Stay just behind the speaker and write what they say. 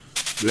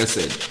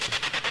Blessed.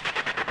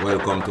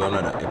 Welcome to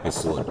another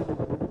episode.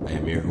 I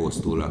am your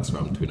host, Tulax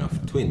from Twin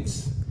of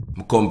Twins.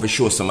 I come to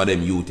show some of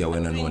them youth here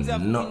when I know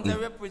nothing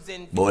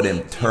about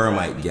them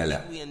termite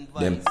gala,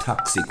 them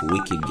toxic,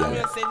 wicked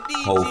gala,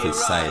 how to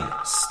side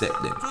step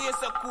them.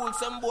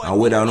 And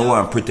whether no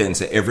one pretends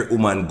that every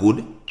woman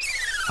good,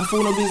 I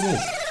found no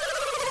business.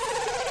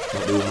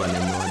 But the woman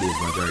them nowadays,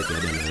 majority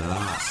of them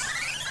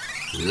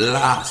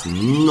last.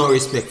 No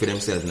respect for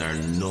themselves nor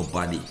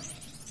nobody.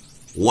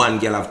 One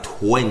girl have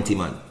 20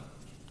 man.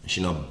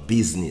 She no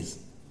business.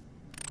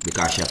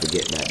 Because she have to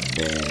get that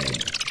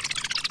bag.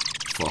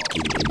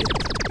 Fucking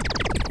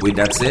idiot. With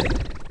that said,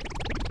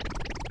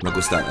 I go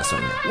start that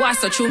song. What's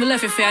so true? Me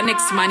left you for your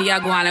next man. You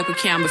go on like we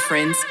can't be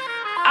friends.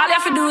 All you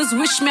have to do is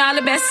wish me all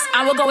the best,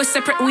 and we'll go with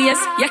separate ways.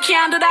 You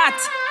can't do that.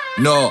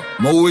 No,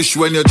 my wish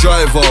when you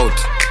drive out,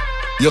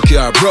 your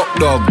car broke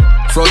down.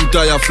 Front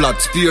tire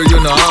flat, spear you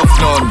no have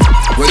none.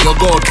 When you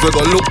go out, we go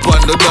look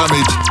on the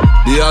damage.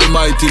 The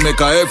Almighty make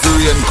a every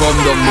rain come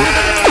down.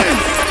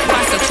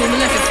 What's so true?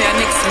 Me left you for your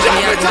next man.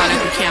 You go on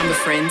like we can't be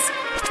friends.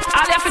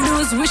 All you have to do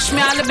is wish me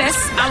all the best,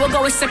 and we'll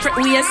go with separate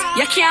ways.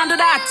 You can't do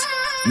that.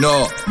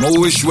 No, my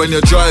wish when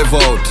you drive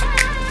out,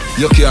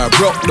 your car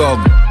broke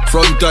down.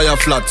 Front tire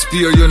flat,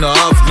 spear you no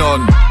have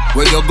none.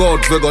 When you go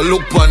out, we go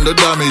look on the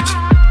damage.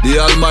 The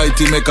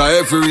Almighty make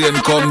a every rain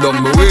come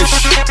down. My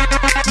wish,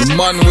 the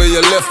man where you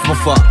left me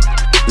for,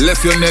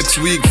 left you next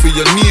week for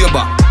your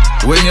neighbor.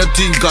 When you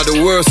think of the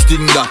worst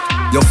thing that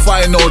you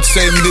find out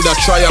same did a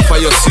try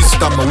for your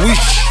sister. My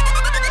wish,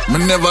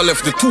 me never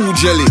left the two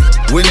jelly.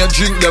 When you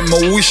drink them,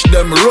 I wish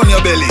them run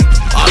your belly.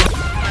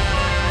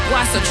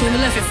 What's so true?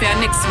 Me left you for your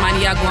next man.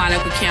 You go on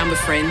like we can't be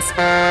friends.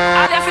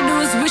 All you have to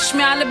do is wish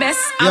me all the best,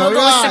 and we'll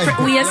go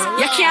separate ways.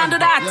 You can't do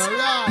that.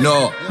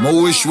 No, my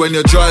wish when you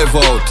drive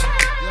out,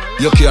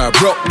 your car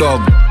broke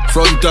down.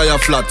 Front tire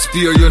flat,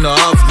 spear you no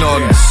have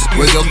none.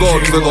 When you go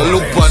out, we go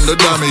look on the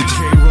damage.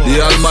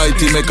 The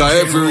Almighty make a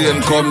every rain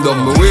come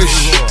down. My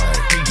wish,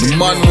 the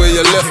man where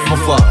you left me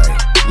for,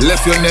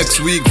 left you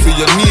next week for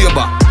your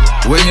neighbor.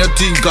 When you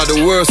think of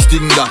the worst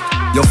thing that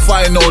you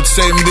find out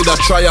same did a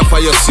try for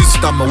your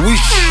sister. My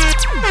wish,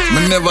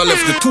 me never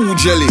left the two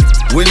jelly.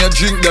 When you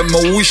drink them,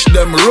 I wish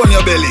them run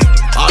your belly.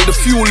 All the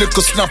few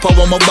little snapper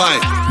when I buy,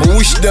 I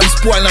wish them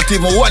spoil not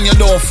even one you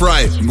don't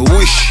fry. My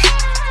wish,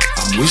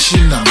 I'm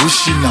wishing. I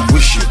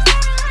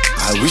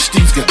wish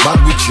things get bad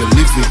with your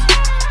living.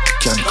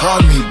 Can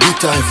call me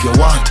bitter if you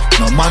want.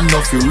 No man know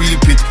if you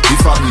reap it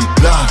if I need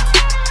plan.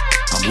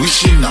 I'm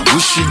wishing.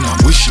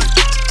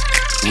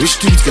 Wish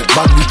things get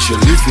bad with your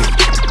living.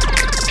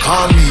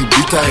 Call me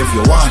bitter if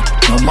you want.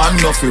 No man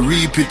know if you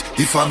reap it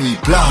if I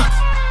need plan.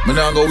 Me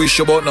nah go wish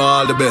you about no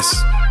all the best.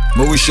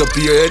 Me wish you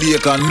pay your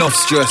headache and enough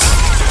stress.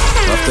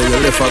 After you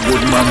left a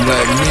good man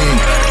like me,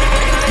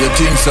 you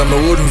think some me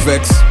wouldn't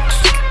vex.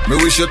 Me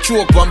wish you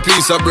choke one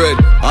piece of bread.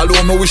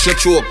 Although me wish you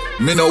choke,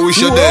 me no wish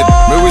you dead.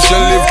 Me wish you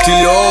live till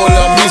you all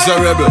are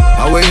miserable.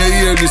 And when you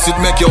hear this, it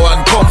make you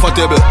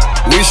uncomfortable.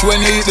 Wish when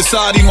you eat the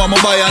sardine one me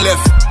buy and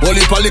left, only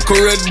a little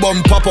red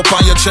bum pop up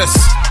on your chest.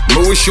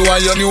 Me wish you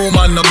and your new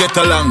man no get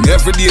along.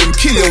 Every day and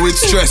kill you with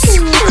stress.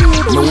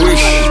 Me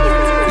wish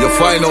you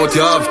find out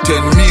you have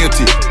 10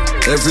 matey.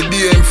 Every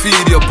day and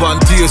feed you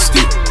pan tasty.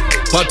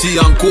 Patty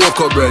and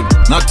cocoa bread,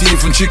 not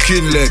even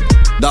chicken leg.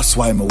 That's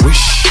why me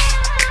wish.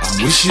 I'm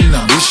wishing. I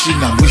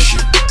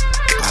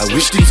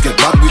wish things get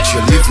bad with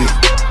your living.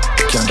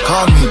 Can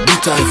call me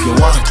bitter if you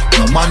want.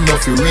 No man know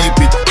if you reap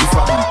it if I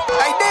want.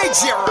 Hey,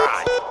 DJ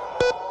Rod.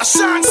 A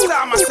Sean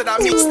Star master that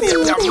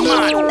mixtape, that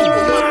man.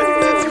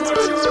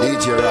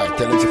 DJ Rod,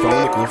 tell him if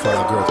I'm looking for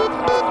a girl.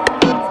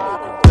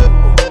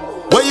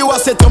 When you a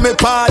say to me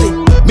party,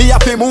 me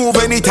have to move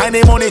anytime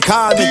the money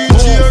call me.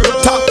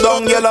 Top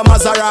down yellow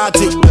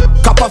Maserati,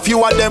 cop a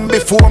few of them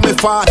before me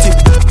 40.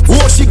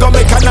 Oh, she gon'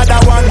 make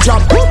another one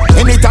drop.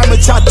 Anytime we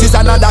chat is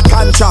another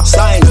contract.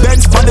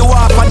 Benz for the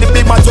walk and the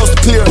beam are just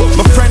clear.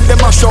 My friend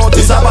them a short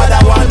is about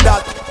that one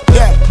that.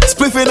 Yeah,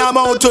 spliffing them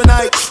out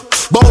tonight.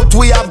 Both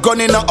we have gone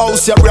in the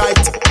house, you're right.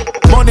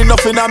 Money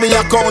nothing on me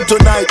account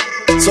tonight.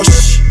 So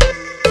shh,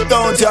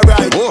 don't you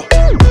right.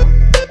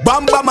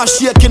 Bamba my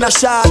shake in a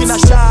shot.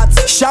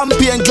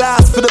 Champagne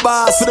glass for the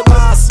boss.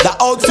 The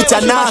outfit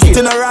are nasty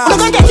in a rap.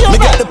 Me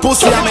get the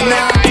pussy and me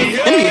nasty.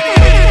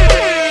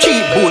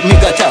 Cheap boot me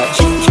got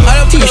charge.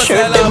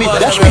 T-shirt them me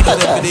dash me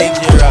hot ass.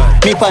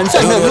 Me pants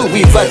are no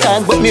Louis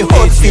Vuitton, but me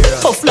outfit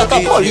tough like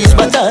a police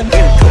baton.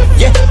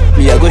 Yeah,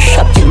 me a go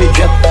shop till me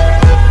drop.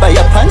 Buy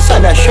a pants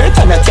and a shirt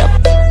and a cap.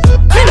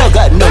 Me no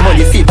got no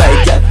money fi buy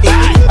that.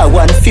 I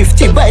want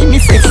 50 buy me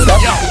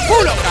flip-flop.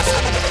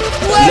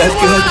 Let's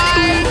go.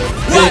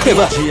 Very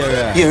clever.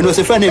 You know,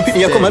 say friend and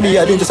you come and me,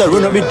 I didn't just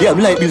run up with damn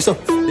light bill, so.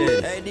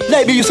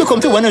 Light bill used to come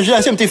to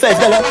 $175.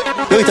 Now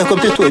it come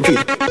to 200.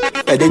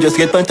 I then just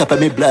get on top of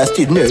me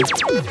blasted nerve.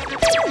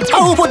 I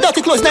will put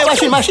dirty clothes in the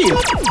washing machine.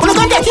 Who not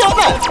gonna get you up,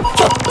 man?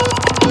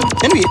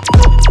 Anyway,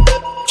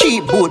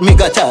 cheap boot me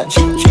got charge.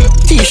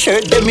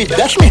 T-shirt them me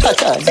dash me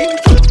hot ass.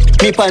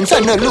 Me pants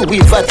are no Louis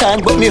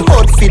Vuitton, but me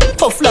outfit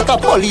tough like a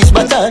police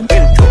baton.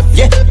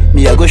 Yeah,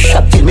 me I go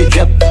shop till me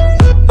drop.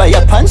 Buy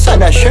a pants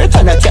and a shirt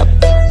and a cap.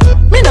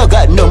 Me no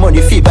got no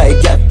money fi buy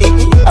gap.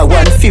 I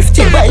want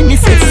 50 buy me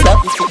flip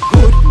flop.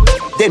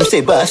 Them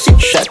say boss it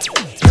shot.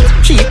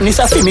 Cheapness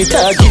a fi me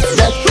target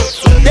that.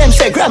 Them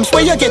say grams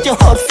where you get your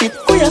outfit.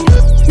 Oh yeah,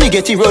 me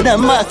get it round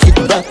and market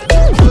back.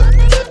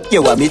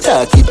 You want me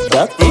talk it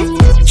back?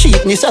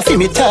 Cheapness a fi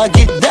me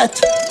target that.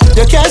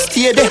 You can't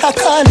stay there, I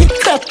call it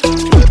crap.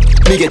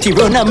 Me get it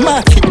round and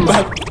market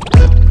back.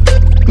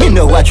 Me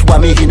no watch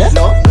what me inna.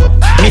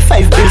 Me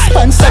 5 bills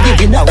sponsor the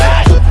winner.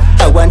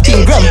 I want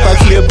in grandpa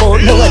care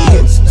about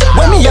nowadays.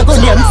 When me a go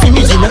name fi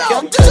me dinner.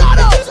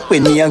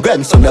 When me and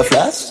grandson a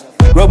floss,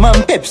 rum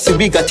and Pepsi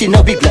we got in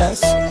a big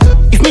glass.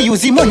 If me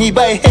use the money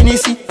buy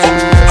Hennessy,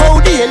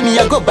 how the hell me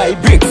a go buy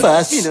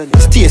breakfast?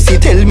 Stacy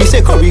tell me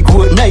say curry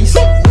go nice.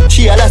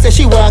 She alla say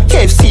she want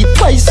KFC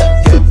twice.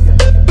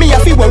 Me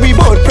have to worry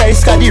about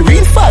price, cause the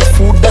real fast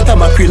food that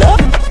I'm a krilla.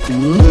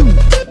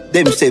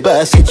 Them say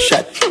boss it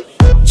shot.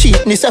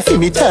 Cheapness a fi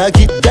me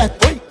target that.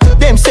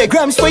 Them say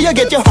grams where you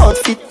get your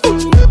outfit.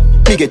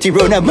 Me get it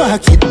round and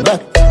market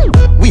back.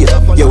 Wait,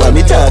 you want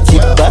me talk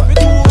it back?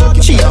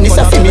 Cheapness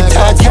a fi me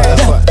target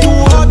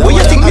that. Where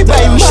you think me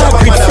buy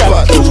Margaret from?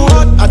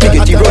 Me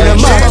get it round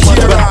and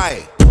market back.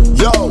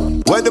 Yo,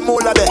 where the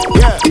moolah there?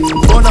 Yeah.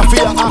 Gonna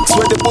feel axe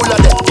where the bulla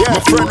there? Yeah.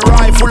 My friend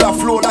ride full of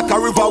flow like a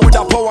river with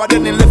a power.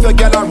 Then he left a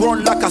girl and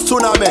run like a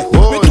tsunami.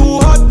 Me too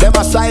hot. Them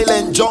a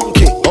silent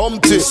junkie.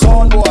 Humpty.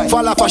 Soundboy.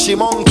 Fall off a she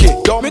monkey.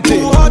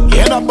 Dumpty.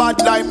 Ain't a bad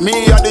like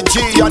me or the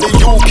G or the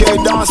UK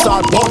dancer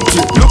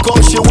bunty. Look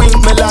how she wink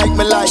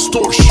me like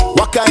Stush.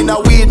 What kind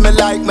of weed me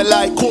like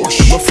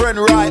Kush. My friend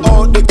ride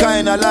out the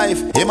kind of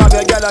life. Him have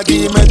a girl a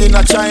give me in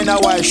a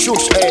China white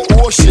shush. Hey,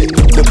 oh shit.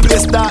 The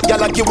place that girl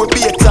a give we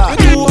beta.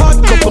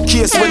 Couple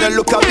case when you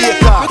look at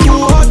Baker.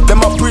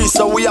 Them a priest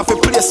so we have to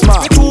play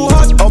smart.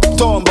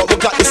 Uptown but we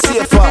got the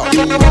safer.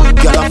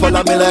 Girl a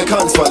follow me like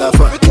hands for the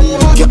fat.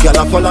 Girl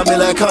a follow me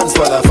like hands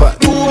for the fat.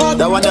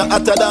 That one you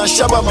hotter than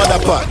Shabba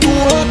motherfucker.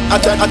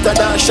 Hotter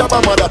than Shabba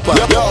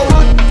motherfucker. Yo,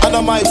 I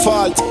know my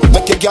fault.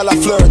 Make a girl a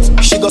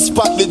flirt. She go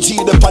spot the G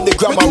up on the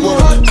grammar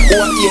word.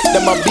 1-8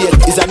 them a bait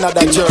is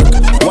another jerk.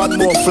 One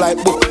more flight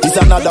book is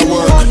another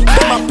word.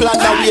 Them a plan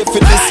a way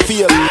for this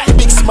field.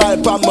 Big smile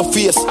on my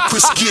face.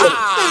 Chris Gale.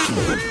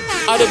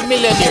 Are the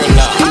millionaire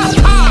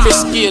now?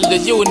 Chris Gale, the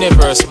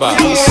universe boss.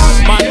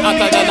 Man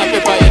hotter than a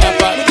pepper in a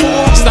pot.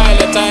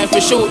 Style of time for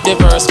shoot the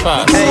verse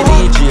pass. Hey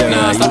DJ,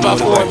 nah, stop up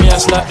for me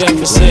and slap them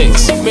for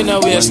 6. Me no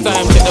waste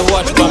time, take the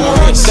watch by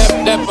my wrist.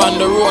 Step on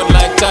the road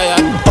like tire.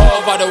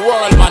 Over the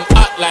world, man,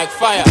 hot like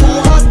fire.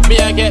 Me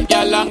I get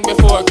ya long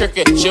before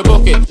cricket. She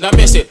book it, now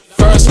miss it.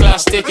 First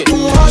class ticket.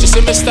 She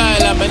see me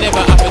style and me never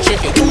have to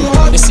trick it.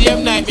 The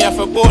same night me have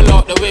to bowl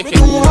out the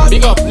wicket.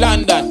 Big up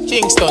London,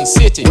 Kingston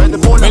City. Me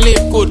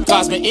live good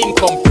cause me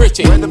income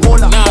pretty.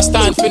 Now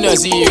stand for no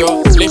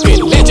zero.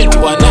 Living legend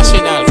to a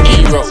national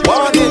hero.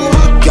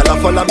 Girl a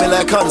follow me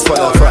like hands for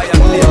the fat.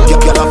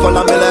 Girl a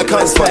follow me like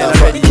hands for the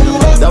fat.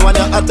 That one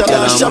you hotter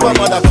than Shabba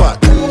motherfucker.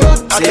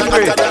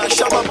 Hotter than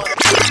Shabba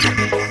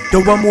motherfucker. You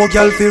want more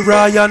girl for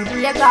Ryan?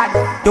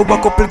 You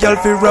want couple girl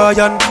for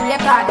Ryan?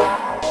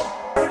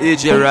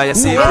 DJ Raya,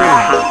 say pray.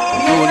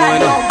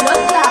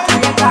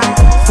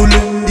 Full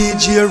in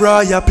DJ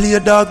Raya, play a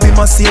dog, be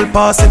my seal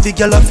pass. Every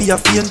girl a fi a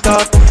faint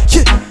talk.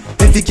 Yeah.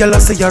 Every girl a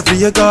say a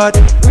real God.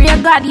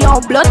 Real God, yo,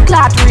 blood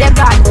clot, real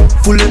God.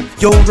 Full in,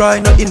 yo,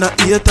 Ryan in a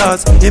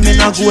haters. Him in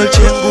a gold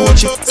chain,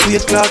 Gucci,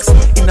 sweet clocks.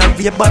 In a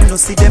Ray-Ban, no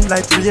see them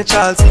like Ray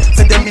Charles.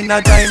 Say them in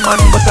a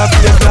diamond, but a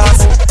beer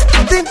glass.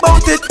 Think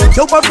about it,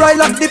 yo, I ride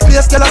like the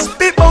place, girl, I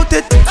speak about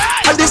it.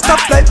 And this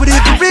stop like with it,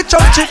 reach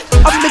out shit.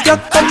 I'm the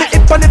girl, tell me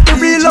if and if you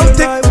reload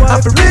it.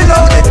 I'm for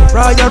reload it,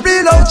 Raya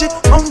reload it.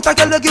 Mount a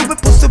girl, give me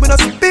pussy when I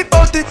speak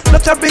about it.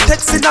 Not every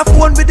text in a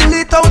phone, we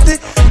delete out it.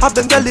 Have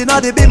them girl in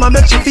a the beam, I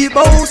make you feel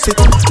bouncy.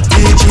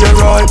 DJ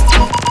Roy,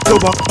 yo,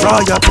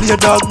 Raya, play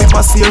dog, me my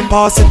seal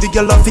pass. Every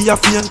girl, I feel a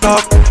faint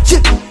talk.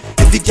 Yeah.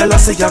 The girl I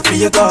say a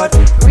real God.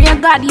 Real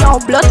God,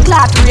 yo, blood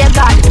clot, real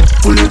God.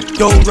 Pull it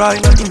down, right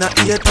in a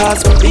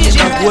haters. In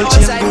a gold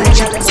chain,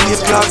 Gucci,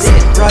 sweet clocks.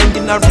 Ride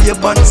in a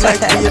Ray-Ban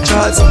like Ray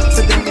Charles.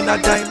 Say them in a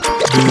dime.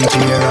 DJ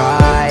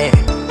Rai,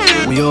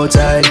 we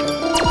outside.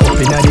 Up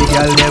in a the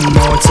girl them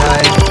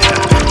outside.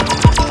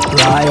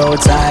 Rai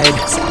outside.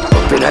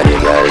 Up in a the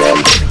girl them.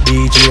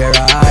 DJ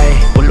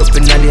Rai, pull up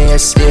in a the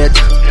estate.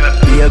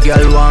 Be a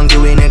girl want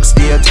to win next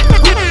date.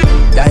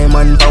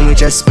 Diamond pan we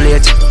chest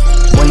plate.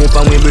 Money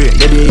pan we break,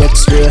 you be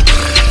X-ray.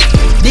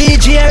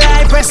 DJ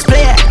Rai press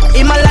play.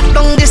 Him a lock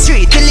down the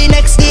street till the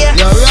next day.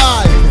 You're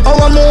right.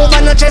 Our move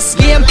and no chess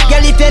game. Girl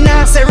if you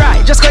not say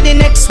right, just go the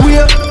next way.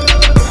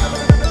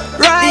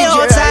 Right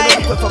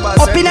outside.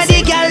 Up in a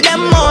the girl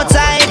them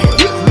outside.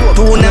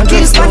 Two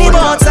napkins on the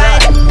both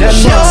side.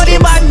 Show the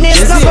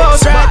badness no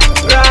both right.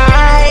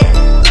 Right.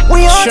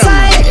 We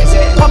outside.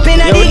 Up in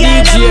a the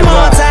girl them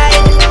outside.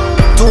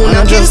 Two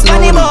napkins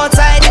on the both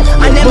side.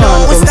 And them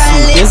know we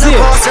style is no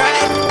both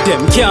right.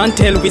 Them can't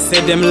tell we say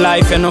them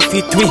life and no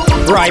fit we.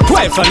 Right,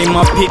 while from him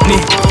a pitney.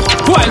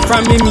 While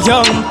from him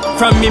young,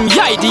 from him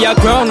idea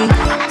ground.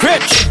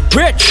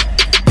 Rich,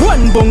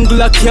 one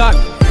bungler cat.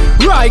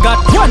 Right got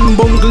one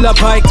bungler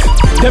bike.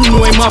 Them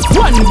know him have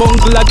one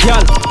bungler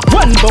gal.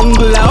 One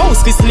bungler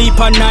house we sleep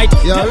at night.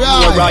 Yeah,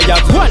 right. I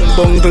have one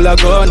bungler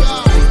gun.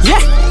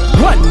 Yeah,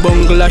 one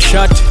bungler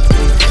shot.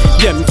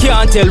 Them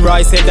can't tell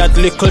Roy said that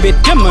little bit.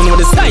 Them know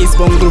the size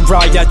bungle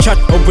Roy a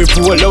chat. Up we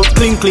roll out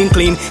clean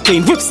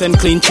whips and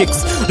clean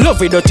chicks.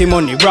 Love with dirty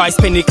money, Roy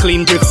penny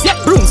clean bricks. Yeah,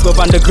 brooms go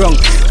on the ground.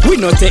 We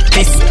no take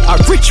this.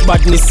 A rich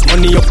badness,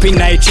 money up in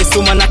night chest.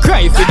 So man a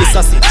cry for the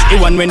sausage. The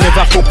one we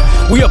never cook.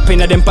 We up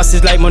in a them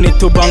passes like money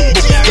to bank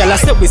book. Y'all I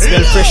say we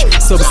smell fresh,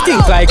 so we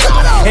stink like.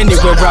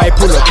 Anywhere Roy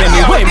pull up,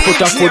 anywhere him put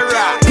a foot.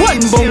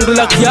 One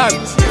bungler yard.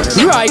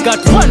 Roy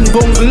got one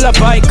bungler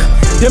bike.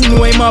 Them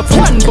know him have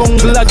one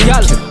bungler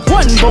gal.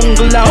 One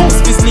bungler house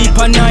we sleep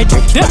at night.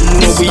 Them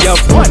know we have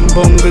one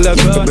bungler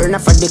gun. Burn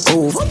up for the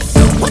cove.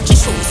 Watch your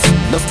shoes.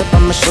 Dust up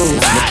on my shoes.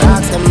 The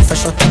dogs them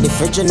fresh out of the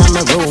fridge in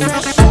my room.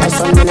 I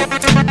saw me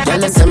girl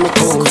them send me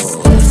cold.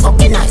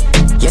 Fucking night.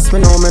 Yes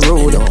me know me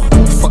rude.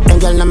 Fuck them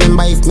girl I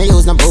remember if me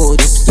use no boot.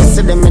 Yes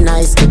to them me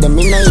nice, to them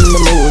me not in the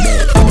mood.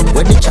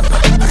 Where the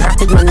chopper,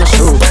 rapid man a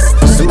shoot.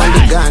 Some of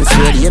the guns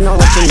swear you know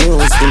what you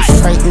news. Been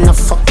frightened the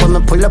fuck when me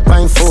pull up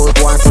on foot.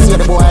 Want to see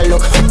the boy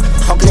look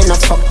ugly no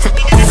fuck.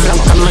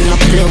 Flank a man a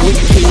play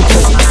with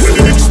people.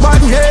 Rich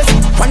badness,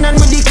 one and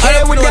with the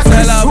K with the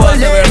Chris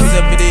Rollins.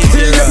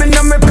 Till them in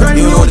my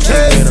brand new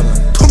chest.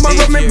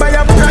 Tomorrow me buy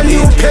a brand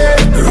new pair.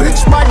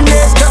 Rich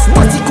badness, just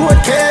what he good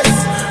case.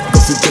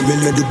 Cause it me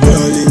let the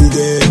ball in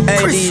there.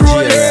 Chris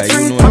Rollins,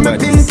 ring from a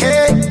pin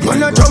cake.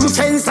 On a drum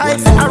fence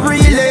like a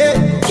relay.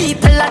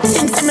 People that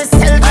think to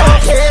myself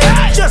okay.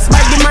 Just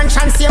buy the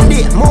mansion same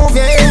day,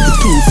 moving.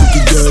 Too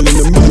freaky girl in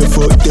the middle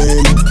for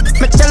them.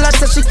 Me tell her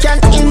so she can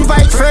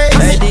invite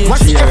friends.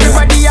 Watch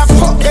everybody a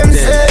fuck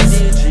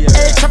themselves.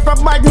 Hey, chop a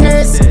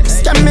badness.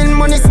 Scamming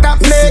money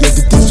stop me.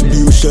 The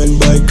distribution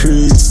by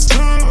crates.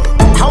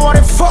 How are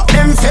the fuck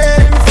them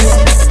feel?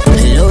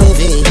 Louis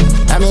V,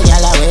 tell me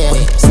y'all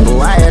away.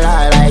 Spoil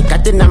I like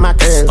cutting on my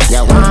curl.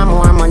 You want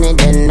more money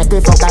then make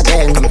me fuck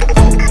again.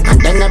 And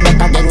then I bet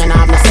again and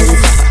have no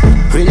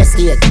sense. Real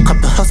estate,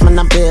 couple husband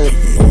and bill.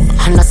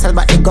 And I sell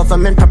back the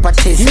government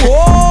properties. Leave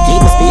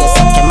the space,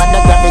 came out the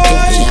gravity.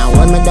 Can't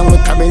hold me down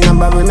with carry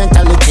number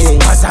mentality.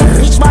 Cause I'm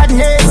rich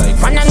badness.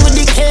 One and with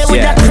the K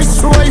with the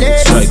Chris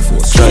Rollins. Strike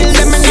force,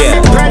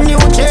 brand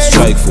new chase.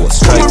 Strike force,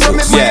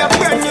 yeah.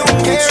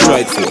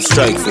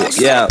 Strike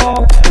force, yeah.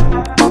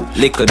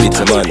 Little bit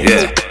of money,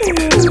 yeah.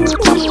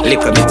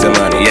 Little bit of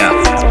money, yeah.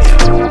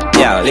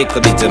 Yeah,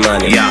 little bit of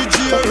money, yeah.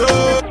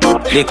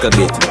 Little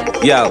bit.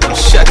 Yo,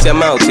 shut your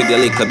mouth with your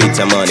little bit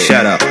of money.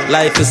 Shut up.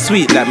 Life is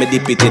sweet, let me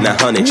dip it in a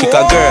honey. Chick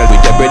a girl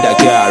with the bread a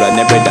car and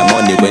the bread a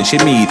money. When she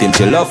meet him,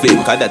 she love him,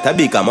 cause that a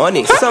big a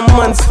money.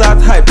 Someone start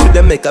hype to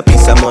them make a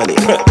piece of money.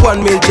 1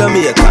 mil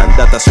Jamaican,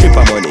 that a strip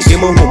of money. Give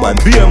me woman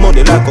beer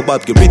money like a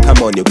Bob give Rita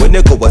money. When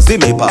they go a see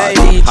me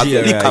party, have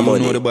your liquor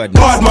money.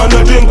 Bad man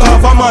no drink off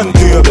a man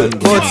table.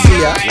 But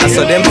see ya, I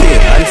saw them pay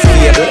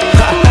unstable.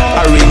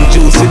 Orange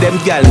juice with them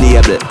gal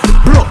label.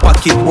 Broke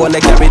pocket boy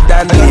like carry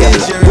down the label.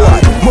 Boy,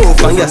 move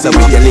on yourself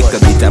with your little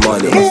bit of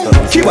money.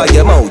 Keep out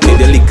your mouth with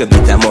your little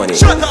bit of money.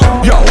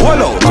 Yo,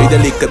 hold out with your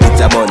little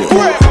bit of money.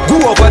 Go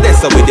over there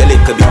so with your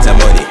little bit of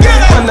money.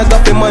 Man, I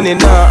got the money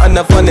now, and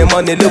the funny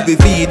money. Look with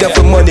feed up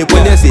for money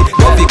when you see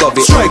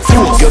coffee. Strike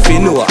fruits, you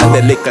feel know, and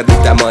the little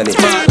bit of money.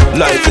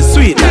 Life is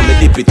sweet, and the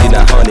dip it in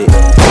a honey.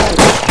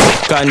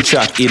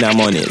 Contract in a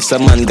money.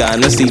 Some man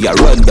gonna see you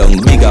run down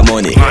bigger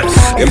money.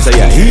 Them say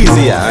you're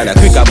easier and a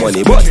quicker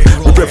money, but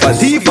we prefer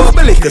deep up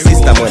a little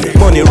sister money.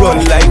 Money run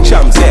like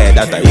champs, yeah,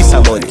 that is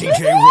a money.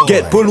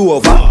 Get pull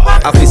over,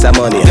 officer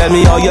money. Tell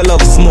me how you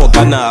love smoke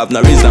and I have no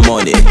reason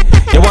money.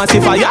 You want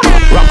see fire?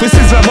 Rock with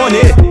scissor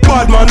money.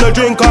 Bad man no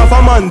drink off a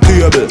man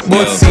table.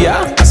 But see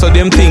ya, I saw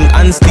them thing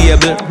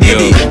unstable.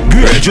 Diddy,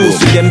 grape juice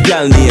with them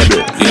gal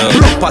neighbor.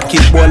 Broke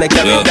pocket boy like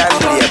a big dance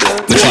label.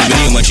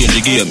 Me change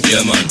the game,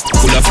 yeah man.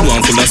 Full of flow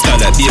and full of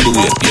style like baby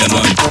weight, yeah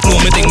man. No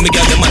me think me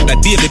got them at that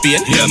baby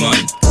pain, yeah man.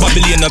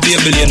 Babylon a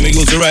Babylon, me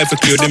use the rifle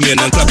clear the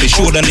main and clap the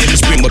shoulder name the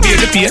spring, but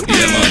baby pain,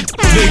 yeah man.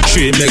 Big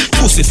tree make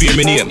pussy fear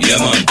me name, yeah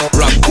man.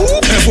 Rap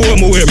everywhere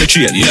me wear me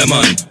chain, yeah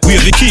man.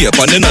 Wave the cape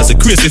and then as a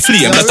crazy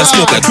flame that a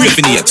smoke like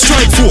graphene.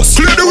 Strike force,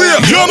 clear the way,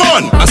 yeah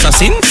man.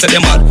 Assassin, say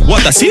them all,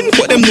 what a sin,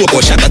 what them know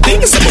about shatter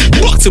things. Some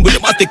boxing with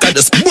them attic and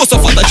just bust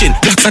off at the chin.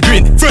 Blacks are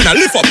green, friend I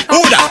lift up,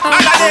 order.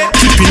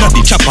 Keeping at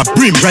the chopper,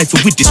 brim rifle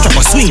with the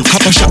strapper swing.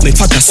 Copper shot me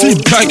fat a slim,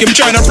 like him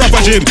trying to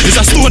proper gym.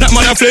 It's a stone that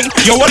man a fling,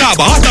 yo what up,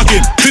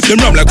 attacking. Flip them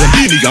ram like a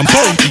Billy and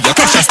Bounty, a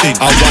crash a sting.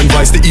 I one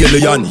vice the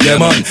alien,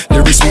 yeah man.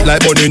 Lyrics sweet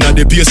like bunny and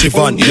the pastry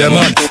fan, yeah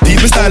man.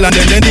 People style and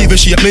then even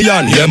shape me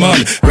on, yeah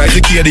man. Rise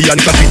the KD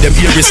and copy them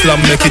ear slam,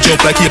 make it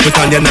jump like Cape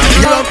Town, yeah now.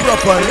 You don't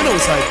proper, you know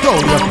side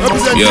down,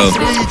 representing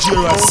DJ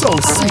so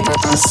sick,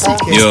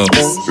 yo,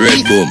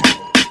 Red Boom,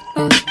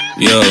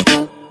 yo.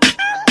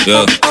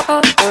 Yeah.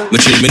 Me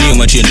change my name,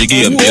 I change the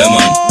game, yeah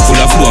man.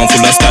 Full of flow and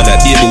full of style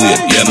like baby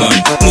weight, yeah man.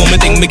 No me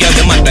think me get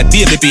the mat like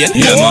baby pain,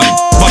 yeah man.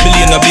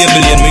 Babylon or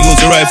Babylon, me use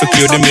the rifle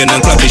clear the main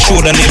and clap the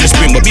shoulder name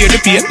spring, but bear the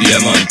pain, yeah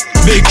man.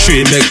 Big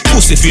tree make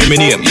pussy fear me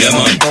name, yeah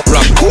man.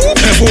 Rap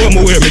everywhere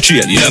me wear me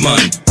chain, yeah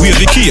man. Wave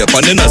the cape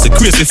and then as a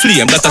crazy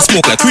flame that I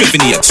smoke like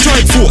craving here.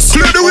 Strike force,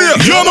 clear the way,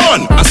 yeah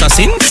man.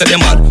 Assassin, say them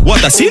mad,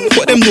 what a sin,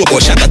 what them know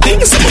about shatter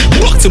things. Some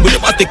boxing with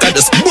them attic and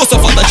just bust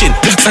off at the chin.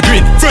 Blacks are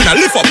green, friend I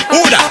lift up,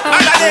 order.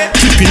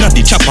 Keeping at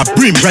the chopper,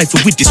 brim rifle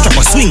with the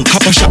strapper swing.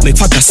 Copper shot make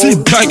father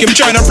slim, like him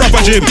trying to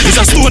proper gym. It's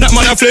a stone that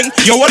man a fling,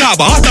 yo what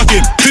have a attack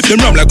him. Flip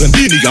them ram like when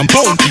Beanie and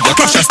Bounty, a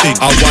crash a sting.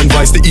 I one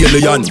vice the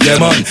alien, yeah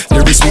man.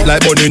 Lyrics sweet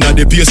like bunny and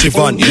the PSC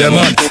van, yeah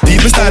man.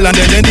 Deep style and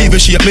then even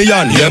shape me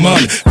on, yeah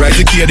man.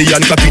 Rise the KD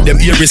and copy them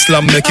ear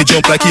slam, make it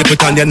jump like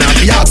Capitan, yeah now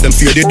the ask them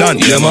fear they done,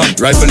 yeah man.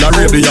 Rifle and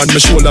Arabian,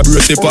 my shoulder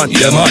brace it on,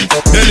 yeah man.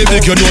 Belly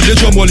big you know the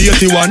drum all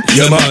 81,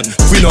 yeah man.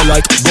 We know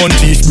like gun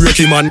teeth, break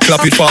him and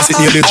clap it fast, it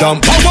near the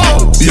jump.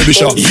 Pow! Baby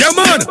shot, yeah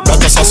man.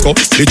 That a Sasko,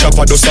 the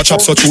chopper does a chop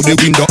so through the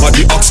window of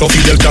the ox. So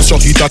Fidel Castro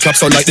hit a clap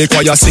so like the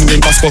choir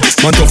singing gospel.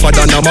 Man tougher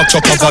than a Mac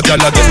chop of a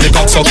gal a get me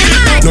cocks up.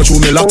 No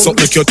true me locks up,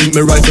 make you think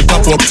me rifle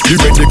pop up. The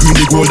red, the green,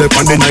 the gold, up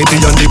and the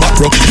 90 and the back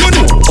rock. You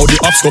know how the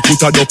ops go put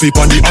a dope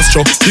on the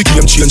Astro. The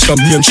game change from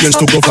name change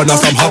to governor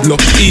from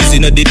Hablo. Easy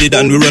no did it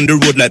and we run the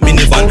road like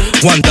minivan.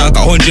 One tank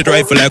 100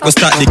 rifle like we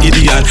start the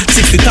Gideon.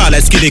 60 tall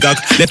like skinny gag,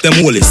 left them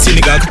holy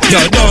synagogue. Yo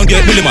don't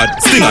get really mad,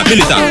 sting at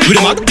militant with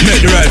the mat,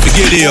 make the rifle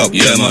giddy up.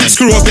 Yeah man,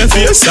 screw up your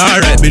face,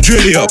 alright be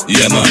drill it up.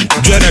 Yeah man,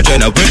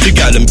 Jenna when the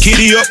gal them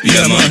kiddy up.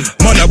 Yeah man,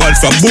 man a ball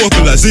from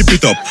Bokel and zip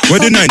it up. Where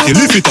the 90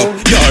 lift it up,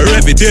 yo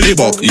rev it till it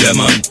buck. Yeah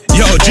man,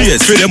 yo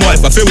GS for them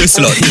wife a fair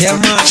slut. Yeah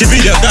man, she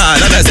video call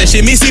and I say she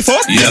miss it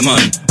fuck. Yeah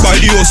man, buy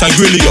the house and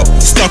grill it up,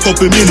 stock up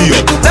a milli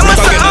up. Them a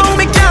say how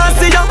me can't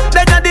see you,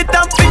 they got the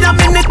top for a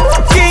minute.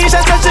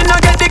 Keisha said she no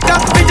get the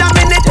cock for a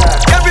minute.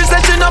 Every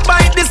session no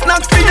buy the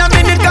snacks for a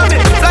minute. Come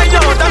in, fly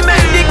out and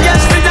make the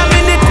cash for a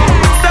minute.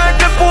 Start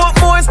the port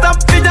more stop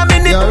for a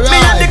minute. Me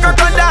and the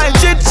crocodile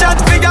chit chat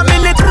for a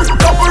minute.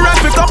 Couple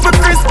rifle, couple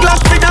Chris glass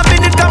for a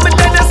minute. Come in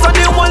there so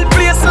the whole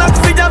place lock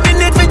for a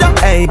minute.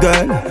 Hey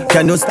girl,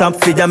 can you stop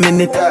for a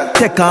minute?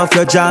 Take off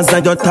your jaws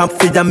and your top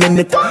for a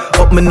minute.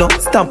 Up me no,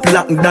 stop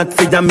like that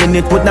for a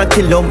minute. Would not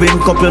kill you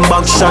with couple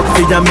back shot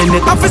for a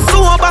minute. I feel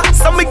sober,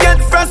 so me get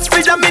fresh for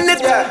a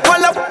minute.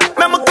 Call up,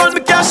 me call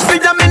me cash for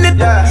a minute.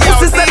 Yes,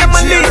 they say them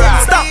a need,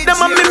 stop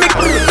them a mimic.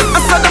 I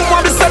saw them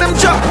want me, saw them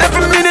drop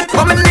every minute.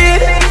 What me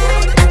need,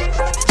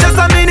 just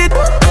a minute.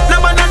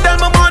 No man not tell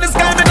me more, the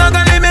sky me not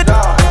gonna limit.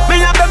 Me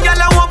have them gyal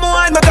I want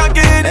more and me can't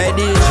get it.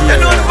 You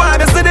know the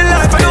vibe, I see the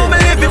life, I know me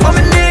live it. What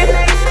me need,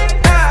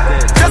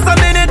 just a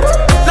minute.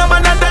 No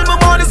man not tell me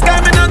more, the sky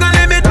me not gonna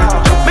limit.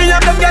 Me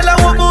have them gyal I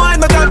want more and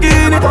me can't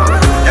get it.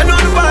 You know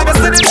the vibe, I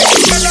see the life.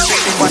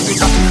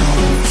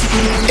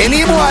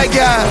 Any boy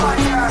girl,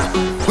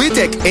 we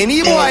take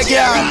any boy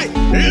girl.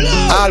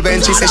 All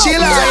when she say she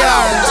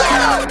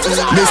liar,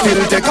 me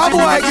still take a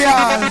boy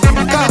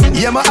girl.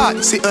 Yeah my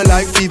heart sitting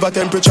like fever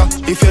temperature.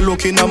 If you're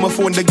looking at my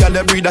phone, the girl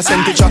that breed a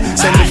send picture.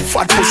 Send the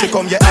fat pussy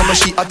come, yeah I'm a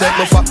she a take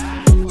my fat.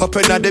 Up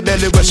in the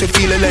belly where she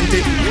feel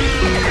lengthy.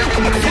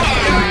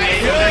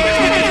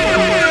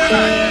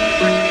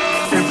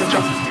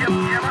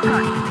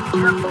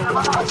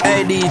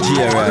 Hey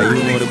DJ Rai,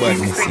 you know the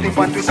badness.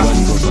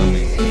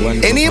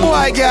 Any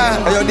boy girl,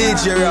 hey,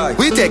 DJ Rai,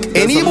 we take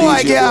any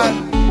boy girl.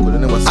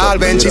 All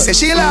when she say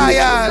she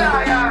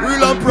liar,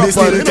 real and proper, me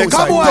still take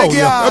a boy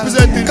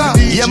girl.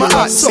 Yeah my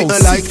heart sitting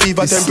like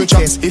fever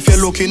temperature. If you're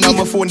looking at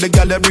my phone, the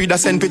girl that breed a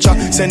send picture.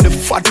 Send the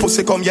fat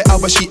pussy come, yeah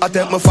how she a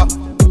take my fat.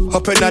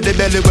 Up in the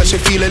belly where she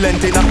feel a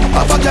lengthy now.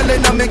 Have a girl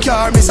in my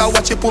car, miss I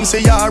watch you pum say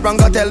ya. And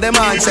go tell them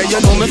man say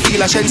you know me feel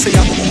a shen say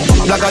ya.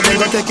 Blagger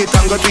them go take it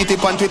and go tweet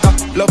it on Twitter.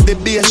 Love the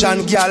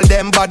Bayesian girl,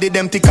 them body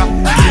them thicker.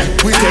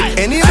 We take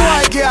any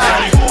boy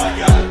girl,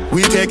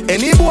 we take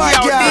any boy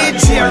girl.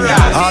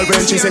 All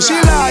when she say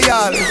she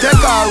loyal, take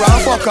her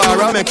and fuck her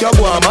and make your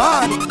boy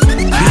mad.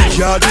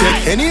 Girl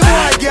take any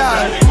boy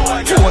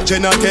girl,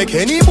 Jenna take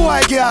any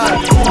boy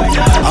girl.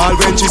 All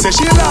when she say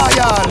she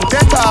loyal,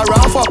 take her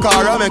and fuck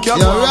her and make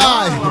your boy.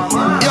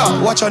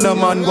 Yeah, watch on a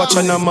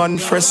man,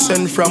 fresh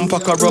send from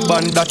Paca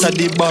Robban. That a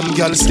the bomb,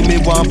 girl see me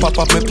want pop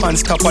up my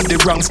pants, cap at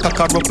the ranks, cock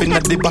her up in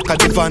at the back of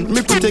the van.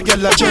 Me put a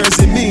girl a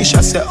jersey, me she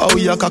say, oh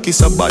your cocky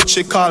so bad.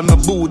 She call me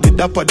booty,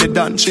 that for the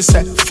dance. She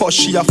say, fuck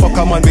she a fuck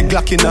a man with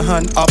Glock in her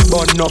hand. Up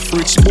on enough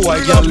rich boy,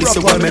 girl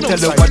listen when me tell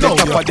her what the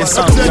top of the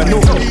sound. You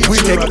know, we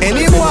take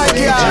any boy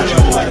girl,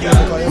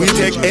 we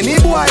take any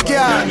boy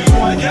girl.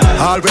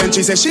 All when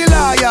she say she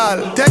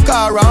loyal, take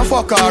her and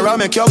fuck her and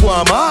make your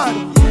boy mad.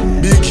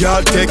 Big girl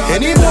take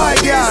any boy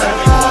girl,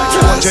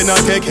 Jenna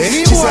take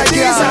any boy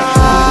girl.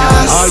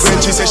 All when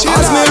she say she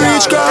as me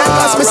reach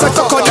grass, me say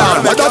cock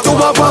down. But I do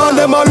a want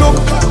them a look.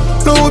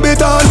 Louis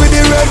Vuitton with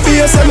the red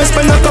base. And me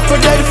spend a couple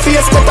dead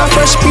face. Get a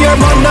fresh pair,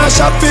 man, now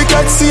shop fi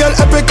get seal.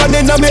 Epic and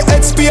inna me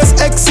head space,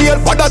 exhale.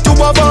 What that two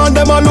of on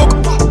them a look.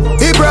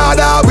 He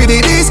brother with the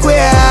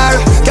D-square.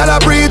 Girl a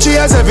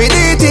preaches every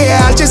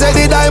detail. She said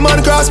the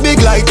diamond cross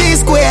big like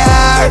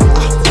D-square.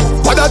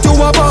 What that you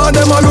want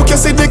them a look, you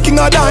see the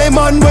king of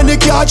diamond. When the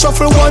car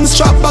shuffle one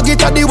strap, bag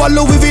it at the wall,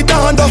 Louis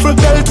Vuitton duffel.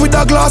 Belt with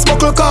a glass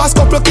buckle, cast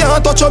couple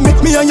can't touch you.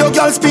 Make me and your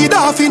girl speed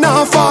off in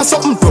a fast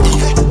something.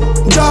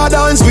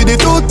 Jordans with the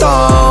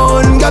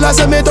two-tone. Girl I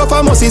say me tough,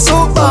 I must see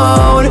so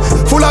bound.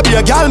 Full of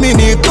beer, girl me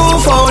need 2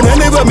 pound.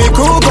 Anyway me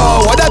crew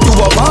go. What that you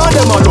want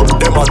them a look,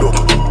 them a look.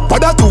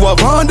 What that you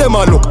want them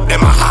a look,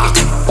 them a hawk.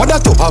 What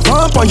that you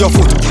want on your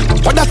foot.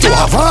 What that you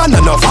want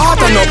and no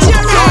fat and no cook.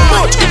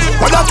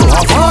 What that you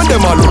want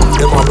them a look,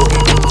 them a look.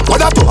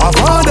 What that you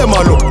want them a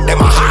look,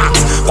 them a hawk.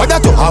 What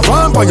that you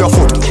want on your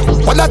foot.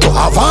 What that you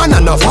want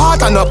and no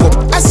fat and no cook.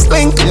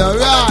 S-link, you're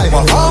right.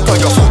 What want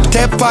on your foot.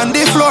 Step on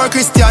the floor,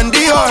 Christian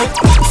Dior.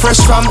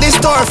 Fresh from the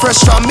store,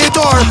 fresh from the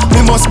tour.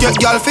 Me must get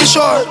girl for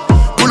sure.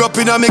 Pull up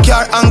in a me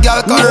car and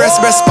girl can rest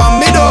breast from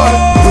me door.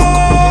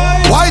 Look.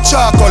 White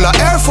chalk color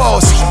Air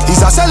Force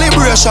is a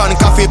celebration,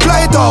 coffee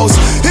plate house.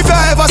 If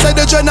you ever said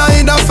the Jenna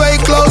in a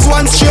fake clothes,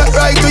 one straight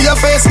right to your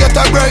face, get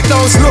a break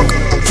nose. Look,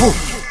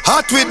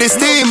 hot with the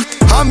steam.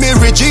 And me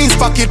jeans,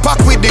 pocket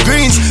pack with the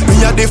greens.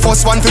 Me a the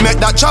first one to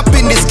make that chop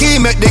in the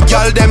scheme. Make the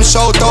girl them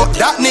shout out,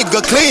 that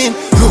nigga clean.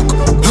 Look,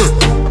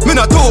 me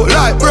not do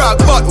like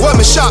brag, but when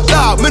me shop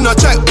down, me not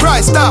check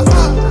price stop.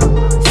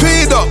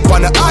 Feed up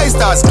on the ice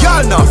stars,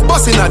 girl enough,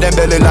 busting at them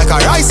belly like a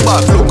rice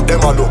bag. Look,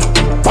 them a look.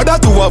 What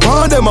that you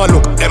want them a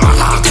look, them a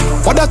hawk.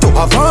 What that you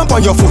want on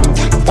your foot.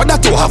 What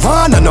that you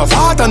want and no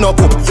fat and no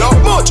poop. Yo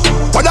much.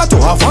 What that you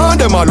want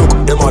them a look,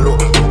 them a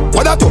look.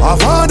 What that you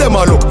want them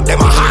a look,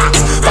 them a hawk.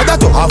 What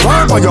that you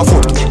want on your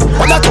foot.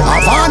 What that you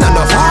want and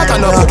no fat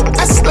and no poop.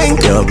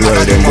 S-link. Yo,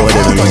 blow them, go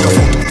them on your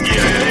foot.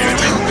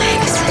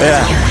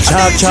 Yeah,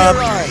 chop, chop.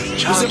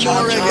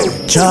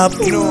 Chop.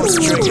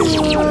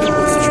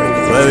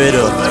 Where we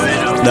do?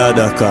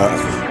 Dada car.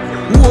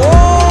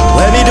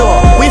 Where we do?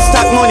 We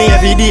stack money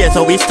every day,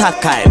 so we stack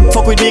Kyle.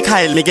 Fuck with me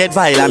Kyle, me get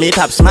vile and me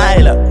top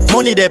smile.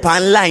 Money dep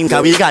online,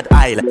 cause we got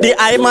aisle. The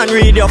eye man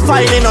read your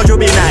file, ain't no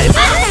juvenile.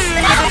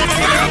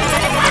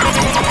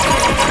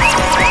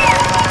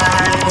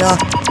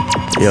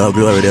 Yo,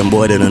 blow with them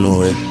boy, they don't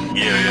know it.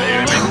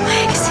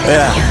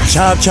 Yeah,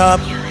 chop, chop.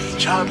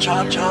 Chop,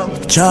 chop,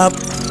 chop. Chop.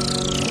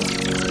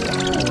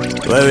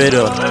 Where we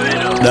do?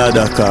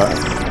 Dada car.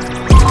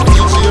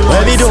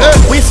 Where we do?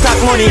 We stack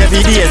money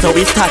every day, so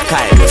we stack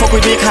Kyle. Fuck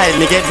with me Kyle,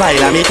 me get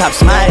vile and me top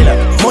smile.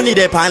 Money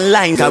dep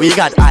online, cause we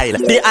got aisle.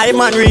 The eye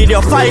man read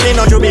your file, ain't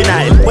no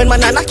juvenile. When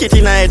man a knock it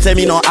in a head, say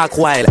me no act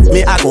wild.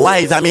 Me act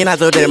wise, I mean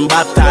as of them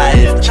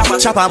baptized.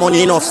 Chopper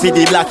money enough for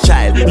the black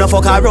child. No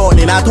fuck around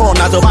in a town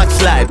as a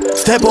backslide.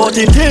 Step out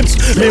in teams,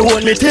 me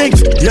want me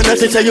things. You know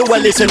say you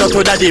will listen up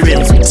to daddy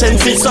rims. Send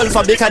fit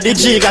sulfur because the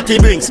G got the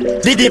brings.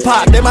 The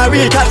park, them a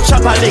real top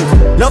chopper link.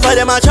 Love for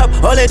them a chop,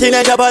 all it in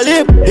a chop a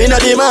lip. In a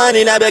demand,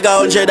 in a beg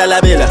 $100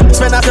 bill.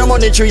 Spend half your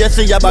money through you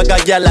see a bag of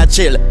gyal a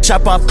chill.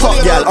 Chop off cup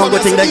gyal, uncle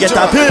think they get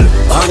a pill.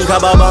 Banka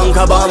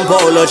bam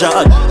polo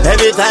shot.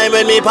 Every time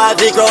when me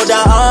party crowd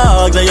a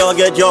hug, so you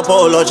get your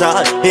polo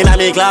shot. Inna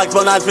me clocks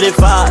but not flip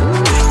fat.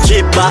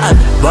 Chip bad.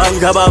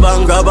 Banka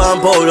bam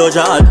polo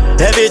shot.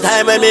 Every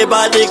time when me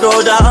party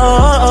crowd a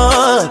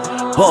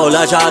hug,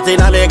 polo shot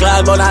inna me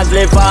clocks but not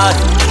flip fat.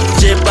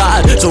 Chip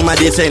bad.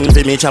 Somebody send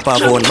for me chop a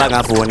phone, bang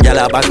a phone.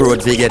 Gyal a back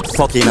road fi get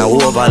fucking a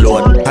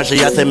overload. And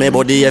she a say me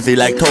body heavy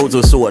like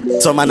thousand sword.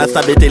 Some man a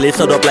stab it till it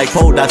stood up like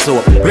powder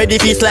soap. Ready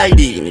fi slide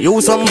in,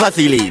 use some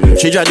Vaseline.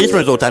 She draw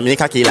different out and make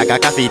a key like a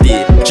coffee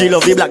tea. She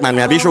love the black man,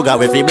 me have the sugar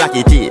with the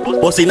blacky tea.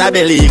 Bust in a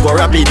belly, go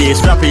rapid day,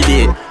 scrappy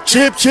day.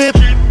 Chip,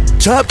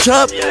 chop,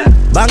 chop.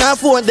 Bang a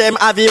phone, them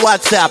have the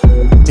WhatsApp.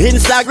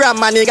 Instagram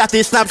man, he got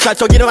his Snapchat.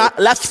 So give him a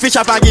last fish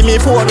up and give me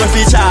phone with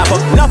fish up.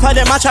 Enough of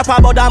them a chop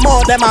about the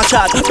more them a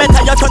chat.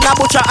 Better you turn a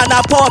butcher and a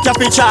pork your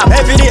fish up.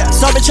 Every day,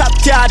 so me chop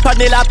card on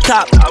the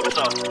laptop.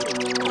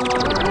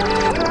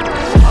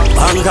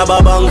 Banka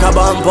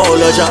bam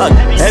polo shot.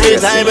 Every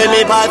time when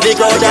me party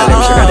crowd a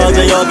hug,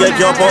 so you get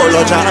your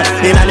polo shot.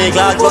 Inna me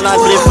clock but not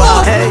flip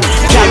fast.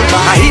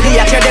 A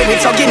idiot you're there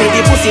with, so give me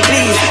the pussy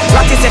please.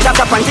 Practice it up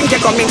and think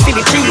you're coming for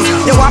the cheese.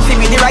 You want to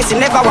be the rice,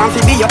 you never want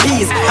to be your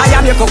peas. I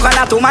am your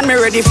coconut woman, me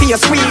ready for your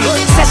squeeze.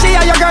 Say she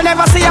and your girl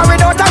never see her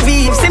without a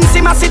weave. Sim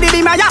a see the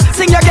beam, ya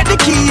sing you get the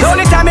keys. The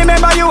only time I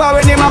remember you are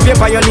when him up here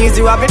on your knees.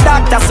 You have a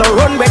doctor, so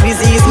run with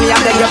disease. Me I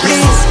beg you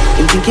please.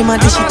 You think him a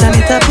dish it a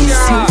little piece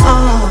you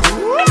off.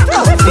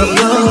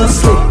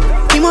 Obviously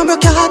him a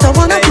broke your heart, I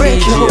wanna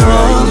break your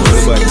heart.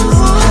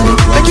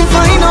 Make you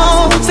find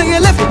out, say you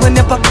left it when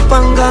you pack up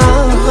and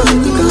gone.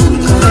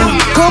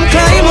 Come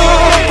climb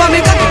up, and me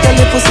got to tell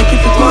you pussy keep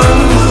it warm.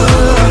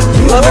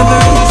 You have every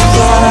reason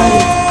why.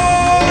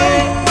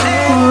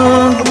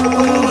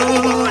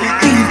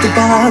 Leave the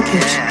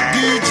baggage.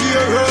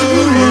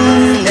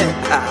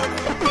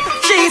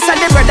 She said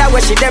the brother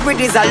where she there with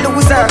is a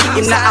loser.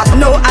 Him not have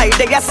no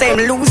idea,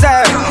 same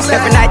loser.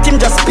 Every night him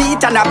just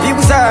beat and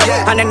abuse her.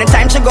 And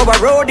anytime she go a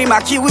road, him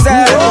accuse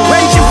her.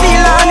 When she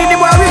feel honey, the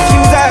boy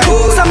refuse her.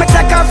 So me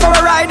take her for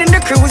a ride in the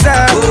cruiser.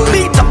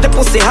 Beat up the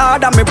pussy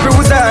hard and me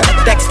bruiser.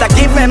 Dexter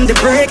give him the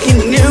breaking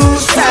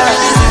news.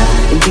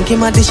 Him think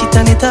him a dish it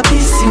and it a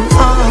piss you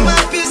off.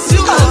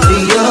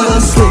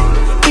 Obviously,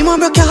 him a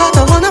break your heart,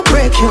 I wanna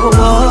break your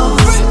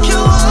walls.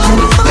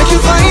 Make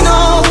you find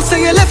out,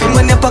 say you left him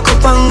when you pack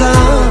up and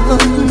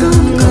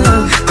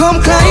gone.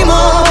 Come climb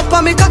up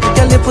and make a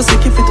girl your pussy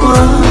keep it warm.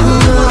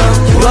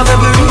 You have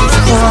every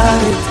reason for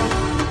it.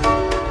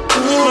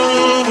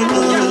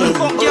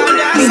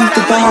 Leave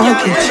the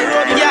package.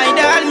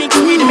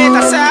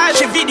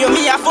 She video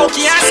me a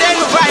fucking and send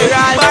me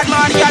viral. Bad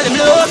man, girl, them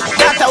love.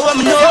 That's a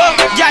woman know.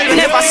 Girl, you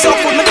never suck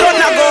with me, don't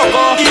go.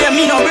 Yeah,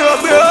 me no bro.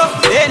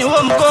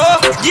 Anywhere me go.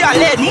 Girl,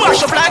 let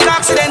mash up like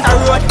accident a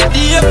road.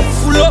 Yeah,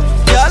 full up,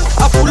 girl,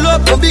 I pull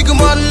up. No big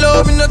man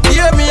love me, no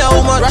care me a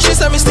woman. Rashy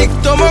say me stick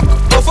to muck.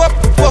 Puff up.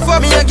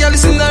 Me a girl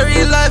is in the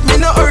real life, me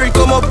no hurry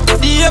come up.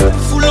 Yeah,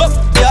 full up,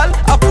 girl,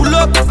 I pull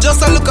up.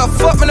 Just a look a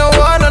fuck, me no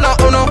want no.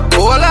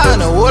 Hold on,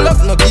 no hold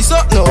up, no kiss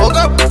up, no hug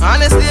up.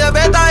 Honestly, I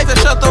better if you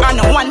shut up.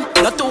 No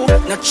 1, no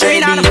 2, no 3,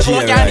 no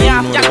 4, girl, me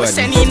have. Y'all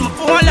send in my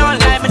phone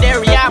online, me there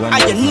rehab.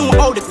 And you know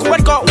how the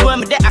code go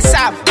when me there a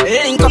sab.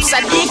 Link up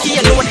Sadiki,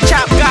 you know the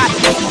chap got.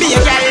 Be a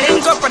girl,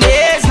 link up on the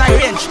haze, not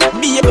range.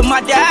 Be a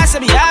my dad, so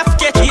me have to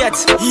get yet.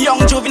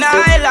 Young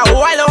juvenile, a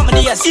while out my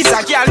days. It's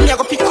a girl, me I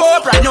go pick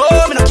up right now,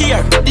 me no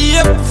care.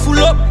 Yeah, full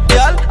up,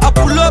 girl, I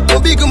pull up. No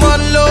big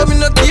man love me,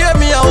 no care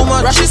me a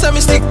woman. Rashy say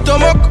me stick to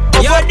muck.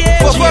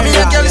 Puff up, me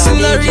a girl is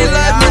in the real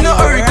life, me no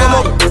hurry come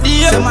up.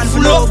 Yeah,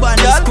 full up,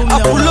 girl, I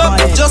pull up.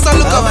 Just a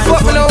look up,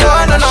 fuck me no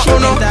want no.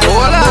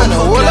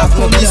 Hold up,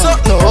 no kiss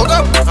up, no hug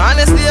up.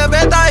 Honestly, I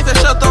better if you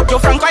shut up. Yo,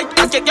 Frank White,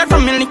 I get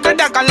from me little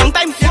dog a long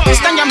time.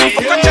 Stand your man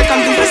for cut check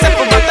and do the step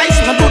for baptize.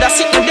 No do that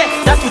sit today,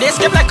 that today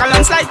escape like a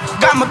landslide.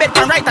 Got my bed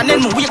on right and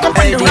then me wake up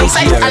on the wrong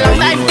side. A long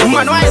time,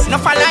 man wise, no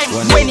for life.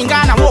 When in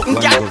Ghana,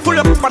 walking cat, pull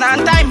up for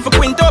on time. For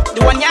quint up,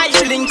 the one yeah,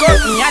 she link up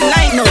me and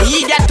line. No,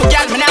 he that to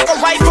gal, me not go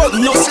wife up.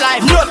 No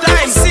slime, no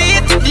time. See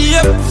it,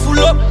 yeah, full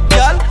up,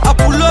 gal, I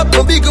pull up.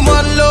 No big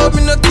man love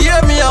me, no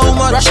care me a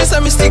woman. Rashy say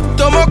me stick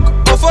to muck.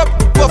 Puff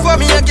up,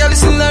 me a girl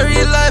is in the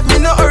real life, me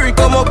no hurry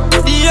come up.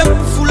 Yeah,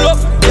 full up,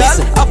 gal,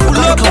 I pull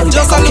up.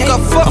 Just a look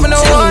up, fuck me no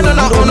want no.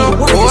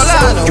 Hold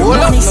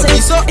on, no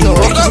kiss up, no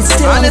hug up.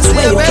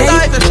 Honestly, I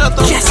better if you shut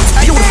up. Yes,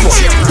 beautiful.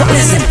 But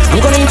listen, I'm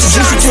gonna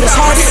introduce you to this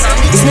artist.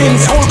 His name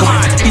is Olga.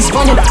 He's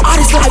running the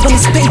artist live on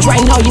his page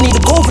right now. You need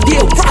to go over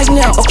there right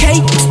now,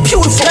 okay? It's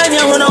beautiful. Then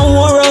you run a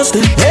war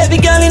roasting. Every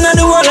girl in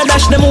the world, I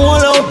dash them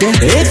all out there.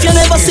 If you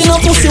never seen a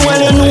pussy,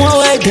 well, you know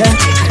I like that.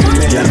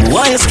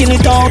 Why you skinny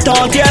talk,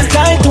 yeah?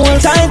 Tight one,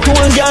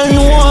 girl,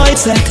 know what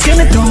it's like.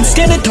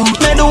 Skinny talk,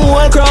 make the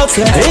whole crowd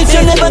say. If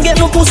you never get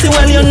no pussy,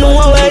 well, you know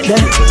I like that.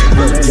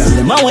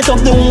 The man went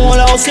up the whole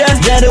house, yeah,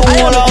 the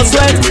whole house,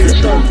 right?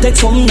 Take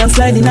something and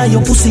slide in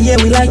your pussy, yeah,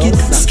 we like it.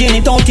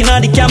 Skinny talk in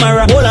the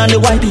camera, hold on the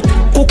wipe it.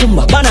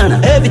 Cucumber, banana,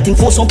 everything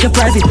for some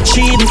private.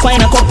 She even find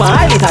a cup and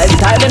hide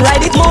it, and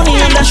ride it. Money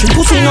and dash,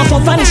 pussy enough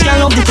for vanish,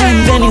 can't love the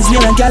time.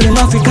 Venezuela, girl, them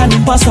African,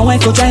 them pass and white,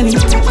 go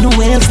Chinese.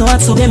 Nowhere else, no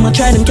hot, so them a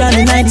try them, can't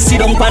deny this.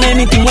 Don't pan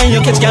anything when you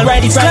catch girl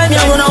right. It's right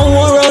now run a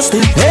war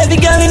roasting. Every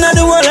girl in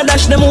the world I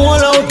dash them all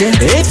out there.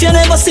 If you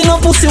never see no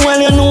pussy, well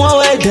you know I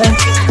like that.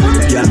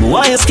 Girl,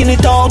 why you skinny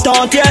talk,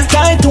 yeah?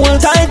 Tight one,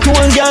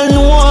 girl,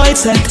 know what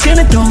it's like.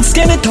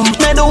 Skinny talk,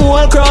 make the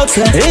whole crowd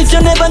say. If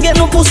you never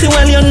get no pussy,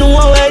 well you know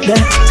I like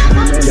that.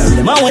 Girl,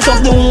 the man went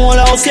up the whole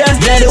house, yeah,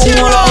 the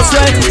whole house,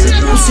 right?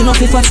 Pussy no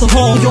fit fat so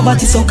hard, your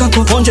body so cock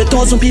up. 100,000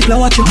 people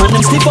are watching, man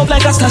them slip up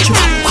like a statue.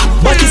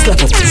 Body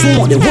slap up,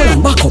 zoom out the wall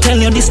and back up. Tell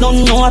you this no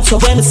what's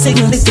up when the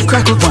signal is to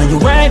crack up. When you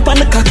ride on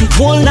the cocky,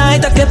 whole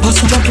night I get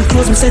past. So drop your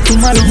clothes, me say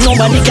tomorrow.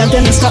 Nobody can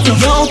tell me stop me.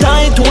 Yo,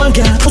 tight to one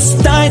girl,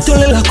 pussy tight to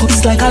the lock up.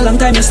 It's like a long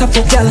time you stop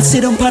up, girl, I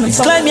sit down pan it.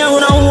 Slide me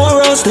around and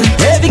war roasting.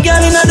 Every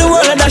girl in the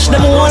world I dash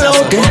them all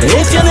out there.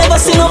 If you never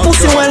see no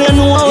pussy, well you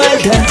know I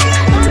like that.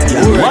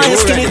 Why you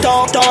skinny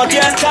talk,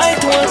 yeah, tight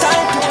to one.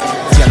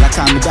 Girl, I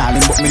call me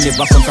darling, but me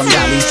never come from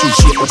darling street.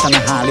 Shape out on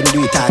a Harlem,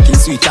 do it talking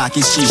sweet,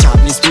 talking she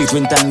sharpness street.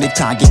 When time the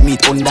target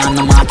meet, on down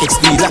the market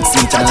speed. Black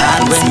seat and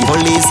all when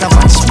police a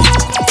watch me.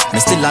 Me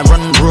still a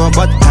run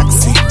robot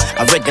taxi.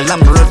 A regular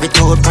me rev it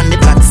out on the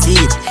black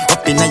seat.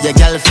 Up in a your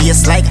girl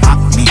face like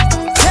acne.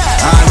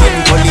 And when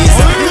police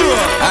a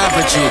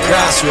Aperture,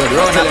 crossroad,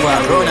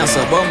 round a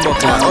so bumbo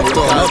car,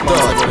 uptown.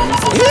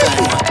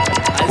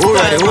 Who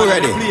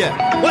ready?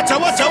 Watch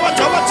out.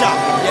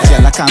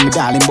 Girl, I call me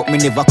darling, but me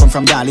never come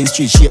from Darling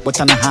Street. Shape but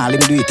on a Harlem,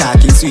 do it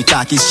talking sweet,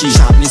 talking she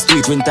sharpness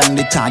street. When time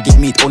the target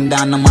meet, on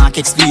down the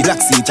market speed.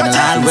 Black seat and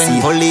all when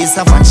police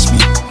a watch me.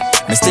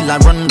 Me still a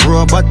run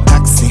robot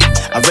taxi.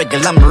 A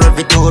regular me rev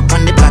it out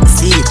on the black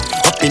seat.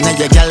 Up in a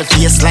your girl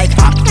face like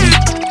acne.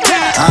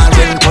 And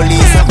when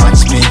police a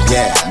watch me,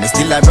 yeah. Me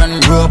still a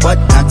run robot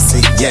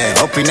taxi, yeah.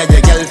 Up in a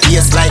your girl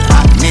face like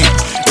acne.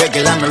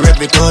 Regular me rev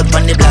it out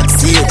on the black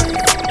seat.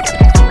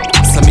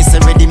 So me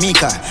say ready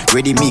Mika,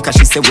 Ready me, cause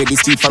she say ready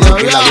street for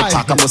regular. We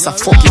park and bust a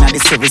fucking at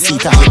the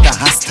 7-seater. With the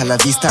hasta la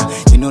vista,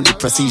 you know the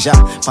procedure.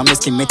 From the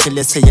skin metal,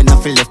 let's say you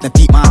not feel left no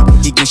peep man.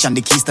 Ignition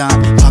the key stand,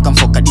 park and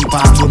fuck a deep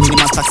ass. 2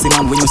 minimum taxi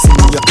man, when you see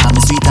me, you call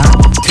me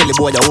sweetheart. Tell the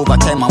boy you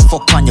overtime and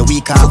fuck on your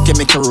weekend. Fuck you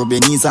make you rub your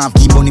knees off,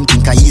 keep on him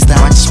think I ease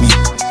down. Watch me.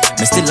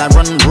 Me still a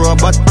run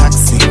robot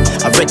taxi.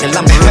 A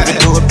regular me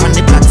road on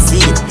the black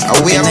seat.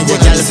 We in your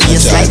girl's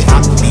face like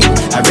acne.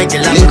 A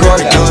regular me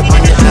road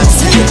on the black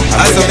seat.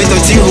 I saw me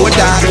touching road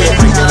dog.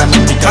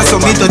 I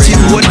saw me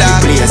touching road dog.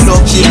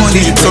 Love the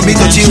money, so me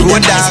touching road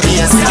dog.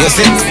 You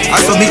see?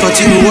 I saw me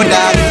touching road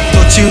dog.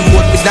 Touching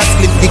road with that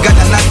slip bigger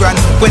than a grand.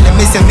 When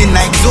they say me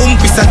like zoom,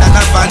 quicker than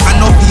a van. I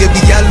know baby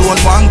alone,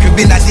 one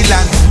crib in the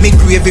land. Me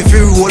crave if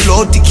you roll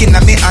out, tick in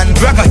me hand.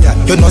 Bragada,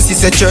 you know see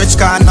say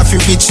church car, not fi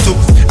rich too.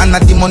 And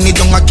not the money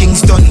down a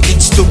Kingston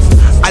itch too.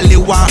 Alle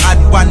one add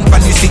one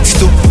pan the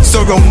 6 too.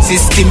 Surround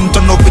system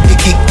turn up with the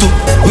kick too.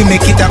 We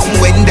make it happen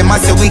when them a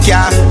say we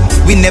can.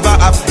 We never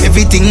have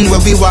everything where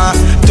we want.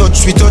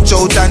 Touch we touch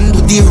out and do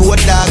the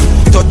road dog.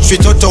 Touch we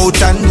touch out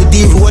and do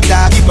the road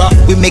dog.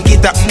 We make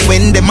it happen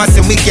when them a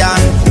say we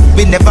can.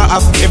 We never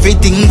have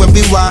everything where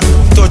we want.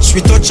 Touch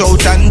we touch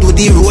out and do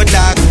the road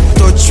dog.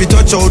 Touch we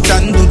touch out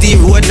and do the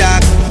road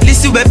dog.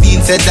 Listen we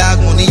being said dog,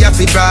 money have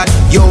it broad.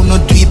 Yo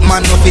no do it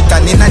man, no fit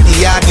and inna the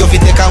yard. Yo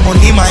fit take a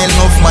money mile,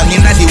 enough man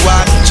inna the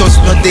ward. Just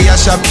not they a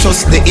shop,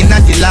 just the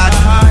inna the lad.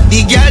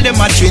 The girl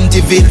them a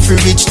 20 veil free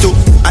rich too.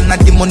 And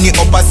not the money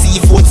up a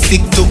seafood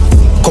stick too.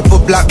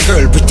 Couple black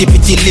girl, pretty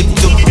lip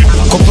too.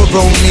 Couple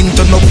brown in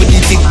turn up with the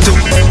tick too.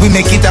 We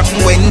make it happen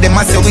when them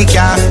a say we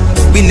can.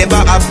 We never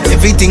have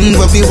everything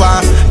where we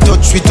want.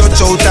 Touch we touch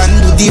out and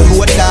do the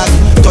road dog.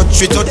 Touch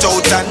we touch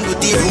out and do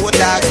the road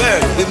dog.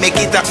 We make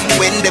it happen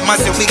when them a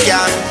say we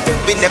can.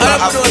 We never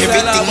have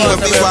everything where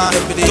we want.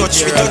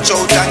 Touch we touch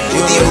out and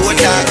do the road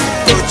dog.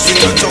 Touch we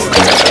touch out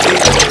and do the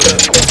road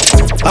dog.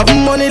 Have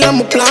money like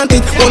me plant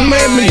it. One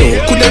man me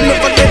know, coulda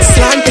never get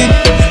slanted.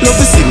 Love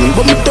to see me,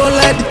 but me don't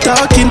like the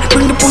talking.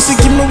 Bring the pussy,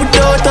 give me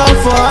without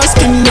half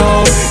asking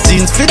now.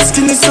 Jeans fit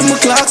skinny, so my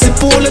clocks, a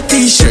polo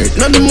t-shirt.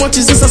 None of much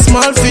is just a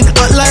small fit.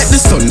 Hot like the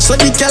sun, so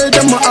the girl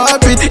them my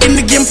orbit. In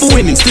the game for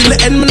winning, still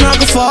the end me not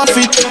go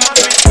forfeit.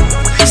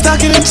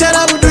 Stacking in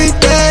cheddar, we do it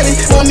daily.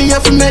 Money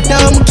off me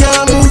down, we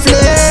can't move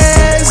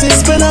lazy.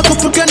 Spend a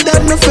couple grand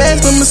on my face.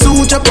 When me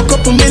suit drop a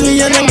couple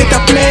million and get a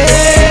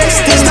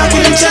place. Still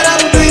stacking in cheddar,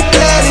 we do it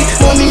daily.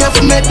 Money off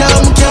me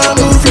down, we can't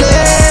move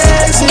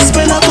lazy.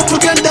 Spend a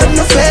couple grand on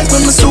my face.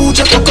 When me suit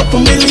drop a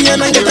couple million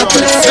and get a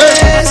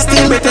place.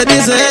 Still better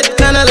this head,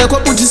 kinda like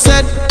what you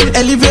said.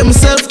 Elevate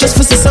myself just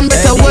for see some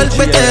better wealth,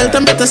 better health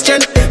and better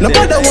strength. No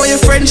matter what your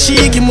friend, she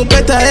give me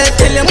better head.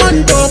 Tell your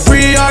man don't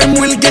pre-arm,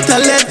 will get a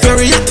lead.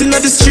 Very hot in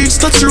the streets,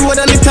 touch the road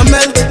and it a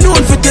melt. No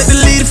one for take the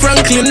lead,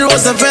 Franklin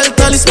Roosevelt.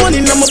 All this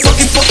money in my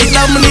pocket,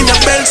 now me need a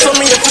belt, so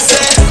me have to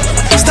say.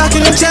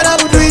 Stacking in cheddar,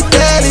 we do it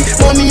daily.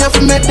 Money off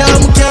me down,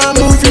 we can't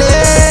move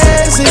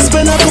lazy.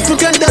 Spend a couple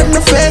grand on my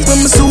face.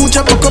 When me suit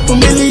drop a couple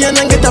million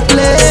and get a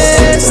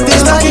place.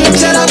 Stacking in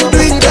cheddar, we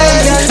do it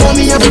daily.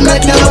 Money off me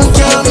down, we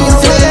can't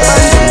move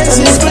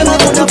lazy. Spend a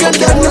couple grand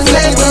on my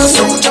face. When me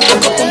suit drop a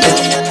couple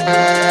million.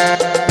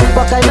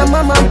 What kind of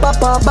mama and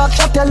papa back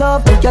up your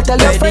love? You tell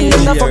your friend you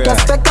the fuck you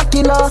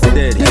spectacular.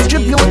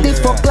 Distribute this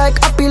fuck like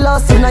a pillar.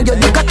 See now you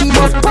the cocky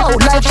boss, pow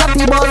like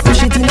shotty boss.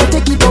 She did not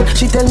take it up,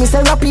 she tell me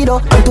say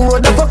rapido. And to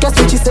what the fuck you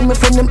switch, she say me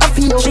friend them a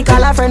feel. She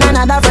call her friend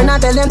another friend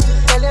and tell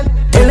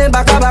him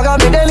back up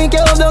me then link you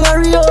up down a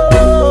Rio.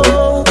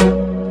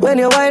 When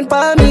you whine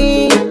for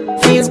me,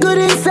 feels good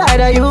inside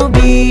of you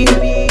be.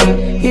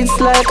 It's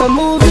like a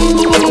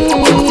movie.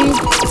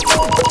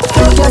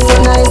 Fuck you so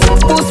nice,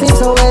 pussy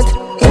so wet.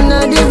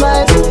 Inna the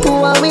vibe, who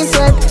are we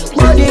sweat?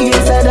 Body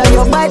inside of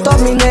your bite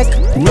of me neck.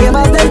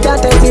 Neighbors them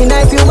can't take me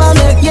knife you a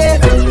make, yeah.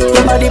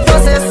 Your body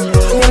possess,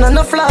 you know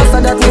no flaws, so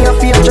that me a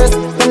fear dress.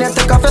 When you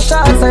take off your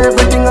shots, so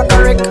everything a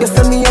correct. You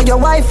send me and your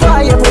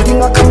Wi-Fi,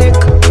 everything a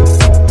connect.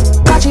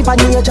 Catch it on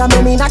the edge and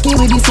make me knocky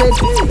with the sled.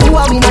 Who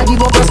are we not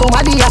give up,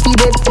 somebody have to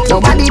dead.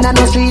 Nobody in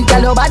the street,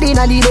 girl, nobody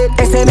in the bed.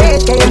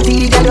 SMH, KMT,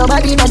 girl,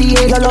 nobody in the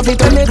head. You love it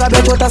when me grab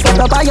your throat and slap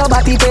up on your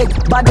body peg.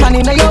 Bad man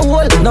in your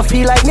hole, no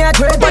feel like me a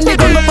dread. When they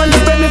come up on the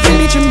spread, me feel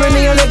the chimney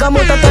in your leg. I'm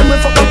out of time, we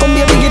fuck up, come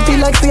baby, it feel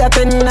like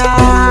theater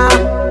now.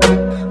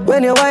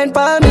 When you whine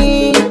for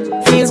me,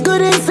 feels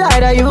good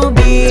inside of you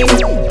be.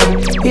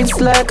 It's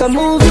like a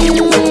movie.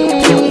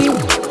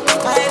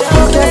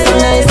 Just so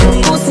nice,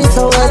 pussy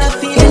so wet.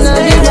 In a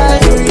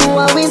divide, you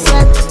are we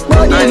sweat.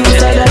 Body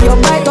inside of your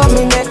bite on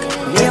me neck.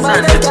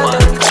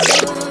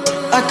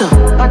 Otto,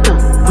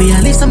 we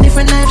all live some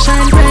different life,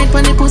 shine bright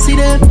when the pussy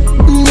there. Them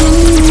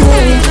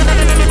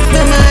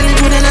all live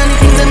good and all the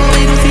things them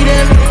way to see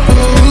them.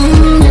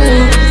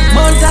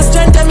 Months of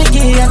strength and me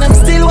gay and I'm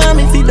still want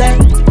me see that.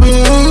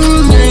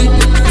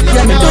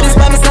 Yeah, me do this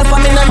by myself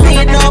and me not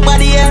need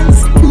nobody else.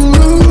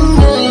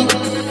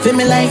 Feel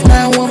me life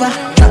now over.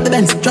 Drop the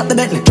Benz, drop the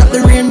Bentley, drop the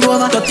Range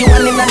Rover.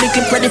 31 in a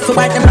liquid, ready for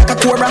bite them like a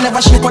cobra. Never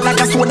shake out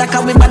like a soda,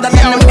 cause we better than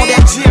them over.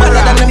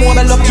 Better than them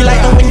over, lucky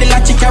like the wind, the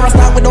latchy car.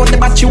 Start without the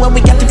battery when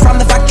we get it from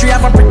the factory.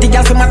 Have a pretty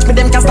girl to match me,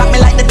 them can't stop me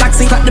like the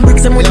taxi. Clap the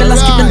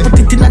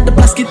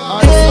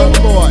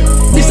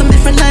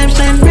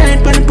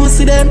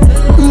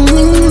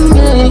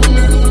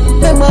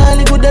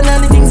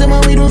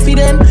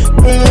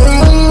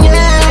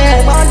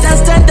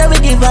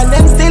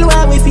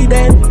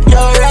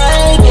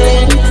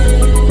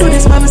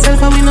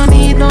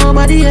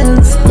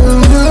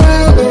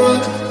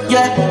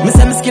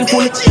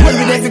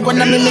big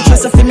one, I mean, me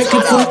trust a film, me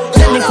clip full.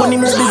 Tell me funny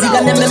move, busy,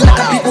 and them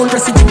like a people.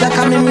 Press it, I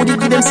come in with it,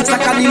 give them 6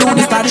 like a dilute.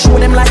 Start to show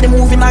them like the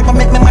movie, I gon'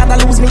 make me mad, I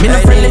lose me. Me no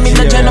friendly, me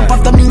no gel up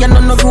after me, and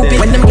no groupie.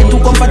 When them get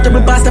too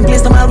comfortable, pass them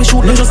place, them all we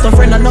shoot. No just a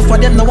friend, enough for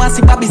them, no one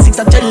see Bobby 6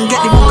 or 10.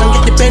 Get the book and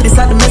get the pen, this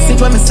are the message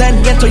when me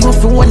send. Get to you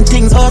for one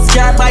things,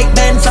 Oscar, bite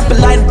bend, slap a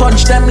line,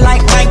 punch them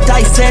like Mike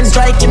Tyson.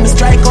 Striking me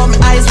strike on me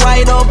eyes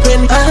wide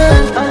open.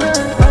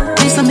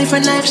 This a me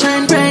friend life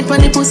shine bright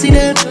when the pussy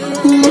them.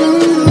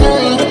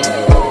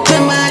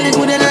 Them all the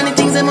good and all the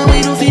things them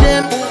we do for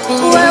them.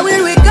 Where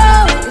will we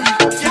go?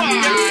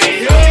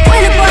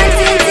 When the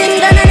quarantine thing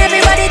done and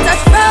everybody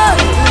touch road.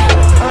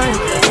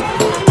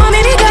 Mommy,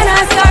 we gonna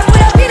start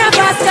put up in a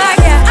fast car,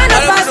 yeah. I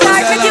know fast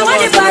car, make you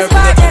want the fast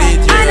car,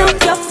 yeah. I know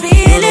you're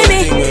feeling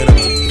me.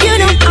 You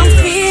know I'm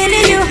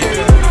feeling you.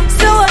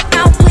 So what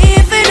now we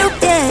feel look,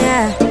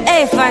 yeah.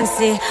 Hey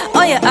fancy,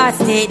 oh your heart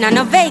state, now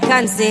no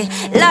vacancy.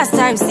 Last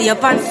time see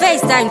up on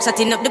FaceTime,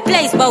 chatting up the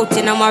place, bout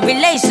in our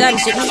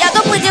relationship. Me I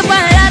go put you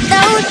on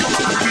lockdown,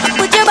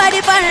 put your body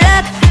on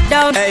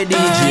lockdown. Hey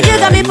DJ, you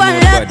got me on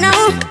lock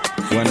now.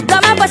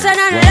 Got my passion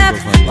on lock.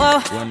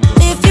 Oh,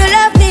 if you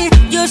love me,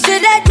 you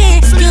should let me.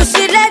 You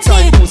should let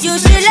me. You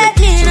should let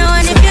me know.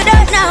 And if you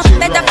don't know,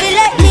 better feel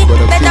let me.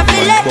 Better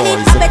feel let me.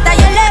 Better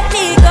you let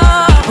me go.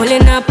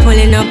 Pulling up,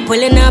 pulling up,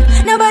 pulling up.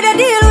 Nobody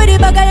deal with the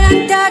bagel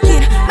and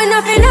talking. Me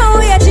nothing know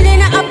we are chilling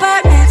in an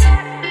apartment.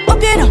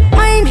 Hope you don't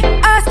mind me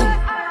asking,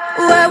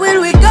 where will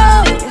we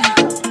go?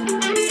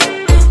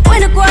 When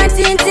the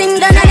quarantine thing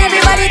done and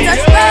everybody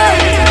touch road.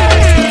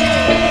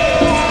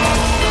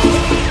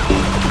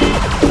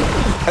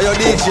 Hey yo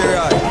DJ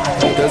Rod,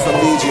 tell some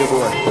DJ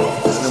boy.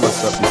 Never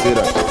stop to say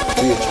that.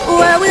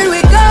 Where will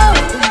we go?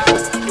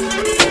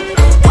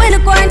 When the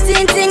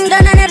quarantine thing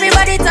done and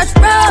everybody touch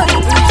road.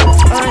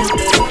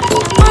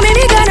 Mommy,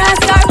 we gonna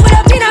start put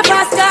up in a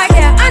fast car,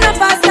 yeah. I know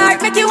fast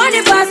start, make you want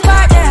the fast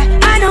part, yeah.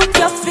 I know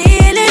you're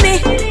feeling me.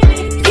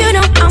 You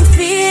know I'm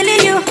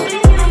feeling you.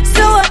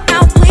 So what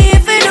now we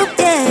feel look,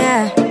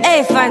 yeah.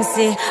 Hey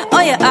fancy,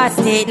 oh your heart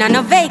state, now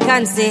no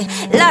vacancy.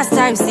 Last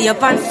time see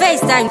up on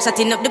FaceTime,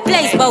 chatting up the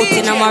place, bout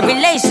in our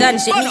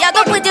relationship. Me I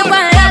go put you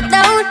on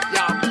lockdown,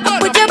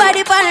 put your body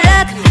on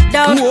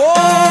lockdown.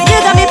 You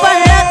got me on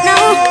lock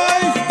now,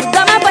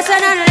 got my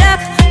passion on lock.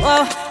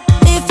 Oh,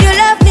 if you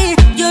love me,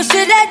 you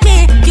should let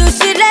me. You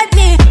should let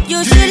me.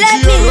 You should let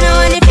me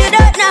know. And if you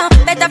don't know,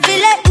 better feel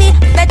let me.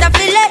 Better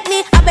feel let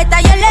me. I better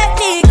you let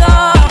me go.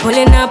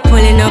 Pulling up,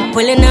 pulling up,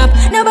 pulling up.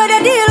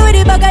 Nobody deal with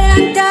the bagel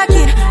and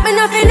talking. Me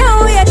nothing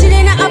know we are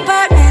chilling in an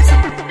apartment.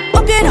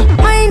 Hope you don't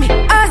mind me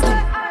asking,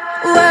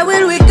 where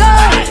will we go?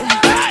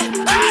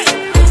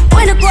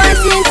 When the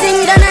quarantine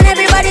thing done and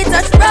everybody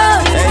touch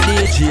road.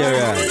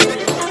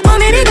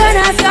 Mommy, we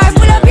gonna start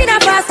pull up in a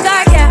fast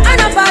car, yeah. I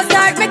know fast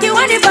start, make you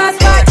want the fast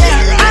car,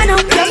 yeah. I know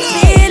you're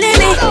feeling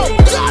me.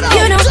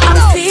 You know I'm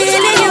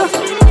feeling you.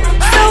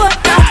 So what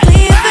now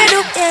we feel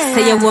look, yeah.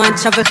 Say you want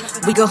travel,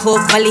 we go whole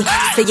valley.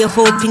 Say you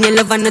hope in your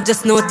love and not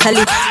just no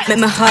tally. Make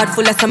my heart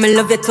full of some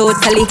love you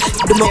totally.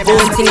 Do my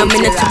own thing, I'm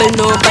in a trouble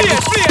nobody.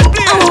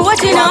 I'm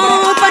watching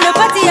out on the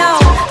party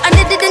out. And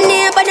they didn't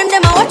hear but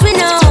them I watch me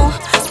now.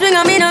 Swing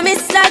on me no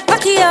miss like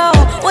Pacquiao.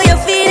 What you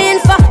feeling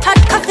for hot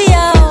coffee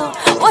out?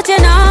 What you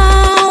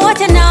know, what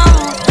you know.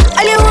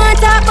 All you want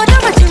talk about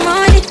how much you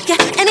money. Yeah,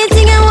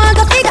 anything I want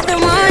go figure the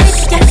money.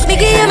 Yeah, me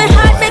give you my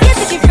heart, make you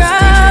take it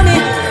from me.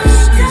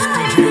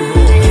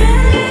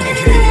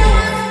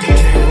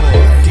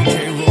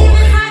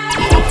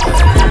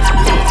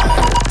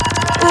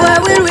 Where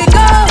will we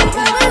go?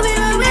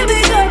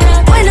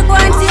 When the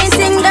quarantine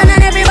thing done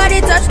and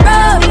everybody touch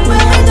road.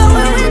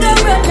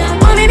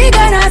 Mommy, we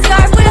gonna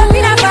start put up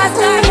in a fast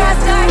car.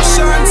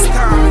 Sean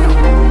Star,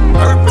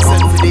 I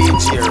represent for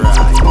DJ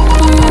Rod.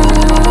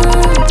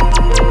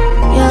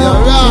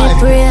 Yeah,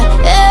 pray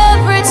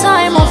every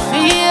time I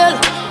feel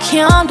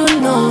can't do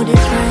no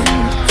different.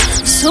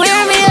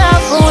 Swear me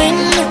off a win,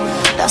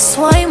 that's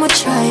why I'ma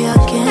try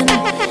again.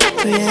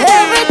 Pray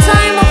every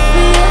time I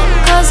feel,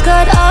 cause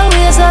God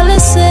always a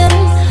listen.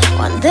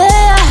 One day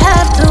I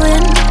have to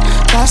win,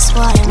 that's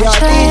why I'ma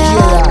try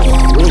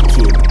again.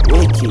 Wicked.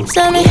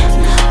 Tell me,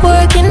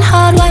 working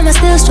hard while I'm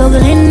still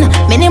struggling.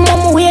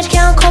 Minimum wage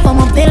can't cover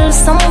my bills.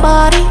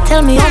 Somebody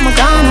tell me how I'm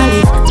gonna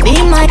live. Be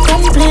my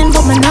complaint,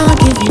 but me not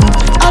giving.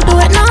 I'll do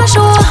it now,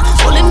 sure.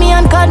 Only me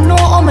and God know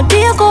how my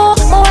day go.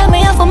 But when me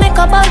have to make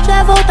a bad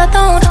drive out of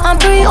town, I'm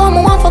pretty home,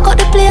 I want forgot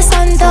the place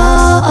and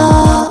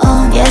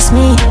yes,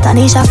 me,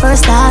 Tanisha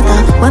first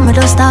starter. When me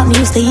just start, me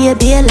used to hear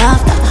be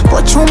laughter.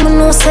 But you me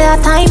know say a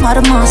time of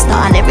the master.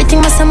 And everything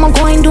I say I'm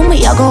going do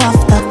me, I go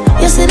after.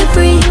 You see the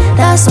free,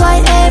 that's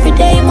why every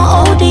day my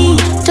OD.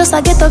 Just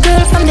I get a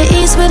girl from the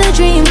east with a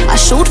dream. I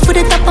shoot for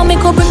the top and me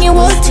go bring you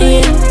whole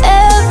team.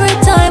 Every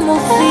time I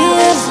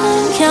feel,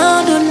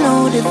 can't do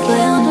no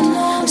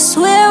different.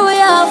 Swear we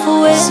have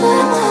a way,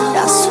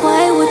 that's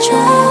why we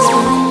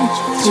try.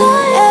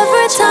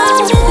 Every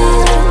time I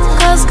feel,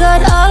 cause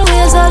God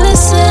always a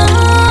listen.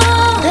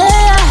 Day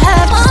I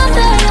have,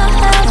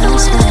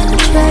 that's why we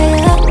try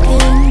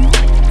again.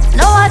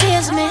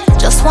 Nowadays me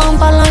just want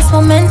balance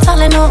my mental,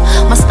 you know.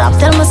 Must stop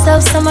tell myself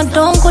myself, some I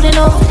don't good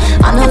enough.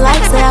 I know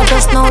life say I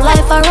just know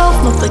life I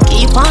rough. Me for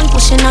keep on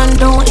pushing and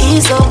don't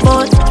ease up,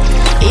 but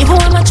even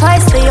when I try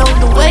stay out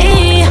the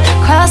way,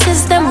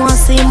 crosses them won't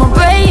see my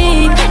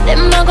break.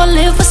 Them not gonna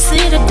live to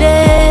see the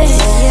day.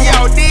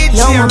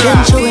 Yo, I've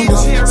been through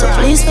enough, so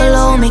please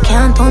follow me.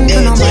 Can't turn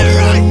to nobody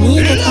when me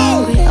get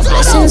hungry.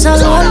 Blessings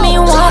alone me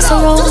once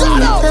around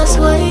me. That's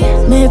why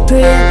me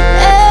pray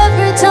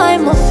every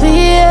time I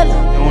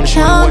feel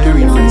can't do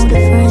no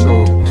different.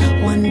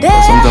 One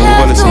day sometimes we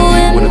wanna see people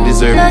win. when they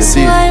deserve to That's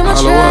see. why I All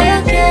try I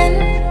want. again.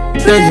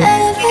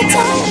 Every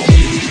time.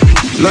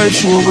 Life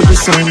show with the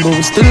sign, but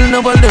we still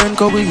never learn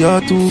cause we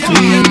are too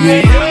clean,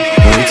 yeah.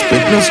 I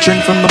expect no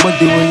strength from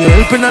nobody when you're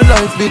helping a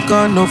life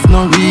because enough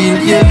not real,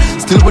 yeah.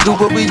 Still we do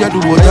what we are, do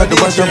what I do,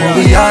 but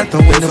we are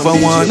and we never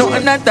want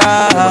nothing at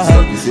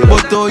all.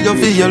 But though you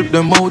feel help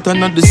them out and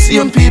not the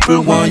same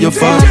people want your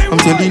fall. I'm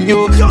telling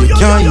you, you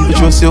can't even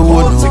trust your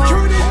own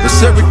now.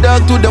 It's every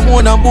dog to them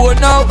own and board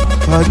now.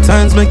 Hard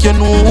times make you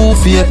know who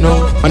fear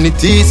now. And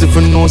it is if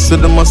you know so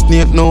them must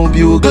need no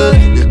bugle.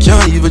 You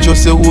can't even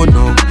trust your own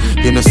now.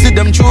 You know see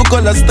them true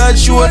colors start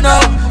show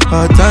now.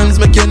 Hard times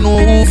make you know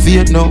who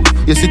fear now.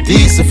 Yes it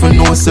is if you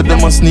know so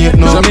them must need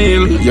no.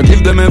 Jamil, you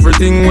give them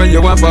everything when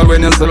you offer,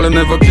 when you sell them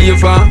never pay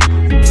for.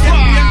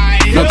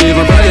 Not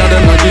even prayer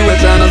them not you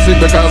trying to sit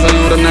because of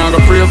you them now go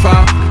pray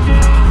for.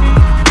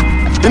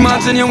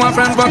 Imagine you want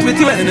friends but with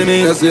your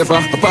enemy you're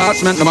safer.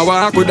 Apartment them a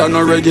walk without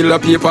no regular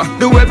paper.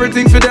 Do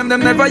everything for them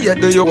never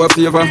yet do you a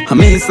favor. I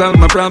me solve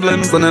my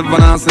problems, I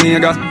never ask a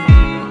nigga.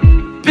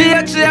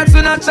 PHX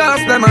we not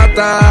trust them at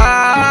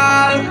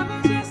all.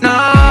 No,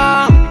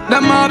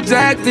 them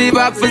objective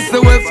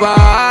officer we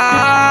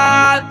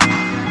fall.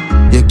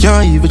 You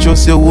can't even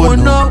trust your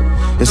own now.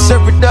 Yes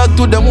every dog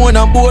to them own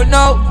and board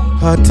now.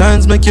 Hard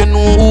times make you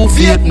know who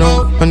fear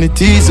now. And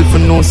it is if you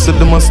know so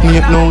them must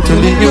need now.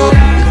 Telling you, you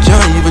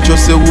can't even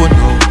trust your own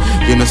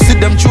now. You know see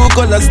them true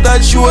colors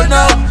start show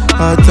now.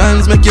 Hard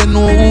times make you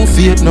know who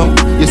fear now.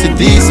 Yes it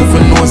is if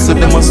you know so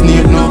them must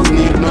need now.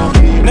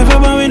 Never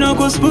when we no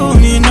go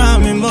spoon in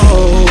me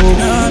mouth.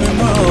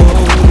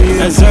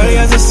 As early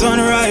as the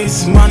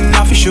sunrise, man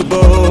I fish a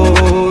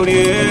boat,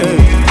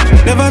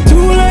 yeah. Never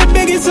too late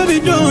begging so we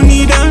don't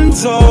need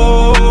answer.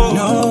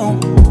 No,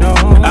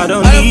 I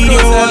don't need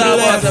your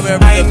left,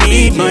 I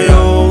need my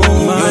own.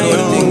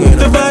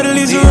 The battle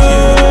is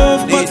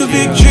rough, but the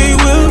victory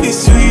will be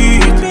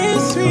sweet.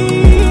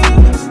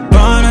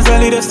 Born as a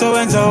leader, so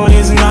and so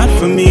is not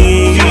for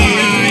me.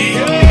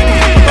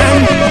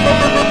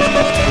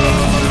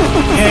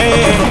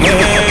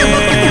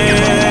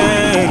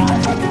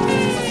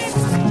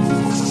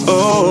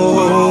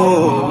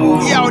 Oh,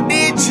 yo,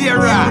 DJ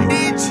Rock,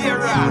 DJ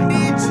Rock,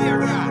 DJ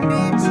Rock,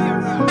 DJ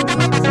Rock.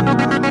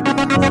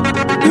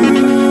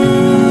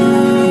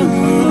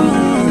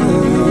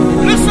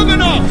 Listen me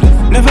now.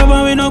 Never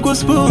when we no go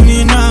spoon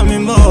in me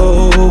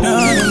mouth.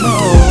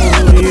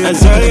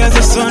 As early as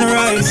the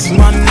sunrise,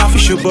 man I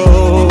fish a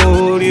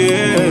boat,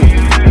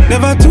 yeah.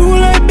 Never too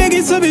late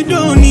begging so we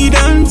don't need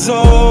answer.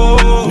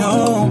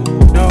 No,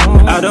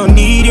 I don't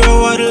need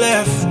your word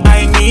left,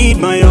 I need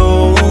my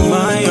own.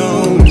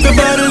 The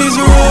battle is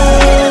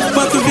rough,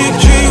 but the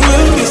victory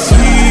will be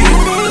sweet.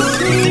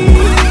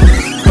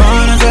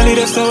 Born as a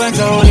leader, so and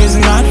so is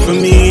not for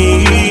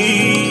me.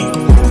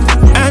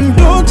 And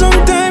though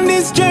sometimes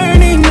this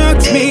journey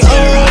knocks me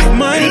off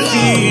my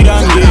feet,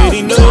 I'm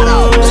getting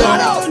old.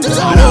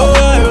 No,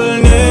 I will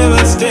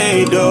never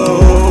stay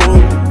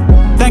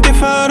down. Thank you,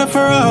 Father,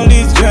 for all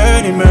these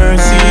journey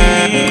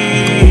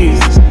mercies.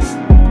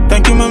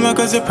 Thank you, Mama,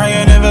 cause your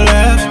prayer never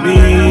left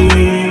me.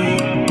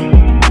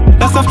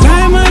 Lots of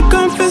time I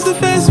come face to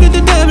face with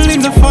the devil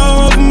in the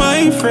form of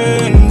my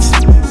friends.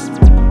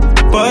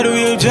 But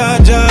we'll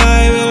judge,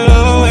 I will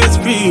always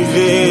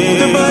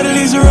prevail. The battle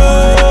is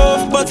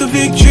rough, but the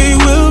victory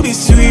will be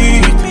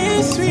sweet.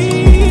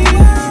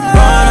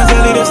 Born as a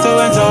leader, so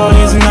and so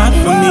is not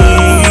for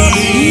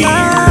me.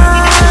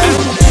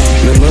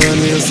 Remember when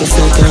we used to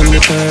sit on the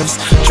curbs,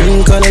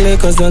 drink all the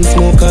liquors and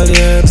smoke all the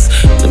herbs.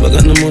 Never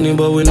got no money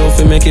but we know if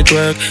we make it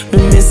work. We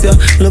miss ya,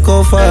 look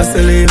how fast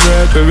they leave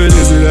work. We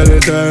really see all the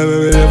time but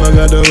we never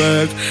got to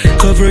work.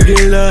 Cover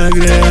get like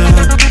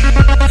that,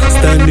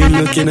 standing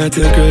looking at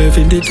your grave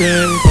in the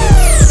dark.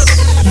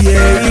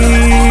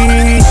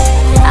 Yeah.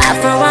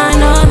 After I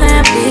know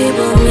that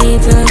people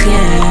meet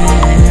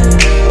again,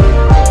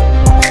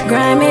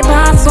 grimy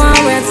boss won't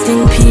rest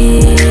in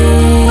peace.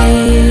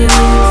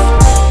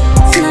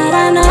 Tonight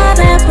I know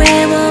that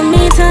we will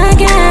meet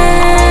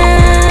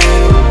again.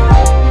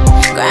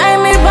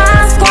 Grimy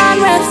boss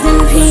won't rest in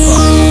peace.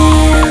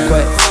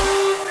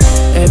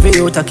 Every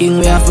youth a king,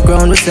 we have to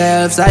ground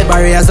ourselves. High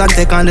barriers and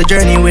take on the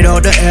journey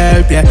without the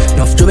help, yeah.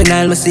 Enough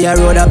juvenile, me see a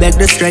road, I beg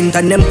the strength.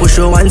 And them push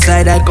you one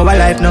side, like our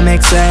life no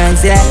make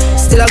sense, yeah.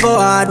 Still I go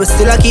hard, we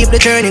still I keep the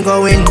journey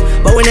going.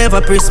 But we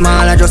never pre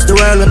small, I just the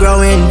world we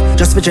growing.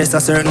 Just for just a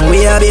certain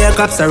way, I be a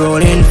cops are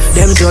rolling.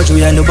 Them judge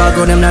we and the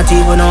background, them not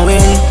even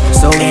knowing.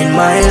 So in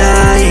my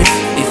life,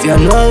 if you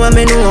know what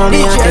me know,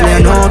 me I tell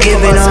you no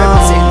giving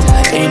up.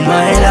 In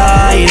my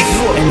life,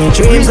 Any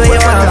dreams that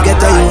you have, get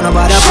to you,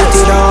 nobody put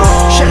it on.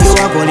 You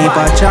have only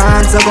a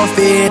chance to go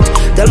fit.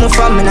 Tell my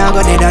family I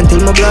go dead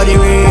until my bloody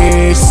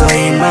rich. So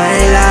in my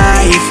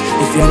life,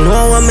 if you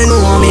know what me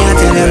know, me I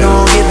tell you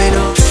no, give it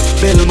up.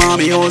 Bill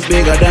mommy house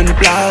bigger than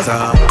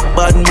Plaza.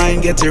 Bad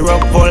mind get you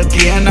up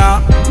volcano.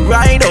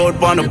 Ride out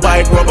on a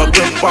bike, rubber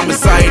grip on my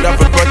side. I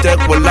for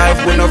protect what life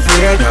we no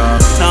afraid.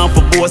 Now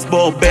for both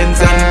both Benz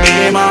and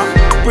Beamer.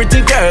 Pretty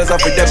girls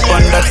off with the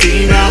on the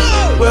team now.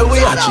 Where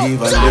we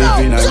achieve and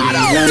live in a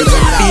real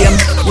life. Fame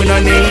we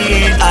no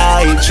need.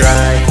 I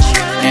try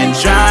and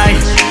try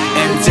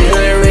until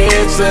I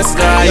reach the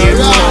sky. You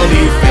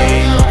only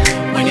fail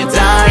when you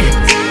die,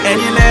 and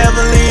you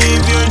never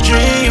leave your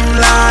dream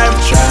life.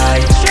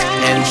 Try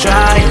and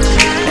try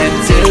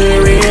until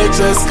you reach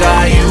the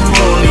sky. You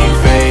only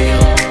fail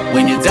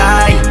when you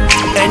die,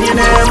 and you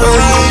never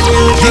leave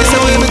your dream. This is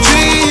where my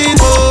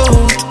dream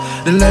out.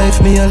 The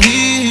life me I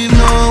live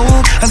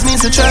now. As me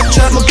say trap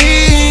my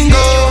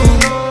bingo.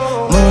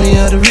 Money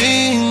at the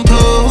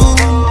ringtone.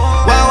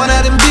 Why one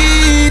of them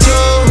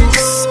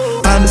DJs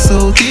on the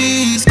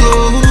southeast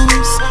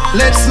coast?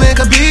 Let's make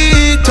a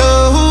big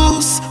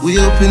toast. We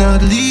open out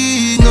the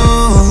league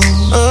now.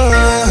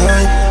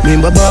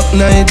 Remember back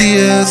 9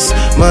 years,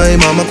 my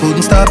mama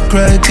couldn't stop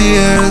cry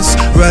tears.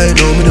 Right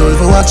now me don't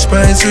even watch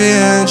price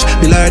range.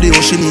 Me like the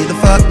ocean need the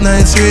fat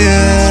nice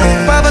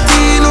range.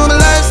 Poverty know the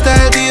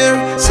lifestyle dear.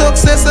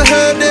 Success I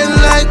heard then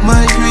like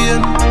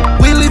migraine.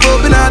 We live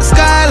up in the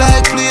sky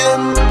like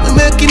plane. We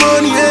making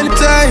money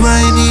anytime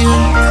my dear.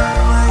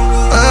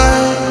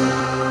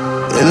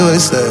 You know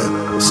it's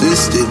that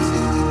system.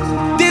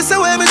 This is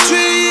where me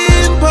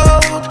dream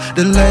about.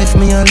 The life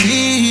me I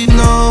live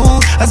now.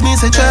 As me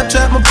say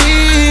trap my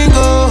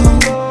bingo.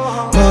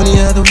 Money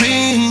at the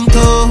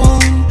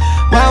ringtone.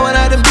 Why one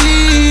of them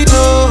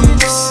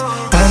Beatles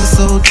on the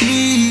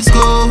southeast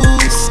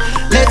coast?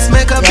 Let's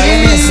make a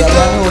big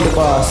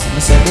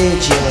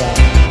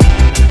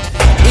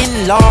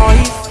In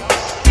life,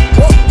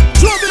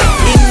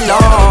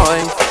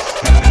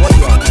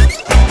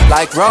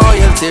 like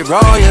royalty.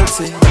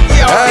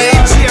 Hey.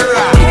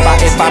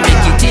 If I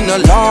make it in a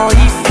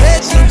life,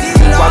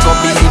 I gon'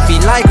 be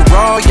living like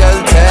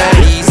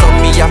royalty. So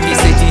me happy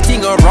say the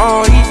thing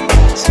alright.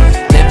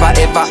 Never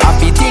ever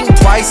happy think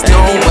twice,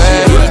 no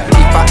way.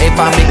 If I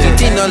ever make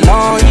it in a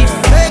life,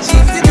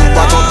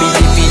 I gon' be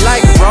living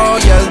like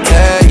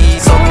royalty.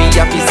 So me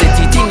happy say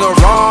the thing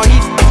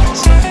alright.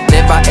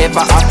 Never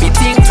ever happy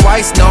think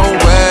twice, no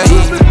way.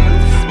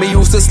 Me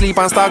used to sleep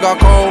on Stagger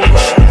Coach.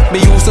 Me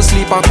used to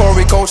sleep on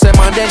Corey Coach. Them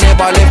and they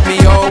never left me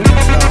out.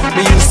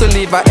 Me used to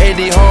live at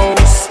Eddie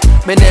House.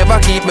 Me never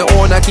keep me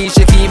own a key.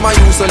 She keep my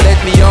used to let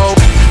me out.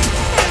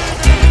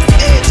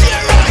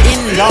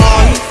 In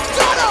life,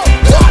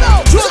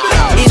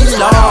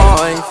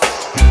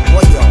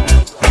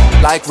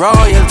 like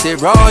royalty.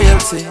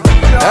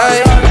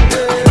 Hey,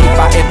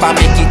 if I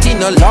make it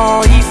in a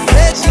life,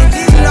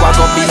 I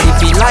gon' be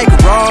living like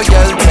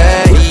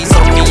royalty. So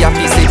me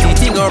happy say the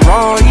thing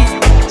alright.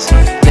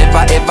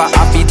 Never ever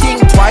happy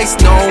think twice,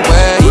 no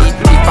way.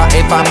 If I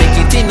ever make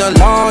it in a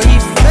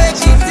life,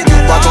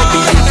 I gon' be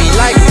living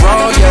like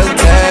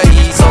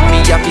royalty. So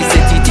me happy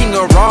say the thing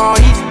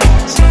alright.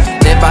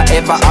 Never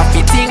ever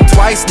happy think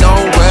twice, no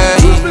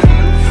way.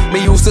 Me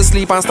used to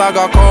sleep on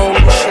Stagger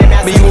Coach.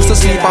 Me used to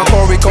sleep on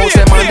Corey Coach.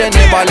 Them and they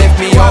never left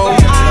me out.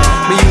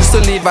 Me used to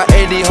live at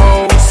Eddie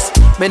House.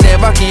 Me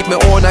never keep me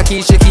own a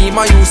key. She keep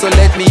my used to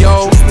let me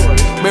out.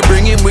 Me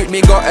bring him with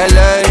me go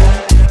LA.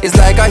 It's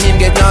like a him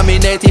get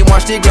nominated.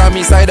 Watch the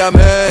Grammy side of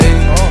me.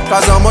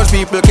 Cause how much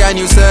people can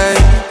you say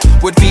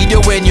would feed you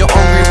when you're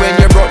hungry, when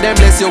you broke them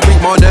bless you with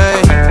money.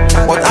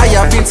 But I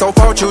have been so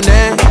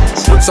fortunate,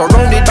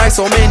 surrounded by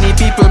so many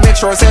people, make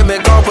sure say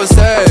me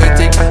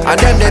compensating. And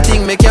them they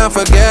think me can't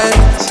forget.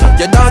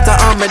 Your daughter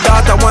and my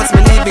daughter wants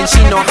me living,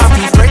 she no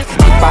happy fret.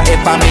 If I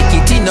ever make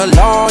it in a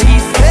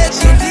life,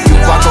 you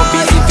are gonna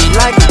be living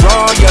like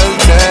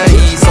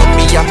royalty. So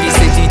me happy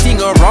say the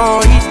thing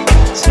alright.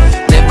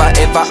 Never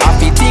ever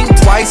happy think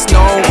twice,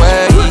 no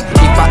way.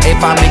 If I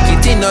ever make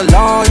it in a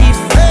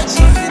life,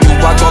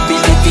 you are gonna be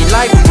living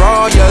like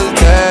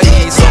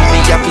royalty. So me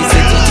happy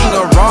say the thing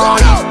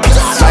alright.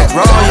 Like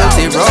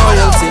royalty.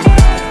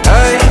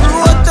 Hey,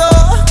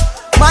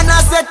 man,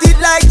 I set it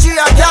like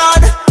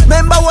G-A-God.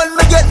 Remember when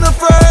me get me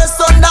first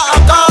under a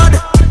card.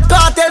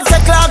 Cartel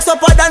say clocks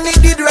up and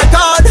it did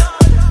record.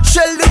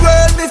 Shell the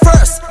world me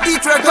first,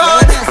 eat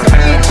record.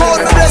 God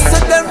bless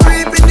them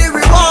reaping the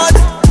reward.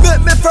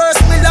 Make me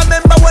first meal, I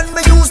remember when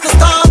me used to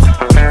stop.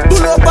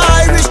 Pull up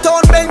Irish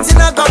Town Benz in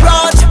a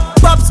garage.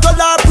 Pops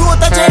color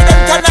protege, them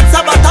cannot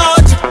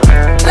sabotage.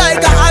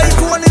 Like a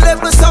iPhone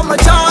 11 summer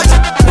charge.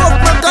 Put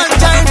my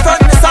ganja in front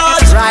of the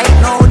sarge. Right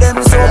now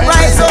them so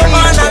bright, so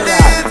man I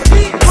live.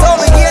 So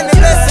me gain the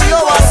blessing,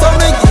 you are so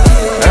me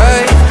give.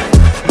 Hey,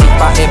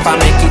 if I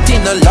make it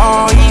in a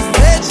life,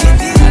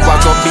 you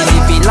are gonna be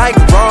living like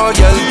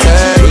royalty.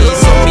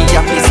 So me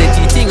happy say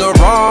the thing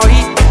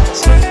alright.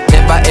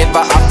 Never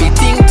ever happy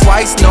think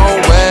twice, no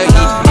way.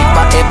 If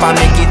I ever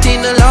make it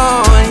in a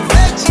life,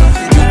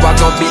 you are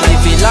gonna be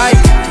living like.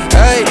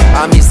 Hey,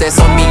 I me say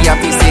so me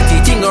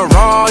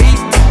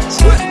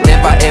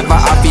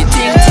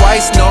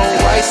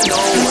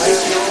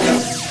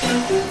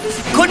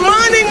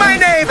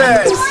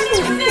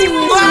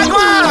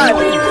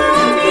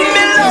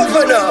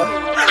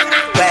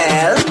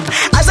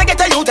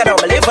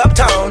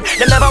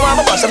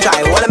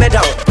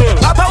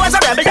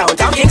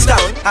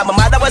And my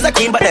mother was a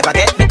queen but never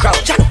get the crown.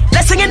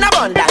 Blessing in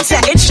abundance,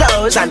 yeah, it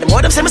shows. And the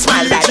more them see me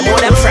smile, like the more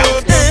them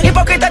frown.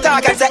 Hypocrite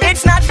talk and say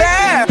it's not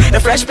fair. The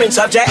Fresh Prince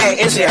of J.A.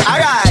 is here.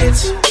 Alright.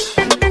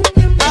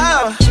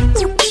 Oh.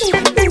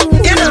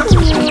 You know.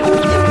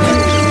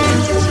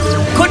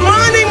 Good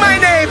morning, my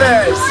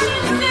neighbors.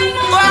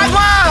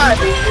 What?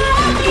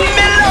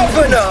 Me love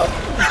you know.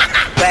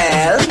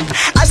 Well,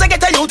 as I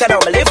get a youth and I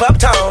live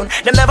uptown,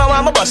 them never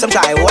want me bust them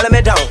try holding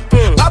me down.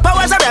 Papa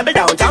was a rebel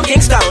downtown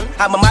Kingston,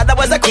 and my mother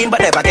was a queen but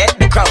never get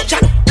the crown.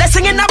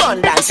 Blessing in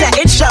abundance, yeah,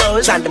 it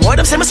shows. And the more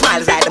them see me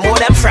smile, like the more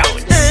them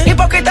frown.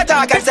 Hypocrite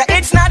talk and say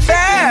it's not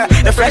fair.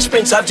 The Fresh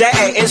Prince of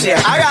J.A. is here.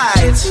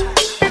 Alright.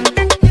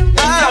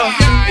 Oh.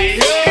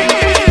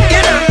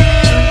 You know.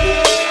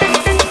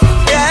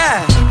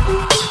 Yeah.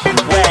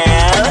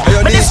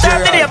 Well, when they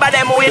start the day by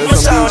them with my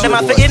sound, them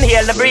have to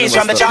inhale the breeze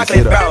from the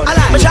chocolate brown.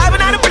 I'm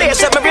driving on the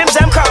place up my rims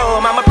them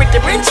chrome. I'm a pretty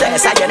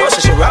princess, and you know so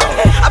she wrong.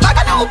 I back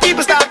I know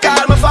people start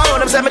calling my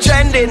phone. I'm saying me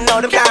trending,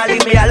 no them can't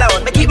leave me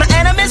alone. They keep my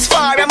enemies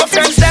far and my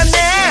friends them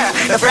near.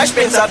 The Fresh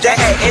Prince of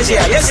J.A. is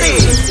here, you see.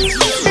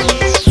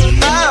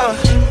 Oh,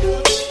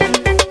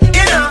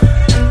 you know.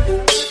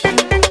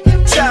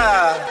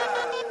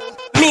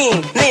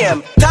 Me,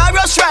 name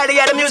Taros Riley,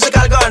 yeah, the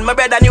musical gun. My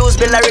brother news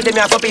bill a rhythm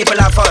here for people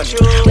have fun.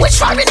 Which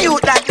foreign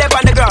youth that deep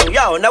on the ground?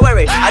 Yo, no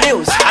worry, a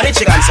news, a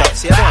Michigan son.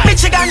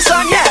 Michigan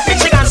son, yeah,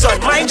 Michigan son.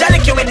 Mind you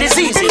lick you with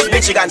diseases,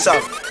 Michigan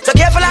son. So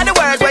careful of the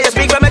words where you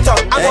speak with my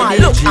tongue. I want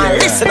to look and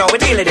listen now,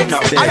 we deal with it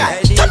now.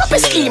 Alright, turn up a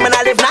scheme and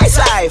I live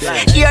nice life.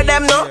 Hear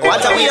them now,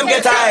 what a way them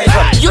get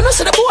hype. You know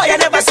see the boy, I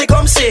never see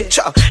come see.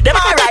 Them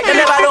alright, they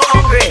never look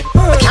hungry.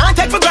 I can't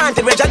take for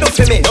granted what you do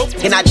for me.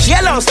 In a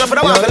jail and stuff, I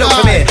don't want to look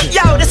for me.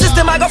 Yo, the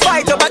system I go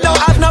fight up, I don't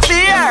have no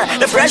fear.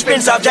 The Fresh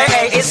Prince of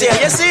J.A. is here,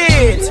 you see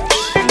it.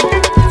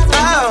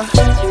 Oh,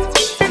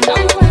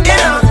 you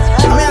know.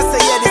 I mean I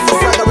say yeah, this is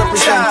like a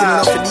representing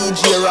of the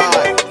DJ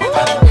Rod.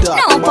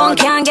 No punk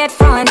can't get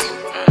front.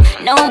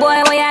 No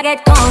boy where you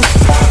get gone.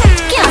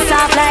 Can't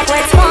soft like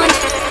wet sponge.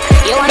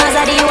 You wanna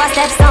say you a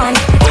stepson.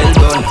 Well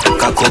done,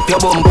 cock up your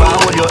bumper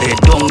and hold your head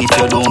down. If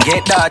you don't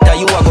get that,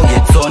 you a go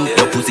get son.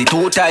 Your pussy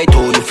too tight,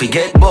 oh, you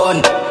forget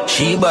bun.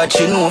 She bad,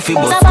 she know fi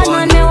bust bun. So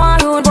bad man, me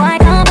want rude boy,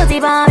 can't pussy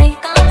party.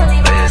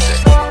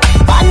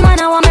 Bad man,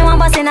 I want me one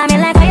bust in a me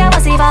like how you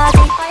pussy party.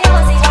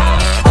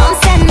 Don't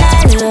send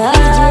that love.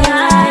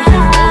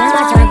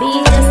 Watch your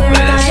beat just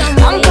right.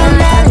 Don't come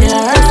that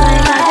love.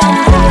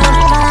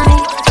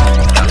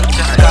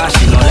 Cause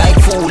she no like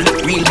fool.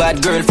 Real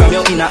bad girl from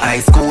your inner high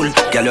school.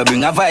 Girl, you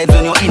bring a vibe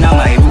when you're in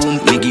my room.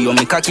 Me give you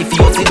me cocky for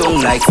you sit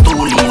down like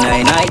stool. In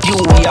I night you,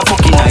 we a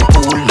fucking high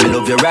pool. Me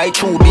love you right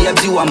true,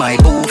 babes, you are my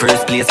boo.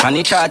 First place on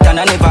the chart and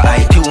I never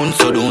iTunes.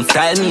 So don't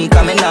style me,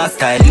 come and not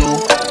style you.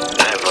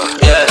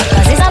 Yeah.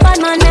 Cause it's a bad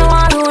man, me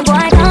want rude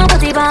boy, can't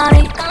pussy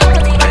party.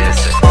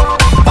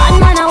 Bad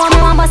man, I want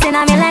me one bust in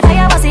a me like how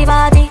you pussy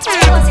party.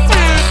 Don't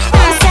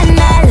send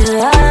that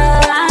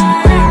love.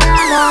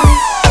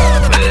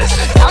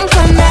 Don't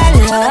come that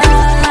love,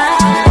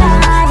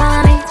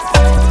 mommy.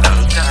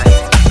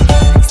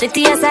 Stick to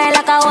your side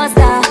like I was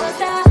there.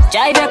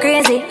 Drive you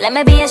crazy, let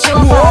me be a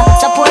chauffeur.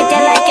 Support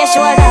you like your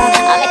shoulder.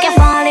 I make you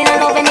fall in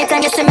love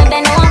anytime you see me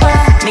bend over.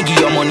 Me give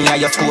your money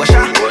and your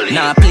squasher.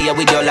 Now play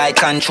with you like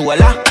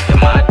controller.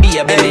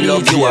 Baby, me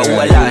love you a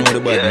whole lot.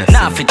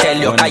 Now fi tell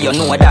you cause you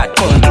know that.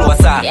 Come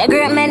closer. You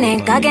grip me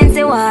neck against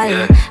the wall.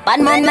 Bad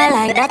man me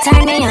like that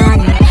turn me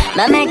on.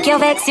 Me make you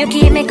vex, you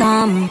keep me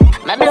calm.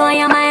 Me blow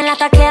your mind like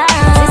a car.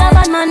 She's a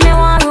bad man, me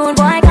want rude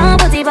boy, can't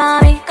pussy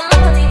party.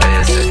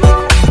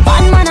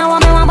 Bad man, I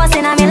want me one bust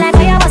in a me like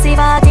how you pussy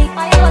party.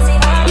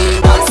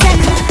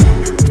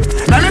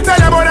 Let me tell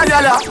you about a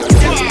girl.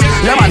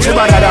 Yeah man, she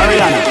better than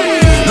Rihanna.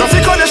 No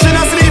fi cause she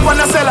no sleep on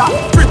the cellar.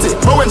 Pretty,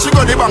 but when she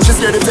go the bank, she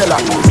scared to tell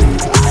her.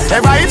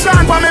 Ever eat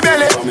hand for me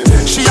belly.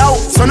 She out,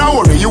 so no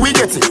worry, you will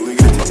get it.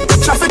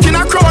 Traffic in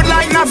a crowd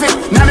like nothing.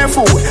 Now me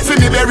fool, fi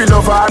me berry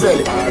love her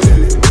belly.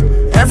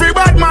 Every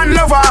bad man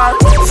love her.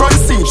 Front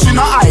seat, she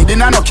no hide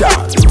in a no car.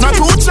 No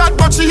too chat,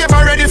 but she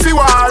ever ready for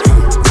war.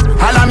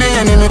 All of me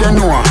enemy, they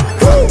know her.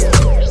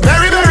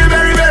 Very, very,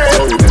 very,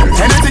 very.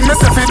 Anything me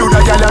say fi do,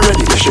 that girl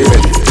already. She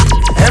ready.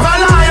 Ever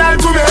loyal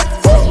to me.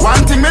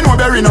 One thing me know,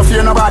 very no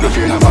fear nobody.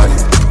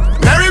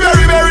 Very,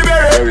 very, very,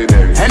 very.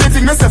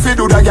 Anything me say fi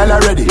do, that girl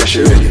already.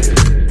 She ready.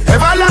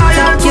 Ever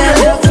loyal to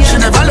me. She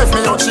never left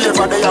me out, she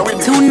ever there with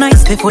me. Too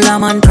nice people,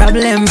 I'm on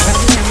problem.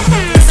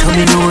 So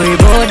me no worry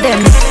about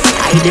them.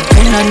 I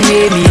depend on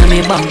me and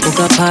me bank book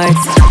apart.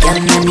 Y'all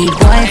no need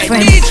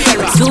boyfriend.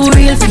 But too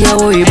real for you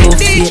worry about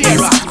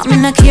fakeness. I'm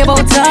not care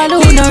about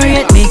all who no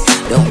rate me.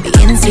 Don't be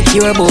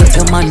insecure about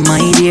your man, my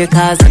dear,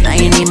 cause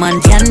any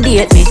man can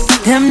date me.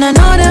 Them no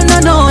know, them no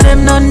know,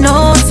 them no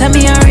know. Tell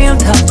me a real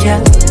top girl.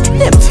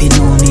 Them fi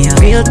know me a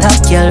real top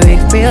girl,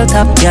 real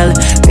top girl,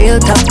 real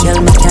top girl.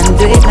 Me can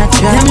do it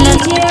natural. Them not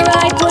here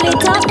right, pull it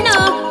up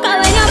now. Cause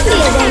when you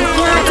play them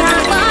can't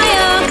talk by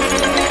you.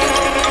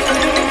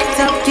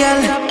 Top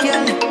girl.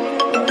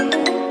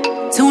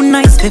 Too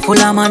nice people,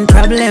 I'm on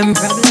problem.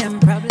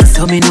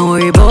 So me no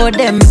worry about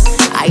them.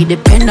 I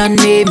depend on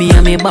me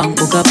and me bank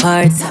book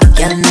apart.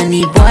 Girl, no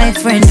need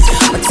boyfriend,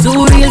 but too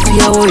real for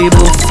you worry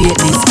about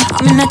fakeness.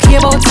 I'm not care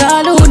about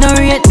all who no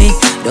rate me.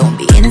 Don't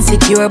be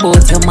insecure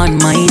about your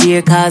man, my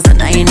dear, cause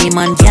any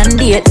man can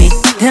date me.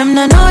 Them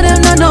no know,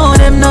 them no know,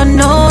 them no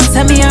know.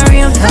 Tell me a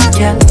real top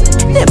girl.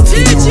 Them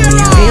feel me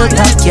a real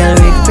top girl,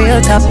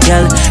 real top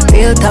girl,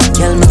 real top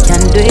girl. Me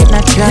can do it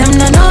natural. Them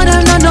no know,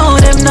 them no know,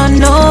 them no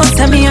know.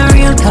 Tell me a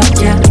real top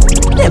girl.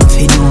 Them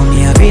feel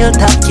me a real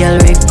top girl,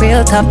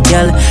 real top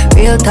girl,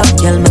 real top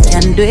girl. Me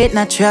can do it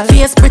natural.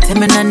 Face pretty,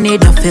 me no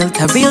need no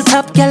filter. Real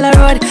top girl a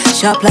road,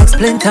 sharp like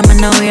splinter.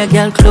 Me no wear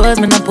girl clothes,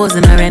 me no pose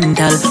in a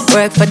rental.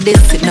 Work for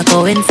this, it no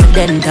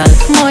coincidental.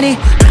 Money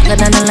longer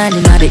than the line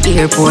in the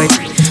airport.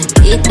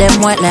 Eat them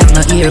white like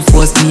no Air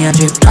Force. Me a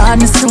drip on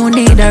the soon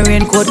need a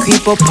raincoat.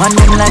 Creep up on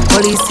them like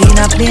police in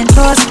a plane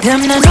clothes.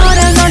 Them no know,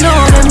 them no know,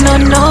 them no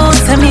know.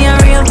 Tell me a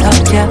real top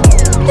girl.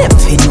 Them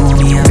fi know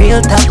me a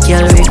real top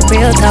girl,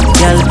 real top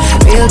girl,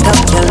 real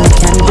top girl. Me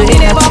can do it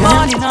never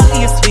born in a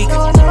east week.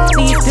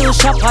 Me still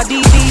shop at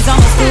DBs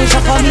and still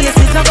shop at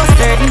Macy's. I go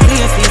certain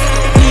places.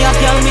 Me a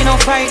girl, me no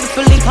frightened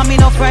for link and me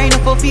no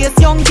frightened for face.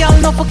 Young girl,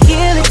 no for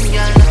kill it.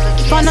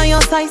 If I know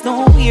your size,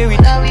 don't wear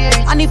it.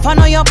 And if I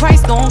know your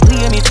price, don't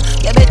claim it.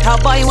 You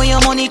better buy when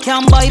your money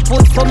can buy.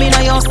 Put some in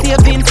your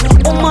savings.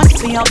 Woman,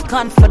 we have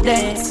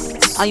confidence.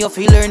 And you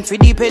feel learn to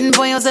depend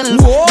on yourself. Do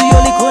you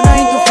only go 9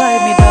 to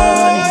 5, me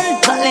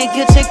darling? Can't like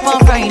you check for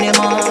Friday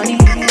morning.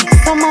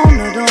 Somehow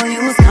no don't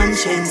use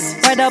conscience.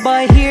 Rather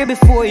buy here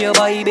before you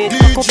buy bed.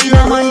 Pack up in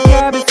a man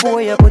car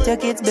before you put your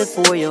kids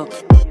before you.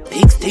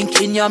 Pigs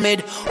think in your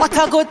mid. What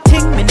a good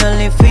thing, me no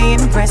live to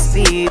impress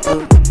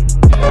people.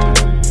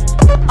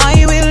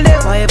 I will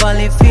never ever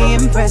live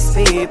to impress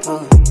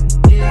people.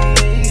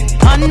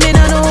 And me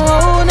no know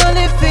how no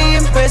live to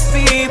impress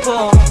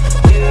people.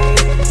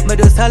 Me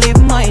just a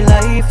live my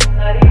life.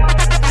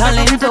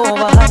 Talent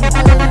over.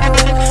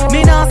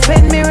 Me not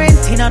spend me rent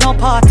in a no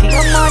party.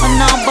 And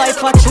now buy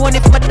Patron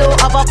if me don't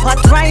have a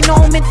pot. Right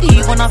now me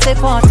deep when I say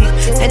party.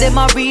 Say them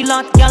a real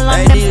hot girl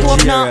and them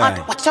stove now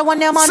hot. Watch out when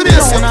them man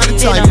down and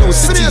dinner.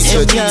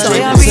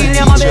 They a real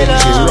them a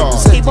bella.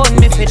 Keep on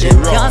me for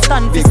them. Can't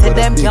stand to say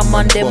them. Can't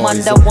man them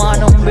under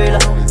one umbrella.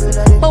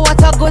 But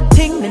what a good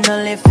thing. Me no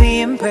live to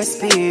impress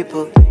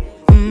people.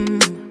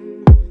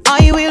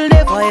 I will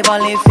never ever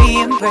live to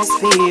impress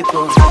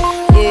people.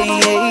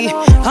 Yeah,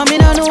 I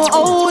mean I know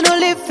how to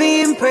live to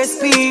impress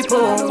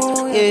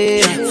people.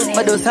 Yeah,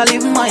 but just I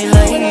live my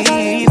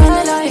life.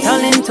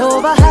 Talent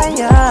over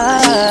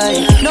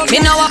high. Me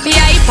know what be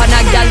hype on a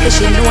girl, but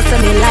she knows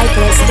that me like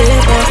her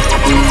stable.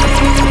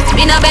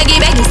 Me no beggy,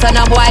 so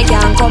no boy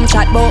can come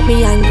chat about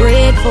me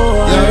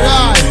ungrateful.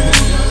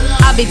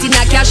 Habit in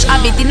a cash,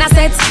 habit in a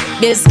set.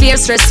 Bill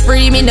scarce, stress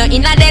free, me no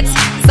in a debt.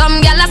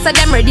 Some gyal say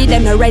them ready,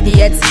 them no ready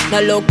yet.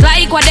 No look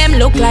like what them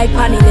look like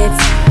panilets.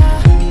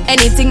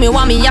 Anything me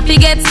want me happy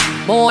get.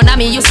 More than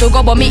me used to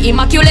go but me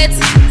immaculate.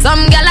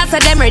 Some gyal say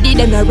them ready,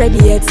 them no ready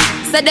yet.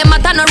 Say them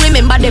matter no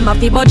remember them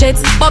happy budget.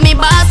 But me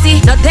bossy,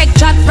 no take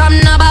chat from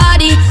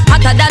nobody.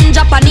 Hotter than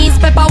Japanese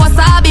pepper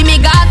wasabi. Me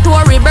got to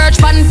a reverse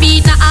fan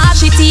feet. Na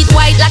ashy teeth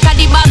white like a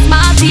the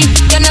basmati.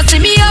 You know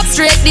see me up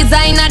straight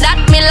designer that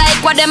me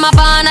like what them a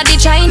born a the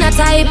China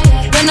type.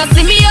 You know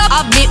see me up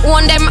have me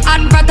own them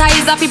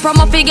advertiser fi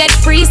promo fi get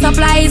free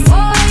supplies.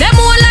 Them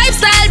own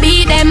lifestyle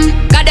be them.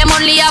 Got them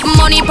only have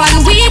money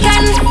pan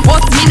weekend.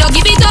 But me no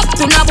give it up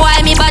to no boy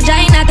me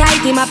vagina tight.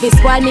 Him a fi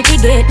spoil me fi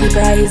get the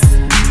price.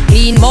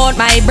 Clean mouth,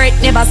 my breath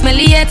never smell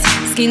yet.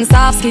 Skin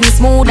soft, skin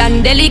smooth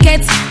and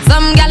delicate.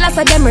 Some gyal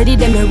say them ready,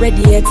 them not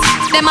ready yet.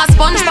 Them a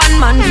sponge pan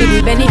man for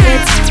the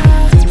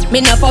benefits. Me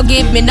no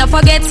forgive, me no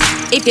forget.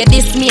 If you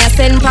diss me, I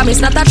send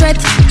promise not a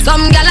threat.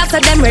 Some gyal say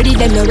them ready,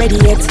 them not ready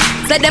yet.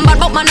 Say them bad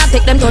but man I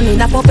take them turn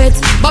in a puppet.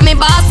 But me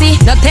bossy,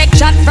 no take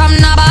shot from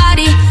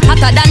nobody.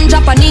 Hotter than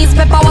Japanese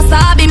pepper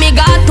wasabi. Me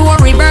got to a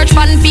reverse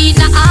fan feet.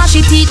 Na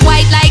ashy teeth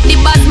white like the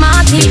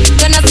basmati.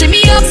 You know see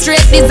me up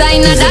straight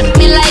designer that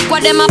me like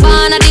what them a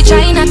born a the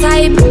China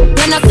type.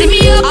 You know see me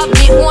up, have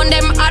me own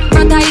them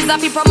advertiser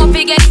fi promo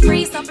fi get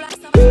free supply.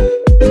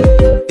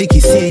 Vicky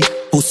say,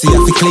 pussy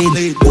have to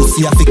clean,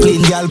 pussy have to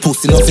clean, girl,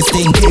 pussy no fi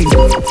stink.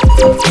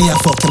 Me a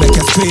fuck to make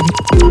you scream.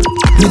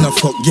 Me no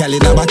fuck girl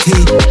in a body.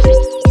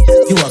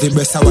 You have the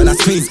breast I wanna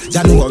squeeze.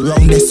 Ya know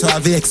around this so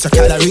have the extra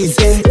calories.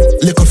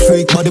 Little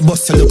freak, body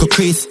bust a little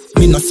crease.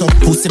 Me no suck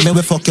pussy, me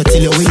we fuck you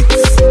till you weak.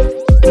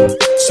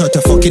 Shut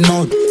your fucking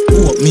mouth.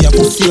 Whoop me a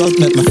pussy out,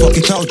 make me fuck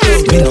it out.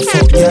 Me no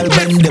fuck girl,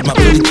 bend them a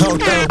pull it out.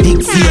 Big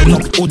fear, no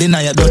holding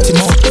on your dirty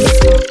mouth.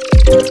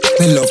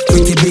 Me love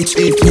pretty bitch,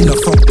 me no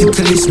fuck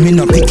ticklish, me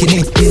no picking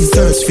it.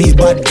 Search for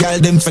bad girl,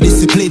 them for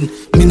discipline.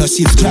 Me no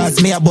shift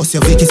class, me a boss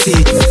your Vicky C.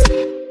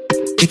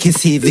 Vicky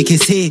C, Vicky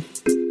C.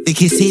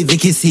 Vicky C,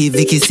 Vicky C,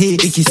 Vicky C,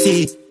 Vicky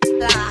C.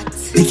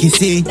 Vicky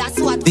C,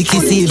 Vicky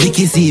C,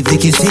 Vicky C,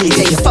 Vicky C.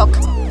 Say you fuck,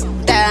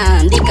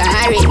 damn, dick and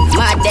Harry,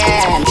 mad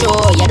damn,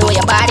 show you do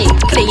your body,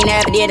 clean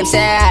every day them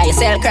say you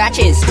sell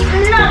crutches. I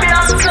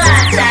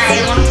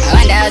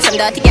wonder how some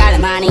dirty girl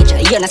manage,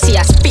 you know see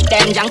a spit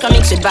Them junk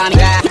mix with bomb.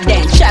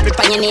 Then travel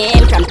on your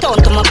name from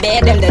town to my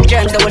bed. Them the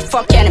germs that will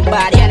fuck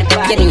anybody.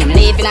 Getting him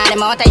leaving on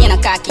them out and you know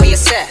cocky. You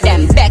say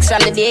them backs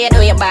from the dead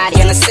or your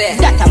body. You know say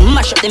that I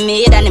mash up the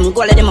maid and them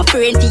go let them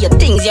afraid to your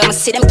things. You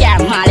must see them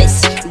carry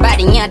malice.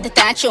 Body at the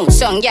touch room.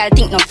 Some girl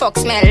think no fuck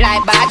smell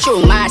like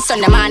bathroom. My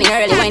Sunday morning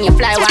early when you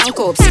fly one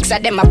coop. 6 of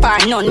them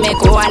apart, none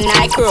make one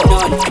night crew.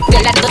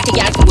 Tell that dirty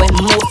girl for when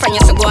move from you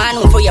so go on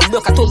over your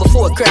block a two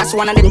before cross.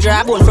 One of them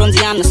dry bone from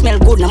the arm no smell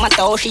good no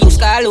matter how she use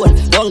call alone.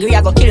 Hungry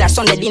I go kill her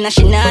Sunday dinner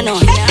she nah know.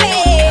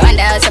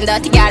 Wonder how some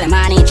dirty girl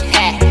manage.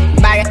 Hey.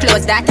 Barry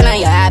clothes that I know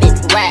you have it.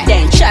 Where?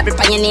 Then travel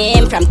on your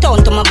name from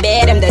town to my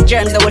bed. Them the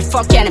germs that will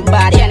fuck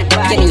anybody.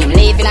 Getting him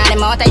leaving on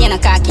them out and you know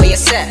cocky. You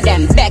say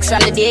them backs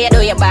from the dead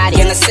or your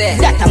body. You know say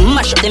that I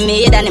mash up the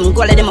maid and them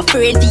go let them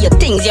afraid to your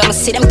things. You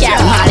must see them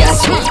carry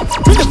malice.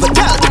 We never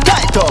tell the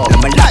title.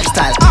 My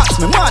lifestyle ask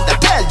me mother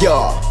tell you.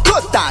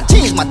 Good time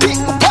change my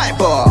dick my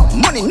Bible.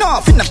 Money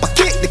enough in the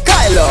pocket the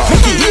Kylo.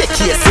 Make it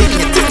AK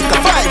sing you think a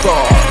fiber.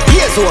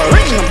 Here's who a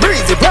ring and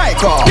breezy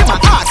breaker. Get my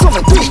ass on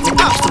my tweet me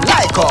ask to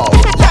like her.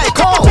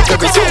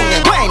 Every soon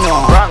and grind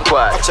on.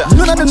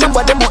 None of them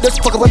number them out this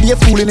fuck about be a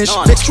foolish.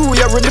 Next true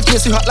you're in the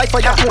place you hot like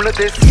fire. Run up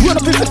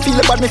if you feel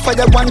about me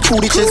fire one through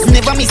the chest.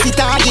 Never miss it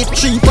target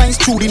 3 points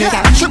through the net.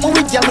 Trip me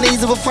with y'all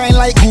days of a fine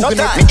like Google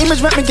net. Me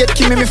image make me get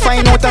Kim me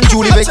find out I'm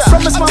Julie Bex.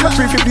 From the small my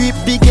free do it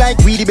big like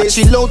Weedy Bex.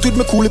 She loud with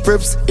me cool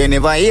preps. You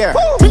never hear.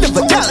 Me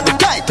never tell the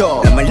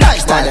title. And my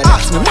lifestyle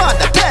ask me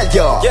mother tell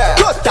you.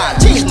 Good time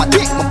change my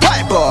dick my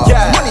Bible.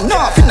 Money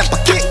enough in the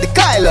pocket the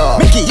Kylo.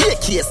 Make it here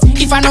case.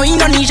 If I know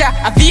Indonesia,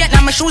 a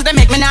Vietnam, my shoes they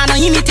make me nah no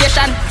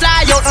imitation.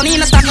 Fly out, no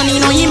need no stop, no need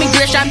no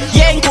immigration.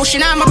 Yeah, ain't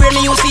pushing on my brain,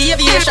 me use the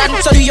aviation.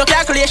 So do your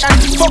calculation.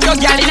 Fuck your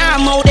girl in her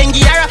mouth, then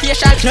give her a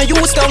facial. No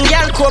use tongue,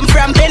 girl come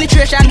from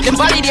penetration. Them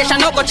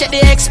validation, no go check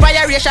the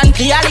expiration.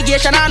 The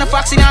allegation, on no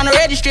vaccine, on no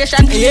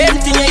registration.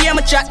 Anything you hear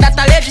me chat, that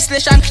a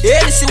legislation.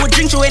 Yeah, this would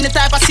drink through any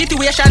type of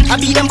situation. I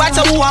beat them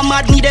bites, who are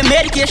mad, need them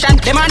medication.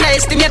 Them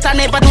underestimate and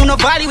never do no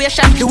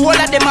valuation. The whole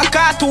of them a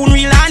cartoon,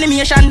 real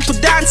animation. To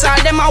dance all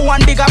them a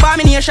one big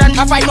abomination.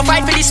 I fight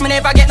for this, me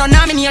never get no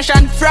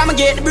nomination. From a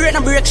gate, break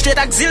no break, straight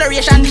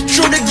acceleration.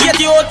 Through the gate,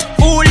 you out.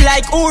 Who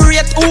like, who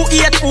rate, who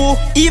hate, who.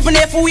 Even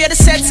if we wear the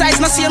set size,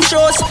 no same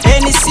shows.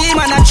 Any same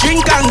man a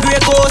drink and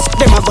Grey Goose.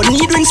 Them a go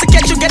need drinks to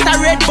catch you get a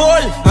Red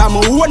Bull. I'm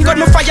a one gun,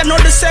 no fire, no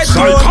the set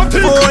goal.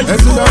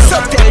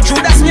 So tell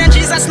Judas, me and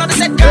Jesus, not the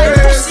set guy.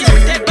 Pussy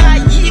out there by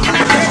even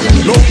a virgin.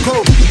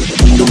 Loco,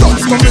 the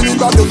dogs coming in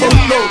got the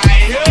road low.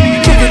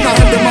 Chicken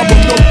out them a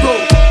bun up bro.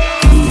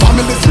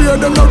 Family fear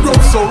them no grow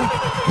so.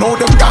 Now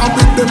them can't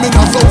beat them in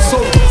a so-so.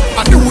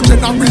 A new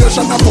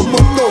generation of a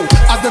bum no.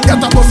 As them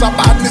get a bus of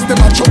badness, them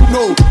a choke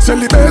no.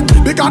 Celebrate,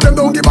 because them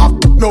don't give up,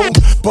 no.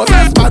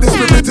 Possessed by the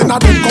spirit in a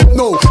them cup,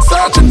 no.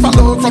 Searching for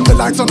love from the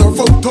likes on her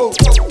photo.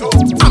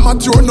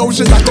 Amateur, no,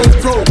 she a go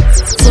pro.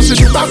 So she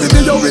shoot a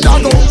video with a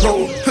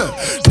GoPro.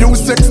 New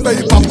sex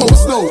paper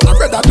post, no. I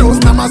read that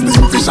those namas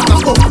steam fish and a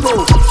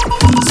GoPro.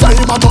 Say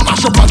him a go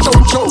mash up a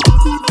chow-chow.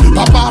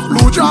 Papa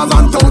blue jaws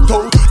and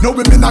Toto. No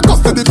women a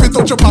custody fit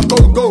touch up a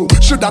go-go.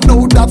 Shoulda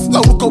know that's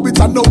loco, it's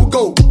a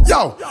no-go.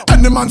 Yo,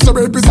 any man so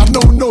rape is a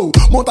no-no.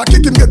 Mount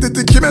kick him, get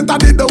it, he meant at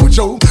the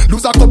dojo.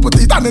 Lose a couple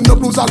teeth and end up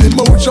lose all the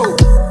mojo.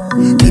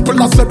 People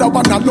have said that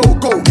one a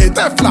loco. Hey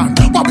Teflon,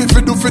 what we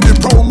fi do for the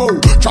promo?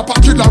 Trap a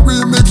killer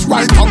remix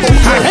right about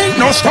now. I ain't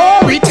no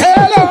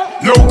storyteller.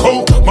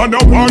 Loco, man a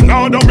one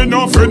lord and me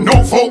no friend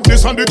no folk.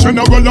 This and the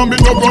general and me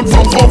no run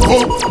from folk.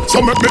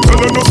 So make me tell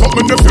you no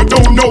something if you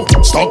don't know.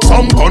 Stop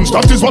some guns,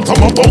 that is what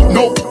I'm about,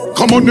 no.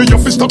 Come on, your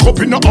fist stuck up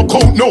in a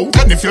account, no.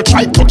 And if you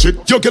try touch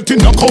it, you get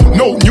in a coat,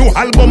 no. New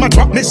album, I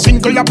drop me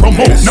single, I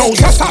promote, no.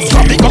 So stop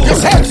coming up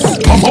yourself,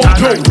 come out,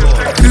 no.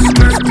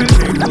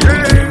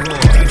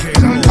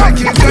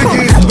 Make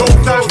it, no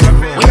doubt.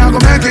 We are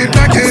gonna make it,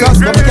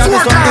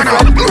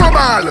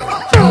 global.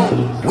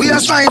 We are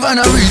strive and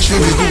a reach for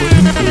the goal.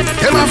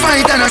 Them a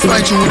fight and a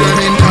spite through them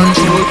in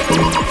control.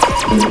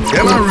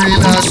 Them a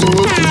real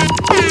asshole.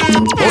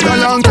 For a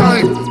long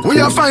time, we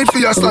a fight for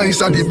a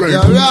slice of the bread.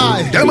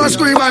 Right. Them a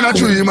scream and a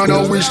dream and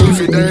a wish to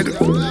be dead.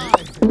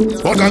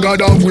 But I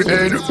got off with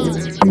head.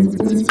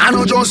 I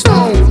know just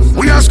now,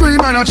 we a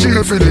scream and a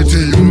cheer for the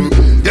team.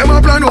 Them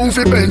a plan out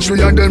for bench,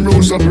 we and them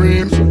rule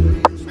supreme.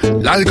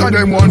 Like a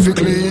them want for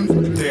clean.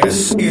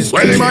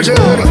 Well imagine,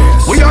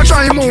 we a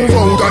try move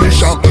out of the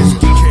shop.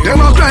 Them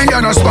a cry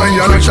and a spy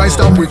and a try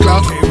stop we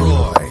clock.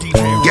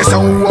 Guess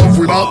how we walk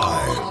we back.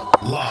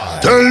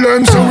 Tell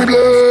them so we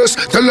bless.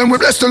 Tell them we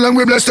bless, tell them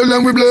we bless, tell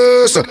them we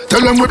bless.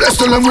 Tell them we bless,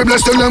 tell them we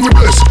bless, tell them we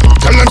bless.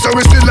 Tell them so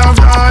we still have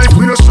life,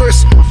 we no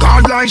stress.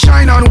 God light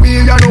shine on we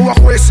and no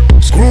walk west.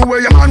 Screw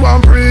where your hand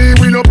one pray,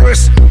 we no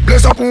press.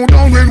 Bless up who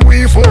down when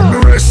we fuck the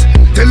rest.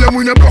 Tell them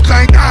we no block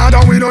like that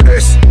and we no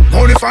this.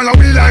 Only follow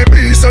we like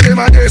peace so them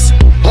a this.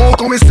 How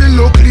come we still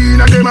look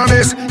clean and them a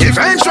mess?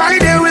 Eventually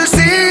they will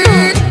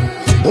see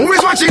who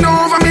is watching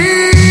over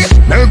me.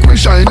 Make we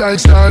shine like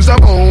stars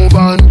above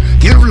and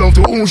give love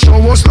to who show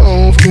us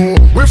love to.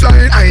 We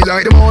flying high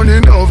like the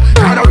morning dove.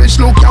 Got a rich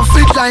look and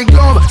fit like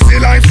glove. Still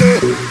life there.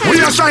 We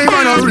a strive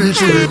and a reach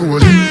to the goal.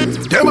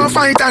 Them a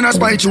fight and a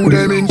spite you,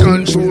 them in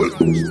control.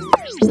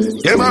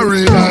 Them a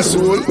real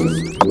asshole.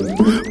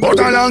 But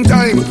a long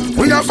time,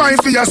 we a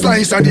fight for a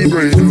slice of the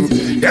bread.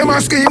 Them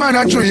a scheme and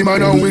a dream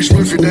and a wish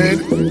we fi dead.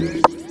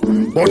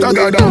 But I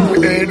got down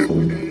with head.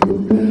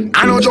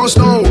 I know just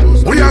now,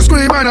 we a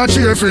scream and a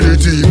cheer for the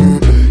team.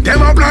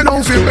 Them a plan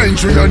out for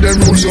bench and them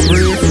rules to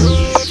breathe.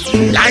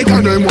 Like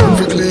a them want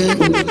to clean.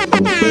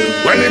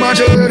 Well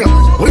imagine,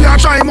 we a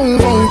try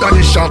move out of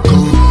the shock.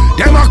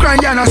 Them a cry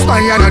and a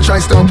spy and a try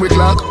stop with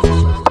clock.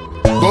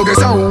 Go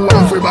guess how we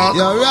want we back.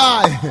 You're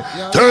right.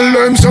 Tell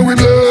them so we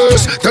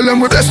bless. Tell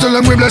them we bless, tell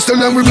them we bless, tell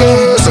them we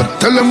bless.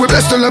 Tell them we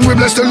bless, tell them we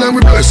bless, tell them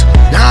we bless.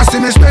 Now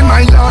see me spend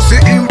my last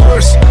in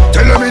verse.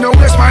 Tell them me no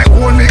waste my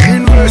own me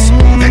invest.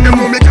 Let them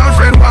know me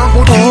girlfriend want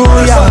put in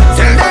verse.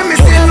 Tell them me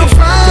still look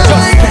fine.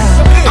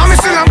 And me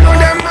still am blow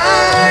them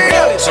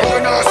mind. So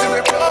we now see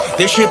me.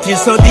 The shit is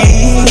so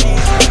deep.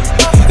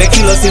 They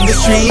kill us in the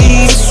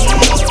streets.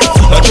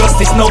 No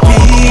justice, no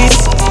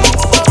peace.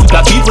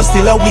 Black people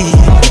still are weak.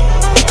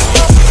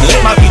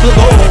 Let my people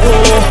go.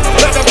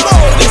 Let them go.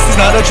 This is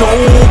not a joke.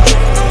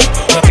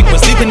 I think we're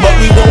sleeping but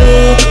we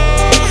woke.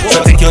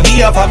 So take your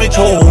knee off of me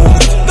choke.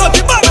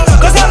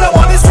 Cause all I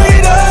want is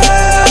freedom.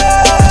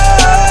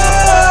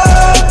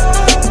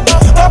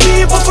 My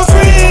people for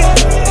free.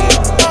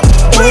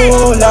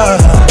 Oh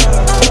Lord.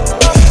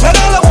 And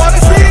all I want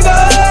is freedom.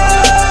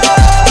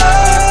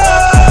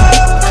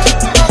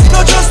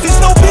 No justice,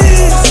 no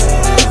peace.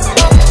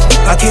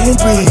 I can't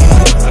breathe.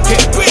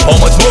 How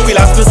much more we'll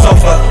have to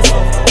suffer?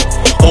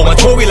 How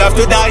much more we'll have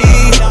to die?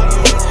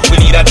 We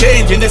need a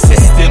change in the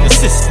system,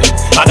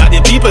 And that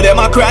the people them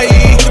a cry.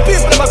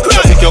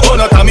 So take your gun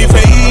out of me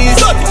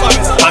face.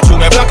 I chew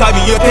my black and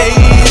me your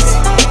taste.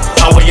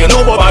 And when you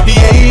know how I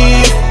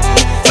behave,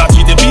 I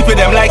treat the people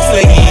them like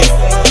slaves.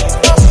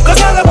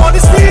 Cause all I want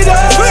is freedom.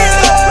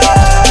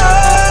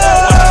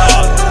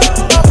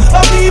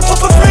 My people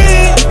for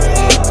free.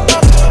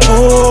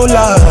 Oh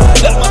Lord.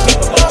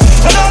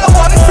 And all I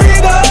want is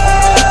freedom.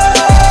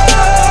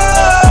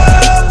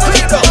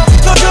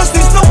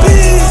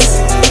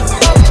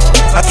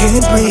 I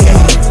can't breathe,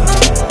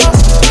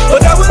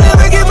 but I will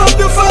never give up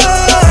the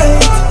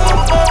fight.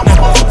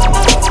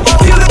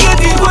 Till I get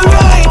equal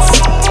rights.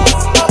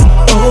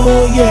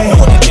 Oh yeah.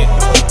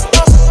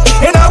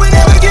 And I will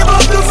never give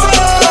up the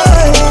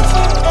fight.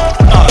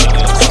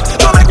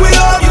 Don't make we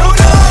all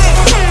unite.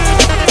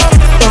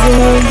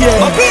 Oh yeah.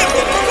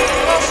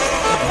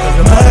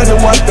 No matter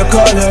what the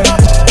color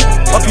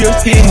of your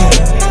skin,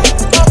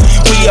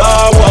 we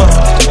are one.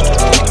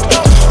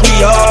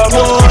 We are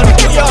one.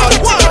 We are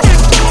one.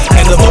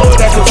 And the more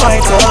that you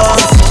fight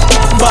us,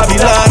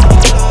 Babylon,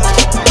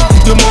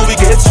 the more we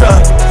get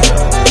strong.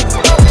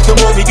 The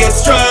more we get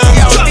strong.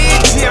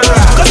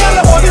 Cause all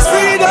I want is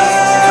freedom.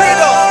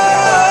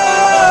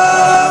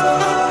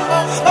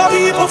 Our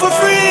people for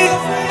free.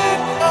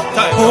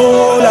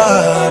 Oh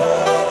Lord.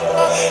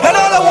 And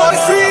all I want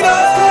is freedom.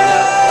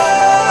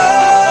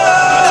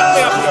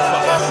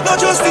 No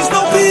justice,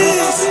 no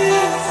peace.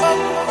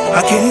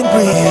 I can't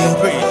breathe.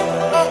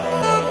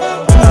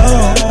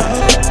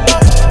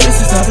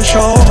 The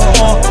show.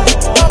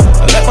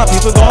 Let my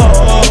people go.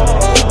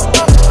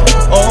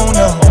 Oh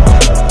no.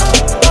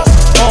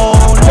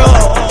 Oh no.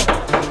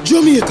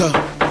 Jamaica,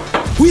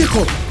 wake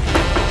up.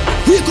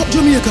 Wake up,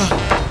 Jamaica.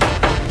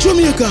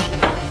 Jamaica,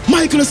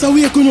 Michael is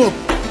waking up.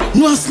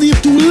 No sleep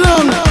too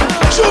long.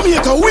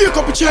 Jamaica, wake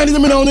up, China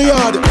them in on the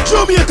yard.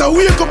 Jamaica,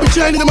 wake up,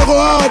 China them go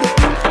hard.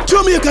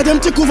 Jamaica, them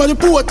take over the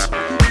port.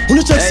 When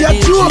you check see a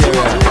joke.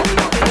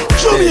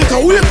 Jamaica,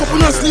 wake up,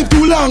 and not sleep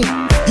too long.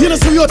 You know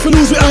so you out for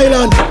lose the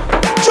island.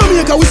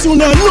 Jamaica, we soon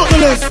have nothing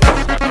left.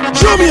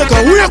 Jamaica,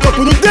 wake up,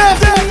 we no deaf.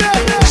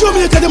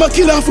 Jamaica, them a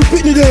kill off with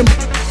pitney them.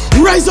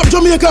 Rise up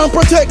Jamaica and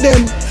protect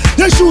them.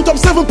 They shoot up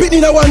 7 pitney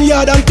in a 1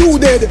 yard and 2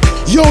 dead.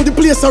 Yo, the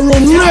place a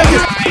run ready.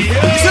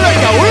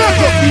 Selector,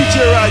 wake up,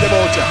 DJ right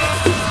about ya.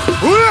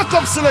 Wake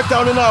up, Selector,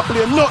 and not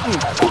play nothing.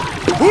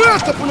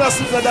 Wake up, and not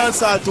sit in the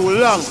dance hall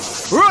too long.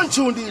 Run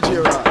tune,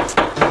 DJ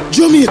right.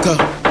 Jamaica,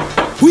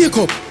 wake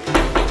up.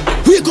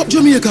 Wake up,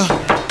 Jamaica.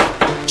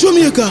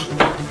 Jamaica,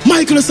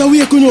 Michael is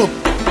waking up.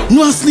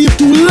 No sleep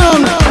too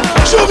long.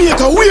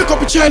 Jamaica, wake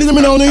up, China them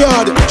in on the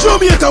yard.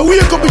 Jamaica,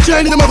 wake up,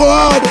 China them a go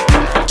hard.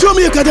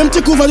 Jamaica, them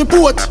take over the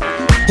port.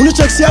 When you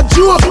check see a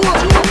joke.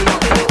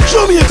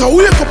 Jamaica,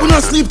 wake up and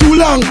not sleep too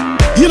long.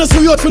 You know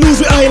so you out for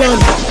lose the island.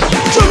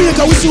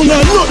 Jamaica, we soon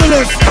have nothing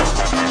left.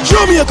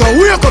 Jamaica,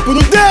 wake up and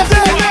no deaf.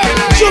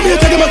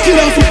 Jamaica, them a kill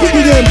off and put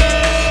me them.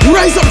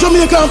 Rise up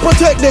Jamaica and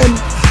protect them.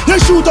 They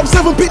shoot up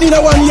 7 pitney in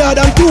a 1 yard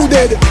and 2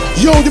 dead.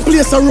 Yo, the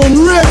place a run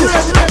ready.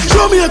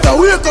 Jamaica,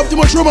 wake up, too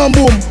much rum and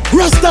boom.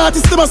 Rasta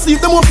artists, them asleep,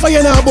 them on fire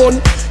in a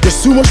bun.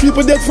 There's too much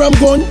people dead from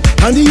gun,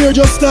 and the year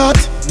just start.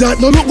 That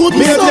no look good,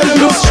 me a tell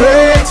you look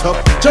straight up.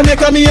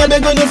 Jamaica, me a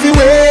beg on if you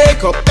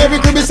wake up.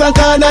 Every crevice and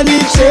corner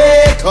need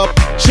shake up.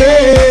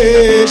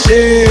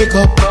 Shake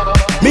up.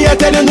 Me a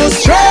tell you no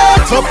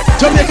straight up.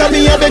 Jamaica,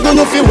 me a beg on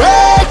if you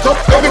wake up.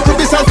 Every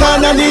crevice and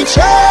corner need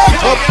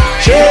shake up.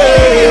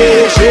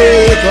 Shake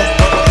up.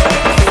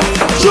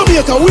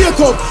 Jamaica,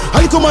 wake up.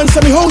 And he come and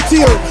say me out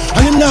here.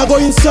 And him now go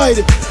inside.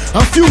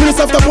 A few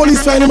minutes after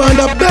police find him on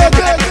the bed.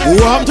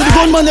 What happened to the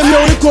gunman them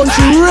here in the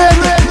country red?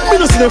 Me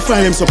no see them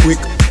find him so quick.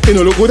 He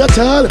no look good at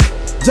all.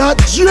 That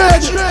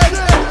dread.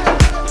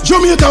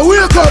 Jamaica,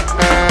 wake up.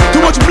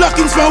 Too much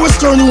blackings from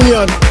Western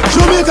Union.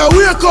 Jamaica,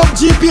 wake up.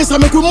 GPS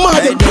and make we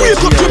mad.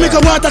 Wake up,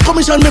 Jamaica Water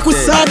Commission make we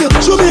sad.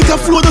 Jamaica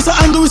flow does a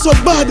handle we so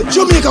bad.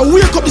 Jamaica,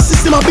 wake up, the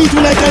system a beat we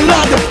like a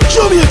lad.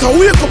 Jamaica,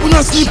 wake up, we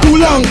not sleep too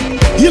long.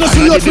 You know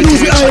see lot for lose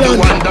the island.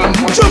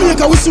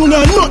 Jamaica, we soon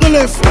are not the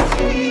left.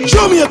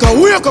 Jamaica,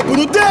 wake up, we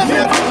no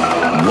dead.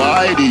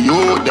 Why the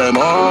youth them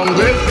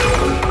hungry?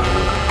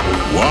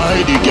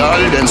 Why the girl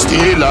them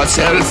steal a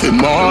selfie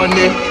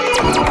money?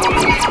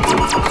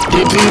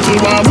 The people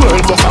want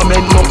world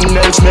government, nothing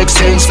else makes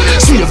sense.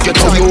 Save get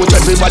on youth,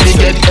 everybody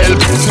get help.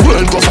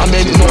 World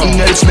government, nothing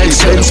else makes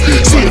sense.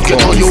 Save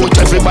get on youth,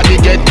 everybody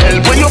get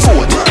help. When you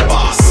vote,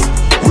 boss,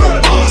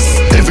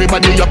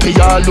 everybody up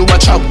here all over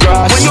chop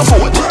grass. When you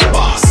vote,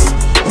 boss,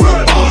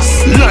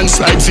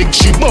 landslide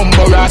victory,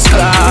 bumper ass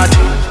clad.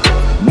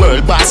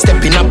 World boss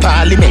step in a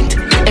parliament.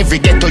 Every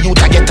ghetto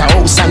youth a get a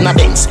house and a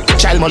Benz.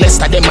 Child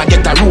molester them a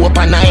get a rope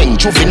and a end.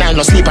 Juvenile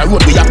no sleep a road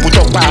we a put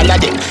up all of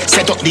them.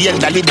 Set up the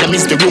elderly them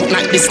is the root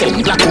not the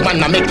stem. Black woman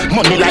a make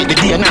money like the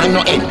day and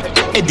no end.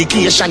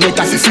 Education get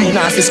a fi free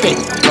now fi spend.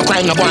 No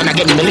crime no born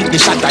again me lick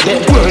the shot of them.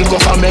 World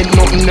government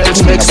nothing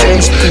else makes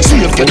sense.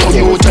 Save ghetto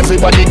youth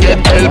everybody get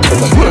help.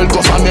 World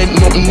government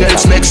nothing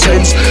else makes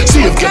sense.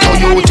 Save ghetto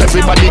youth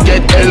everybody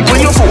get help.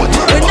 When you vote,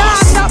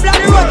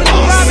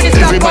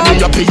 everybody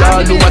up here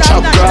all over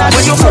chop grass.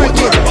 When you vote,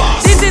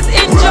 this is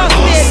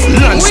injustice.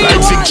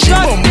 Landslide victory,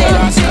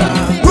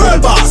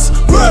 world boss,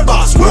 world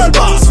boss, world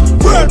boss,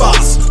 world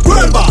boss,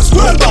 world boss,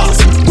 world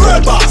boss,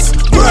 world boss,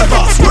 world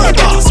boss, world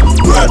boss,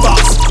 world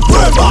boss,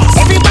 world boss.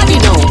 Everybody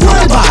know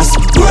world boss,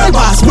 world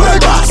boss,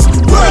 world boss,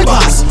 world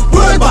boss,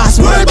 world boss,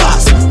 world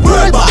boss,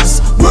 world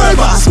boss, world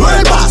boss,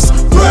 world boss,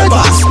 world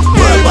boss,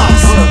 world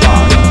boss.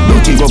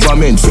 Dirty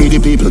government, free the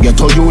people. Get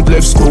a youth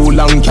left school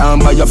and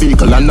can't buy a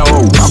vehicle and now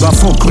have a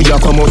fuck when you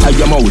come out of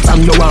your mouth.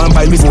 And you want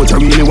buy me vote, you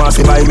really want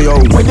to buy me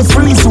out. Where the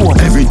free zone?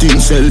 Everything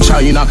sell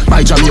China,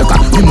 buy Jamaica.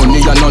 The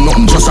money and no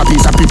nothing, just a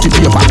piece of pretty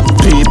paper.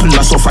 People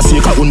are suffer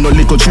sick, no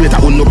little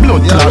traitor, no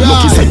blood clot.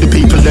 Lucky said the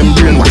people them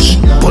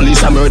brainwash.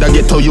 Police a murder,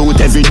 get a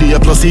youth every day.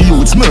 Plus the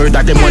youths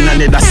murder them one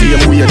another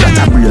same way that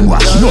a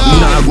brainwash. Nothing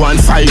now go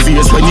on 5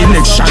 years when the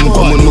election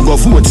come and we go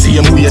vote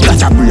same way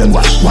that a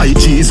brainwash. Why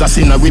Jesus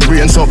in a we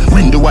brain so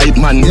when the white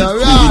man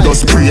we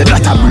just pray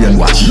that a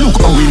brainwash. Look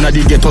how we na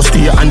the ghetto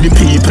stay and the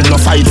people no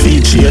fight for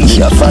change.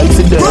 Yeah, fight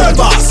for them. World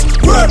boss,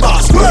 world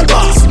boss, world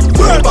boss,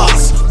 world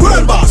boss,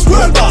 world boss,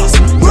 world boss,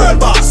 world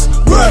boss,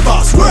 world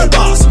boss, world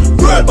boss,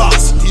 world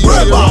boss,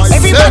 world boss.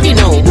 Everybody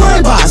know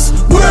world boss,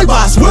 world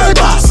boss, world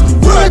boss,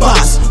 world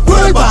boss,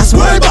 world boss,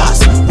 world boss,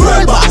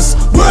 world boss,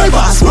 world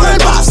boss,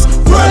 world boss,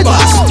 world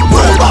boss,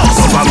 world boss.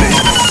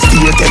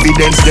 Take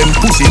evidence, them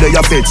pussy they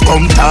a feds.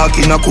 Come talk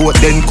in a court,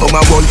 then come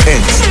a one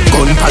ends.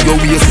 Gun pa your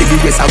waist, the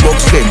rest a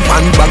box them.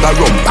 Pan bag a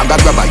rum, bag a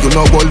grabber, you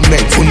know all men.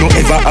 Who no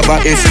ever have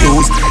a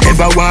excuse,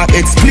 ever want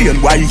explain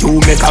why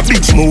you make a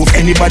bitch move.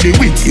 Anybody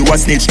with you a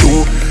snitch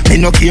too. Me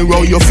no care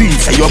how you feel,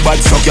 say your bad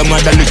suck your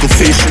mother little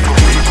fish.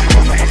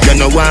 You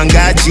no want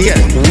got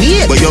jail,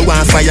 but you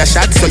want fire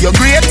shot, so you're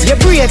great. You're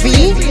brave,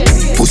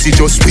 pussy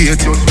just wait.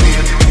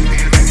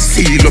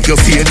 Seal up your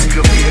fate.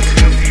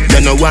 You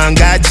no want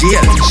got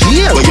jail,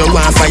 but you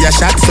want fire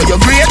shot, so you're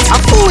great.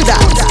 I fool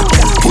that.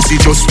 Pussy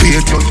just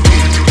wait.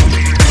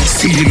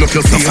 Seal up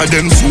your feet. For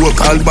them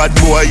so-called bad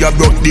boy, you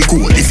broke the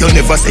code. If you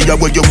never say you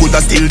what you woulda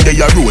still there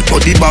you road.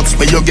 But the box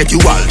where you get you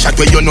all chat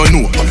where you no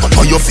know.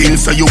 How you feel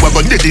so you are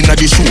gonna dead inna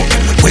the show.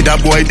 Whether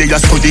boy they a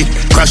study,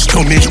 crash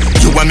to me.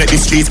 You want make the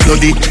streets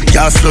bloody,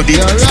 you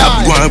flooded.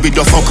 Stop going with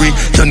your fuckery.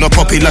 You no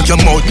puppy like your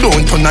mouth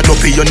don't turn a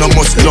duppy. You no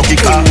must lucky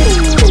car.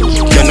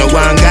 You no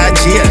want got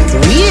jail,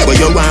 but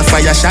you want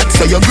fire shot,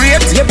 so you're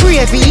great. You're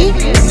brave,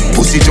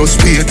 pussy just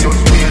wait.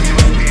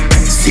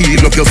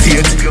 Seal up your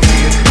fate.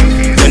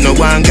 You no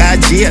want got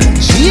jail,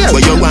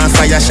 but you want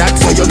fire shot,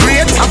 so you're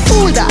great. I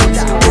fool that.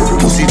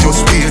 Pussy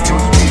just wait.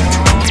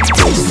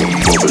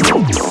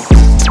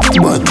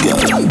 Bad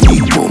girl,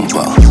 big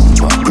bumper,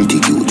 pretty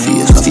cute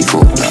face, happy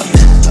fuck that.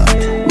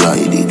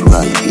 Ride it.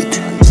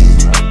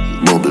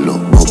 Bubble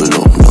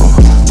up now.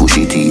 Push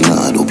it in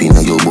hard up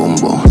inna your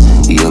bumbo.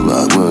 Here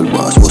a world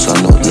boss, what's a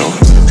nut now?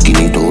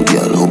 Skin it out,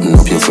 girl, open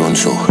up your front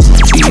so.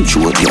 Deep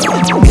throat, girl,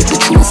 get the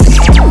trophy.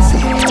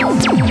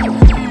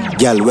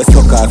 Girl, we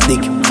suck her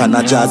thick, can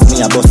I jazz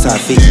me a bust her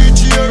feet?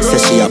 Say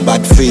she a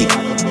bad freak.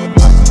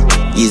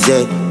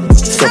 Easy,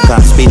 suck her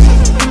spit.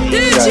 We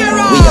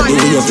are the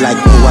wave like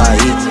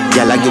Hawaii.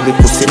 Girl, I give me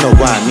pussy no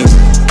warning.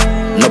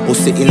 No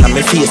pussy inna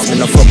me face, me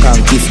no fuck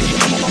and kiss.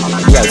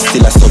 Girl,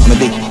 still a suck me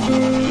dick.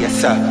 Yes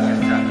sir.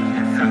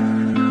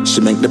 She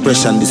make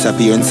depression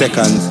disappear in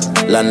seconds.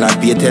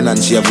 Landlord pay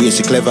tenant, she have way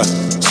she clever.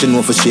 She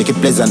know for shake it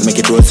pleasant, make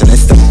it roll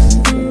sinister.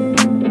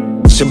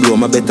 She blow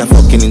my better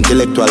fucking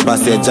intellectual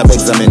passage. Job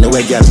examine the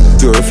way girl,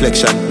 pure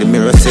reflection. The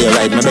mirror say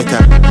ride me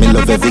better. Me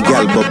love every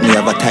girl, but me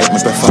have a type me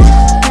prefer.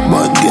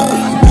 Bad girl,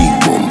 big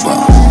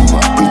bumper,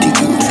 pretty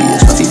cute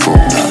face, happy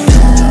fuck that.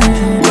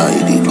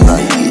 Ride it, bubble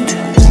up,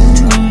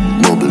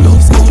 bubble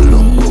up, bubble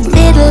up.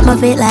 Fiddle my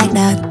feet like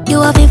that. You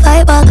have to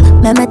fight back,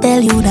 let me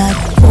tell you that.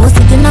 Oh,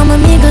 sitting on my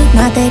niggle,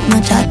 not take my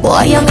chat.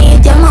 Boy, you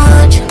meet your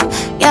much.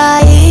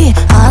 Yeah,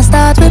 I'll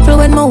start ripple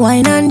when my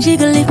wine and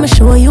jiggle. If me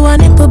show you a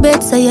nipple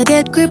bed, so you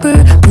get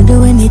gripper. You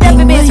do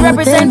anything where you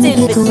tell me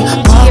to do.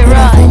 Walk with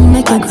a friend,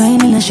 make you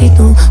cry in a shit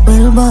too.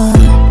 Well, boy.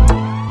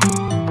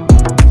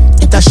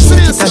 It a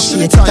shake up the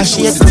place. It a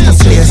shake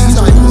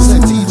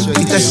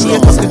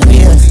up the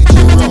place.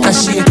 It a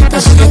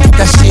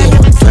shake.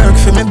 Work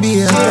for me,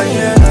 beer.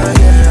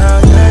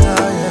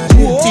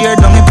 Tear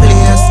down the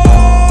place.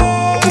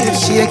 It a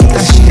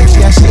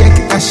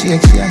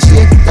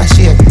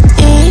shake.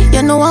 Hey,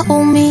 you know what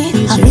owe me?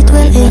 I fit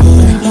well heavy,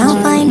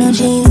 can't find no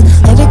jeans.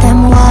 Every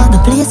time I walk, the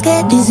place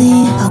get dizzy.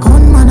 I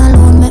gun man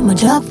alone, make my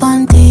job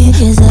panty.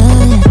 Yes,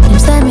 you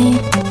say me.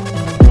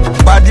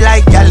 Bad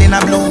like gal in a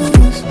blue.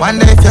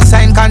 Wonder if you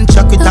sign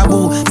contract with a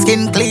boo.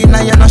 Skin clean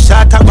and you no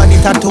short a body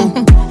tattoo.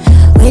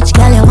 Which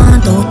gal you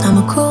want out? I'm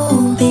a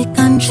crew, pick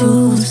and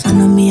choose. I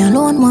know me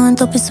alone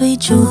want up a sweet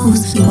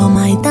juice. You are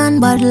my tan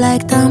bad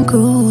like Tom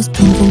Cruise.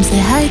 Pum pum say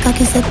hi,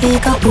 cocky say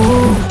pick up.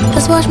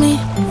 Just watch me.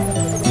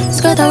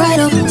 Skirt a ride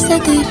up,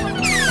 set it.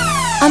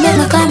 I make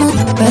my climb up,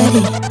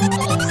 ready.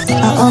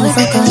 I always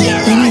look up,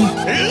 with me.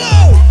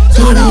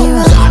 See the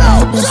hero,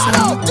 I bless you.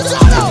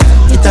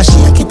 It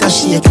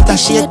a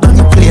shake on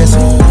the place.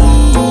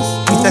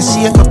 It a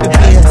shake up the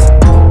place.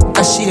 It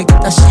a shake.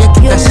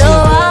 You know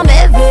I'm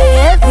heavy,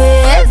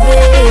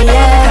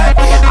 yeah.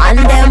 And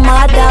them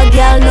other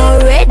girl no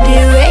ready,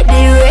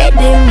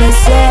 me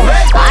say.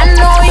 I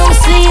know you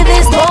see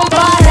this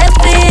bumper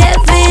heavy,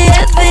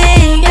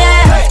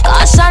 yeah.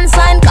 Caution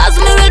sign, cause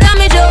me will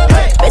damage you.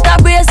 Better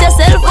brace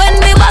yourself when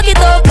me back it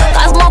up.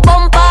 Cause my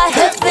bumper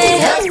heavy.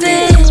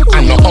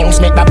 And no ounce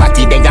make the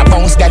body, then the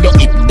bounce got you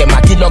hit them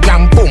a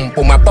kilogram, boom,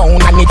 a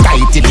pound and it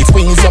tight till it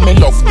squeeze you, me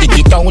love, dig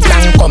it out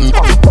and come.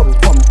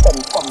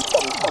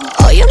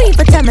 Oh, you mean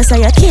for tell me so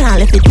you can't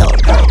lift it up.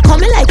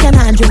 Come like an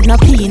hand drink, no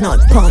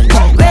peanut punch.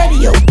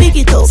 Ready up, pick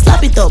it up,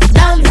 slap it up,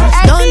 damn it.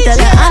 Don't tell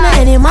her, I know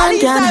any man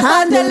can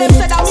handle it.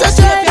 So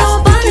try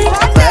don't panic.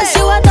 First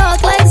you a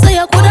talk like so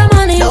you coulda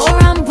manage. Don't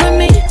ramp with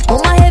me.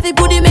 Oh my heavy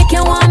booty make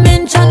you want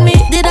mention me.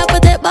 Did I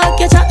put it back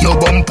your chat? No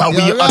bumper,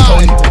 we a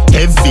ton.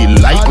 Heavy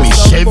like me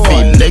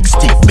Chevy. Leg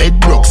stick,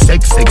 bedrock,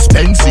 sex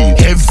expensive.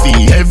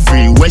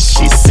 Heavy, where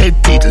she set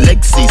it.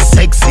 Lexi,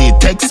 sexy,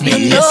 text me,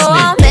 you yes know me.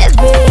 I'm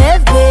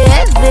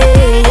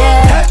heavy,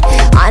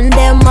 yeah. And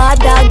them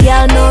other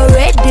girl no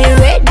ready,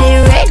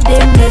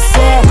 me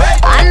say.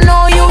 I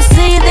know you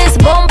see this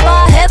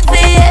bumper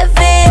heavy,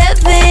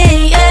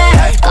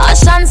 yeah.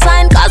 Caution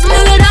sign, cause me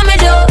will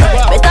damage you.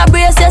 Better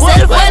brace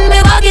yourself when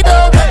me back it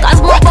up.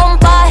 Cause my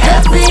bumper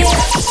heavy.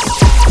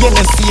 You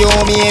know see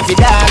how me every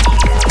dog.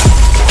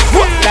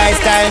 What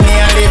lifestyle me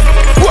a live?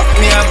 What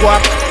me a go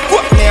up?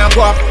 What me a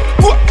go up?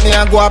 What me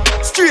a go up?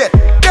 Straight,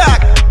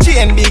 dark,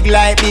 chain big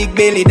like big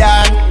belly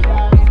dog.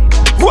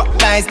 What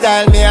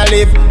lifestyle me a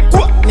live?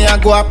 What me a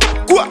go up?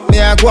 What me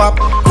a go up?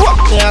 What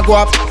me a go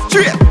up?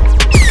 Straight.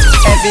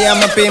 Heavy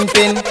I'm a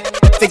pimpin'.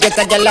 Forget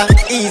a gala,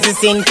 easy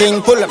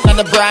sinking. Pull up now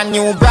the brand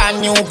new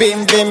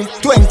bim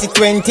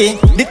 2020,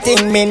 the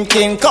thing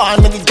minking.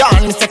 Call me the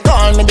Don, Mr.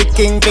 Call me the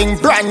king.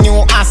 Brand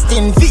new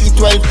Aston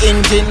V12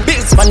 engine.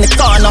 Bills from the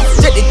corner,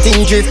 let the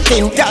thing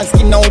drifting.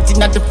 Dancing out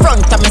in at the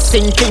front, I'm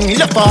sinking.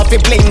 Look off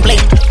it bling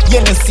bling. You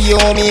know see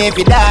how me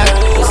every dog.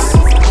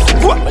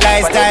 What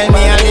lifestyle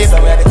me a live?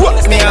 What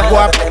me a go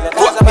up?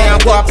 What me a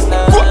go up?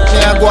 What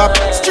me a go up?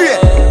 Straight,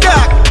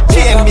 dark,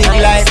 chain big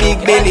like big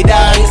belly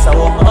dog.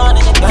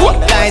 What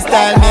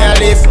lifestyle me a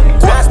live?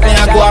 What me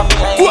a go up?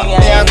 What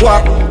me a go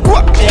up?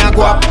 What me a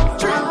go up?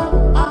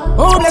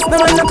 Oh, bless the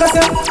man, no cuss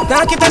you.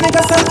 Talk it and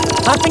nigga, sir.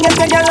 I think it's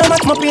a girl how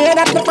much more pay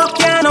that the fuck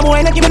yeah. No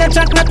boy, no give me the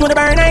chat, not to the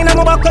burn, I know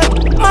my buckle.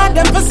 Mad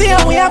them for see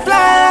how we are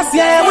flash,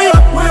 yeah, we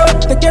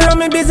up. Take care of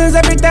me business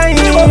every time.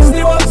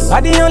 Are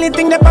the only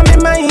thing that on me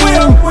mind.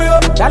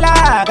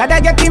 Dollar,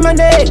 gotta get him on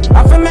day.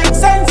 I feel make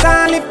sense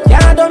and live,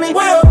 yeah, do me.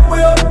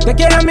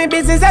 Take care of me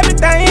business every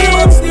time.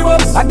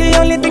 Are the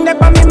only thing that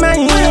on me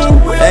mind.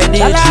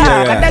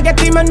 Dollar, gotta get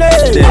him on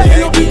day.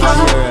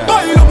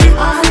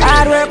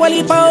 Hard work, well,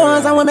 he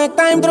powers, and we make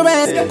time to the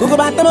best. Google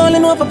back them all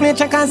in over play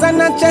checkers and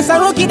not chess. I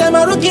rookie them,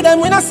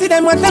 when I see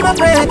them, what them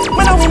afraid.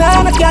 When I win,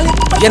 I'm a cali.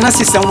 You know,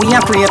 sister, we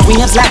are create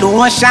waves like the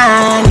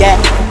ocean, yeah.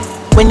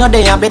 When you're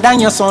there, better than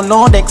your son,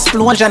 no, the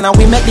explosion, and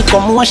we make the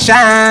commotion,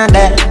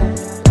 yeah.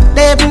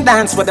 They even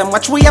dance with them,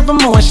 watch we have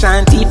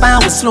emotion, deep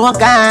and we slow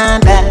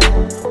down, yeah.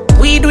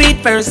 We do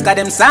it first, got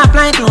them soft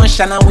like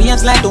lotion, and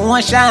waves like the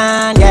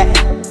ocean, yeah.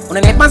 When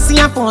I never see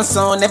a phone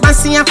sound,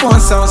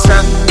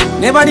 strong.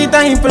 Never the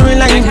time for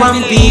relying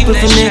on people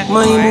to make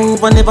my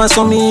move, and never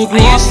saw me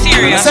ignore. Are you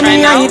serious right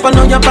now? I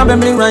know you're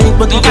probably right,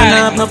 but you don't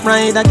have no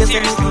pride, I guess.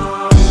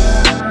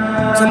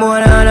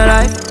 Someone on a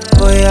life,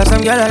 boy, have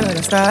some girl I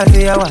gotta start for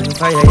your wife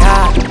for your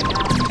yard.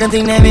 Don't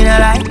think them in a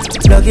life,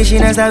 lucky she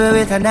not stab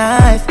with a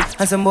knife.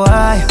 And some boy,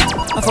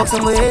 I fuck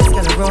some ways,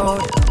 get a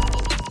road.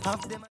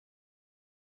 Have them.